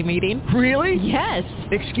 PTA meeting. Really? Yes.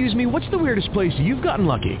 Excuse me, what's the weirdest place you've gotten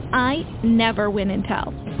lucky? I never win and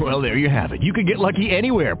tell. Well, there you have it. You can get lucky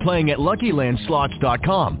anywhere, playing at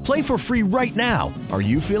LuckyLandSlots.com. Play for free right now. Are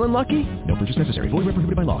you feeling lucky? No purchase necessary. Void where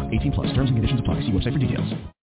prohibited by law. 18+. Terms and conditions apply. See website for details.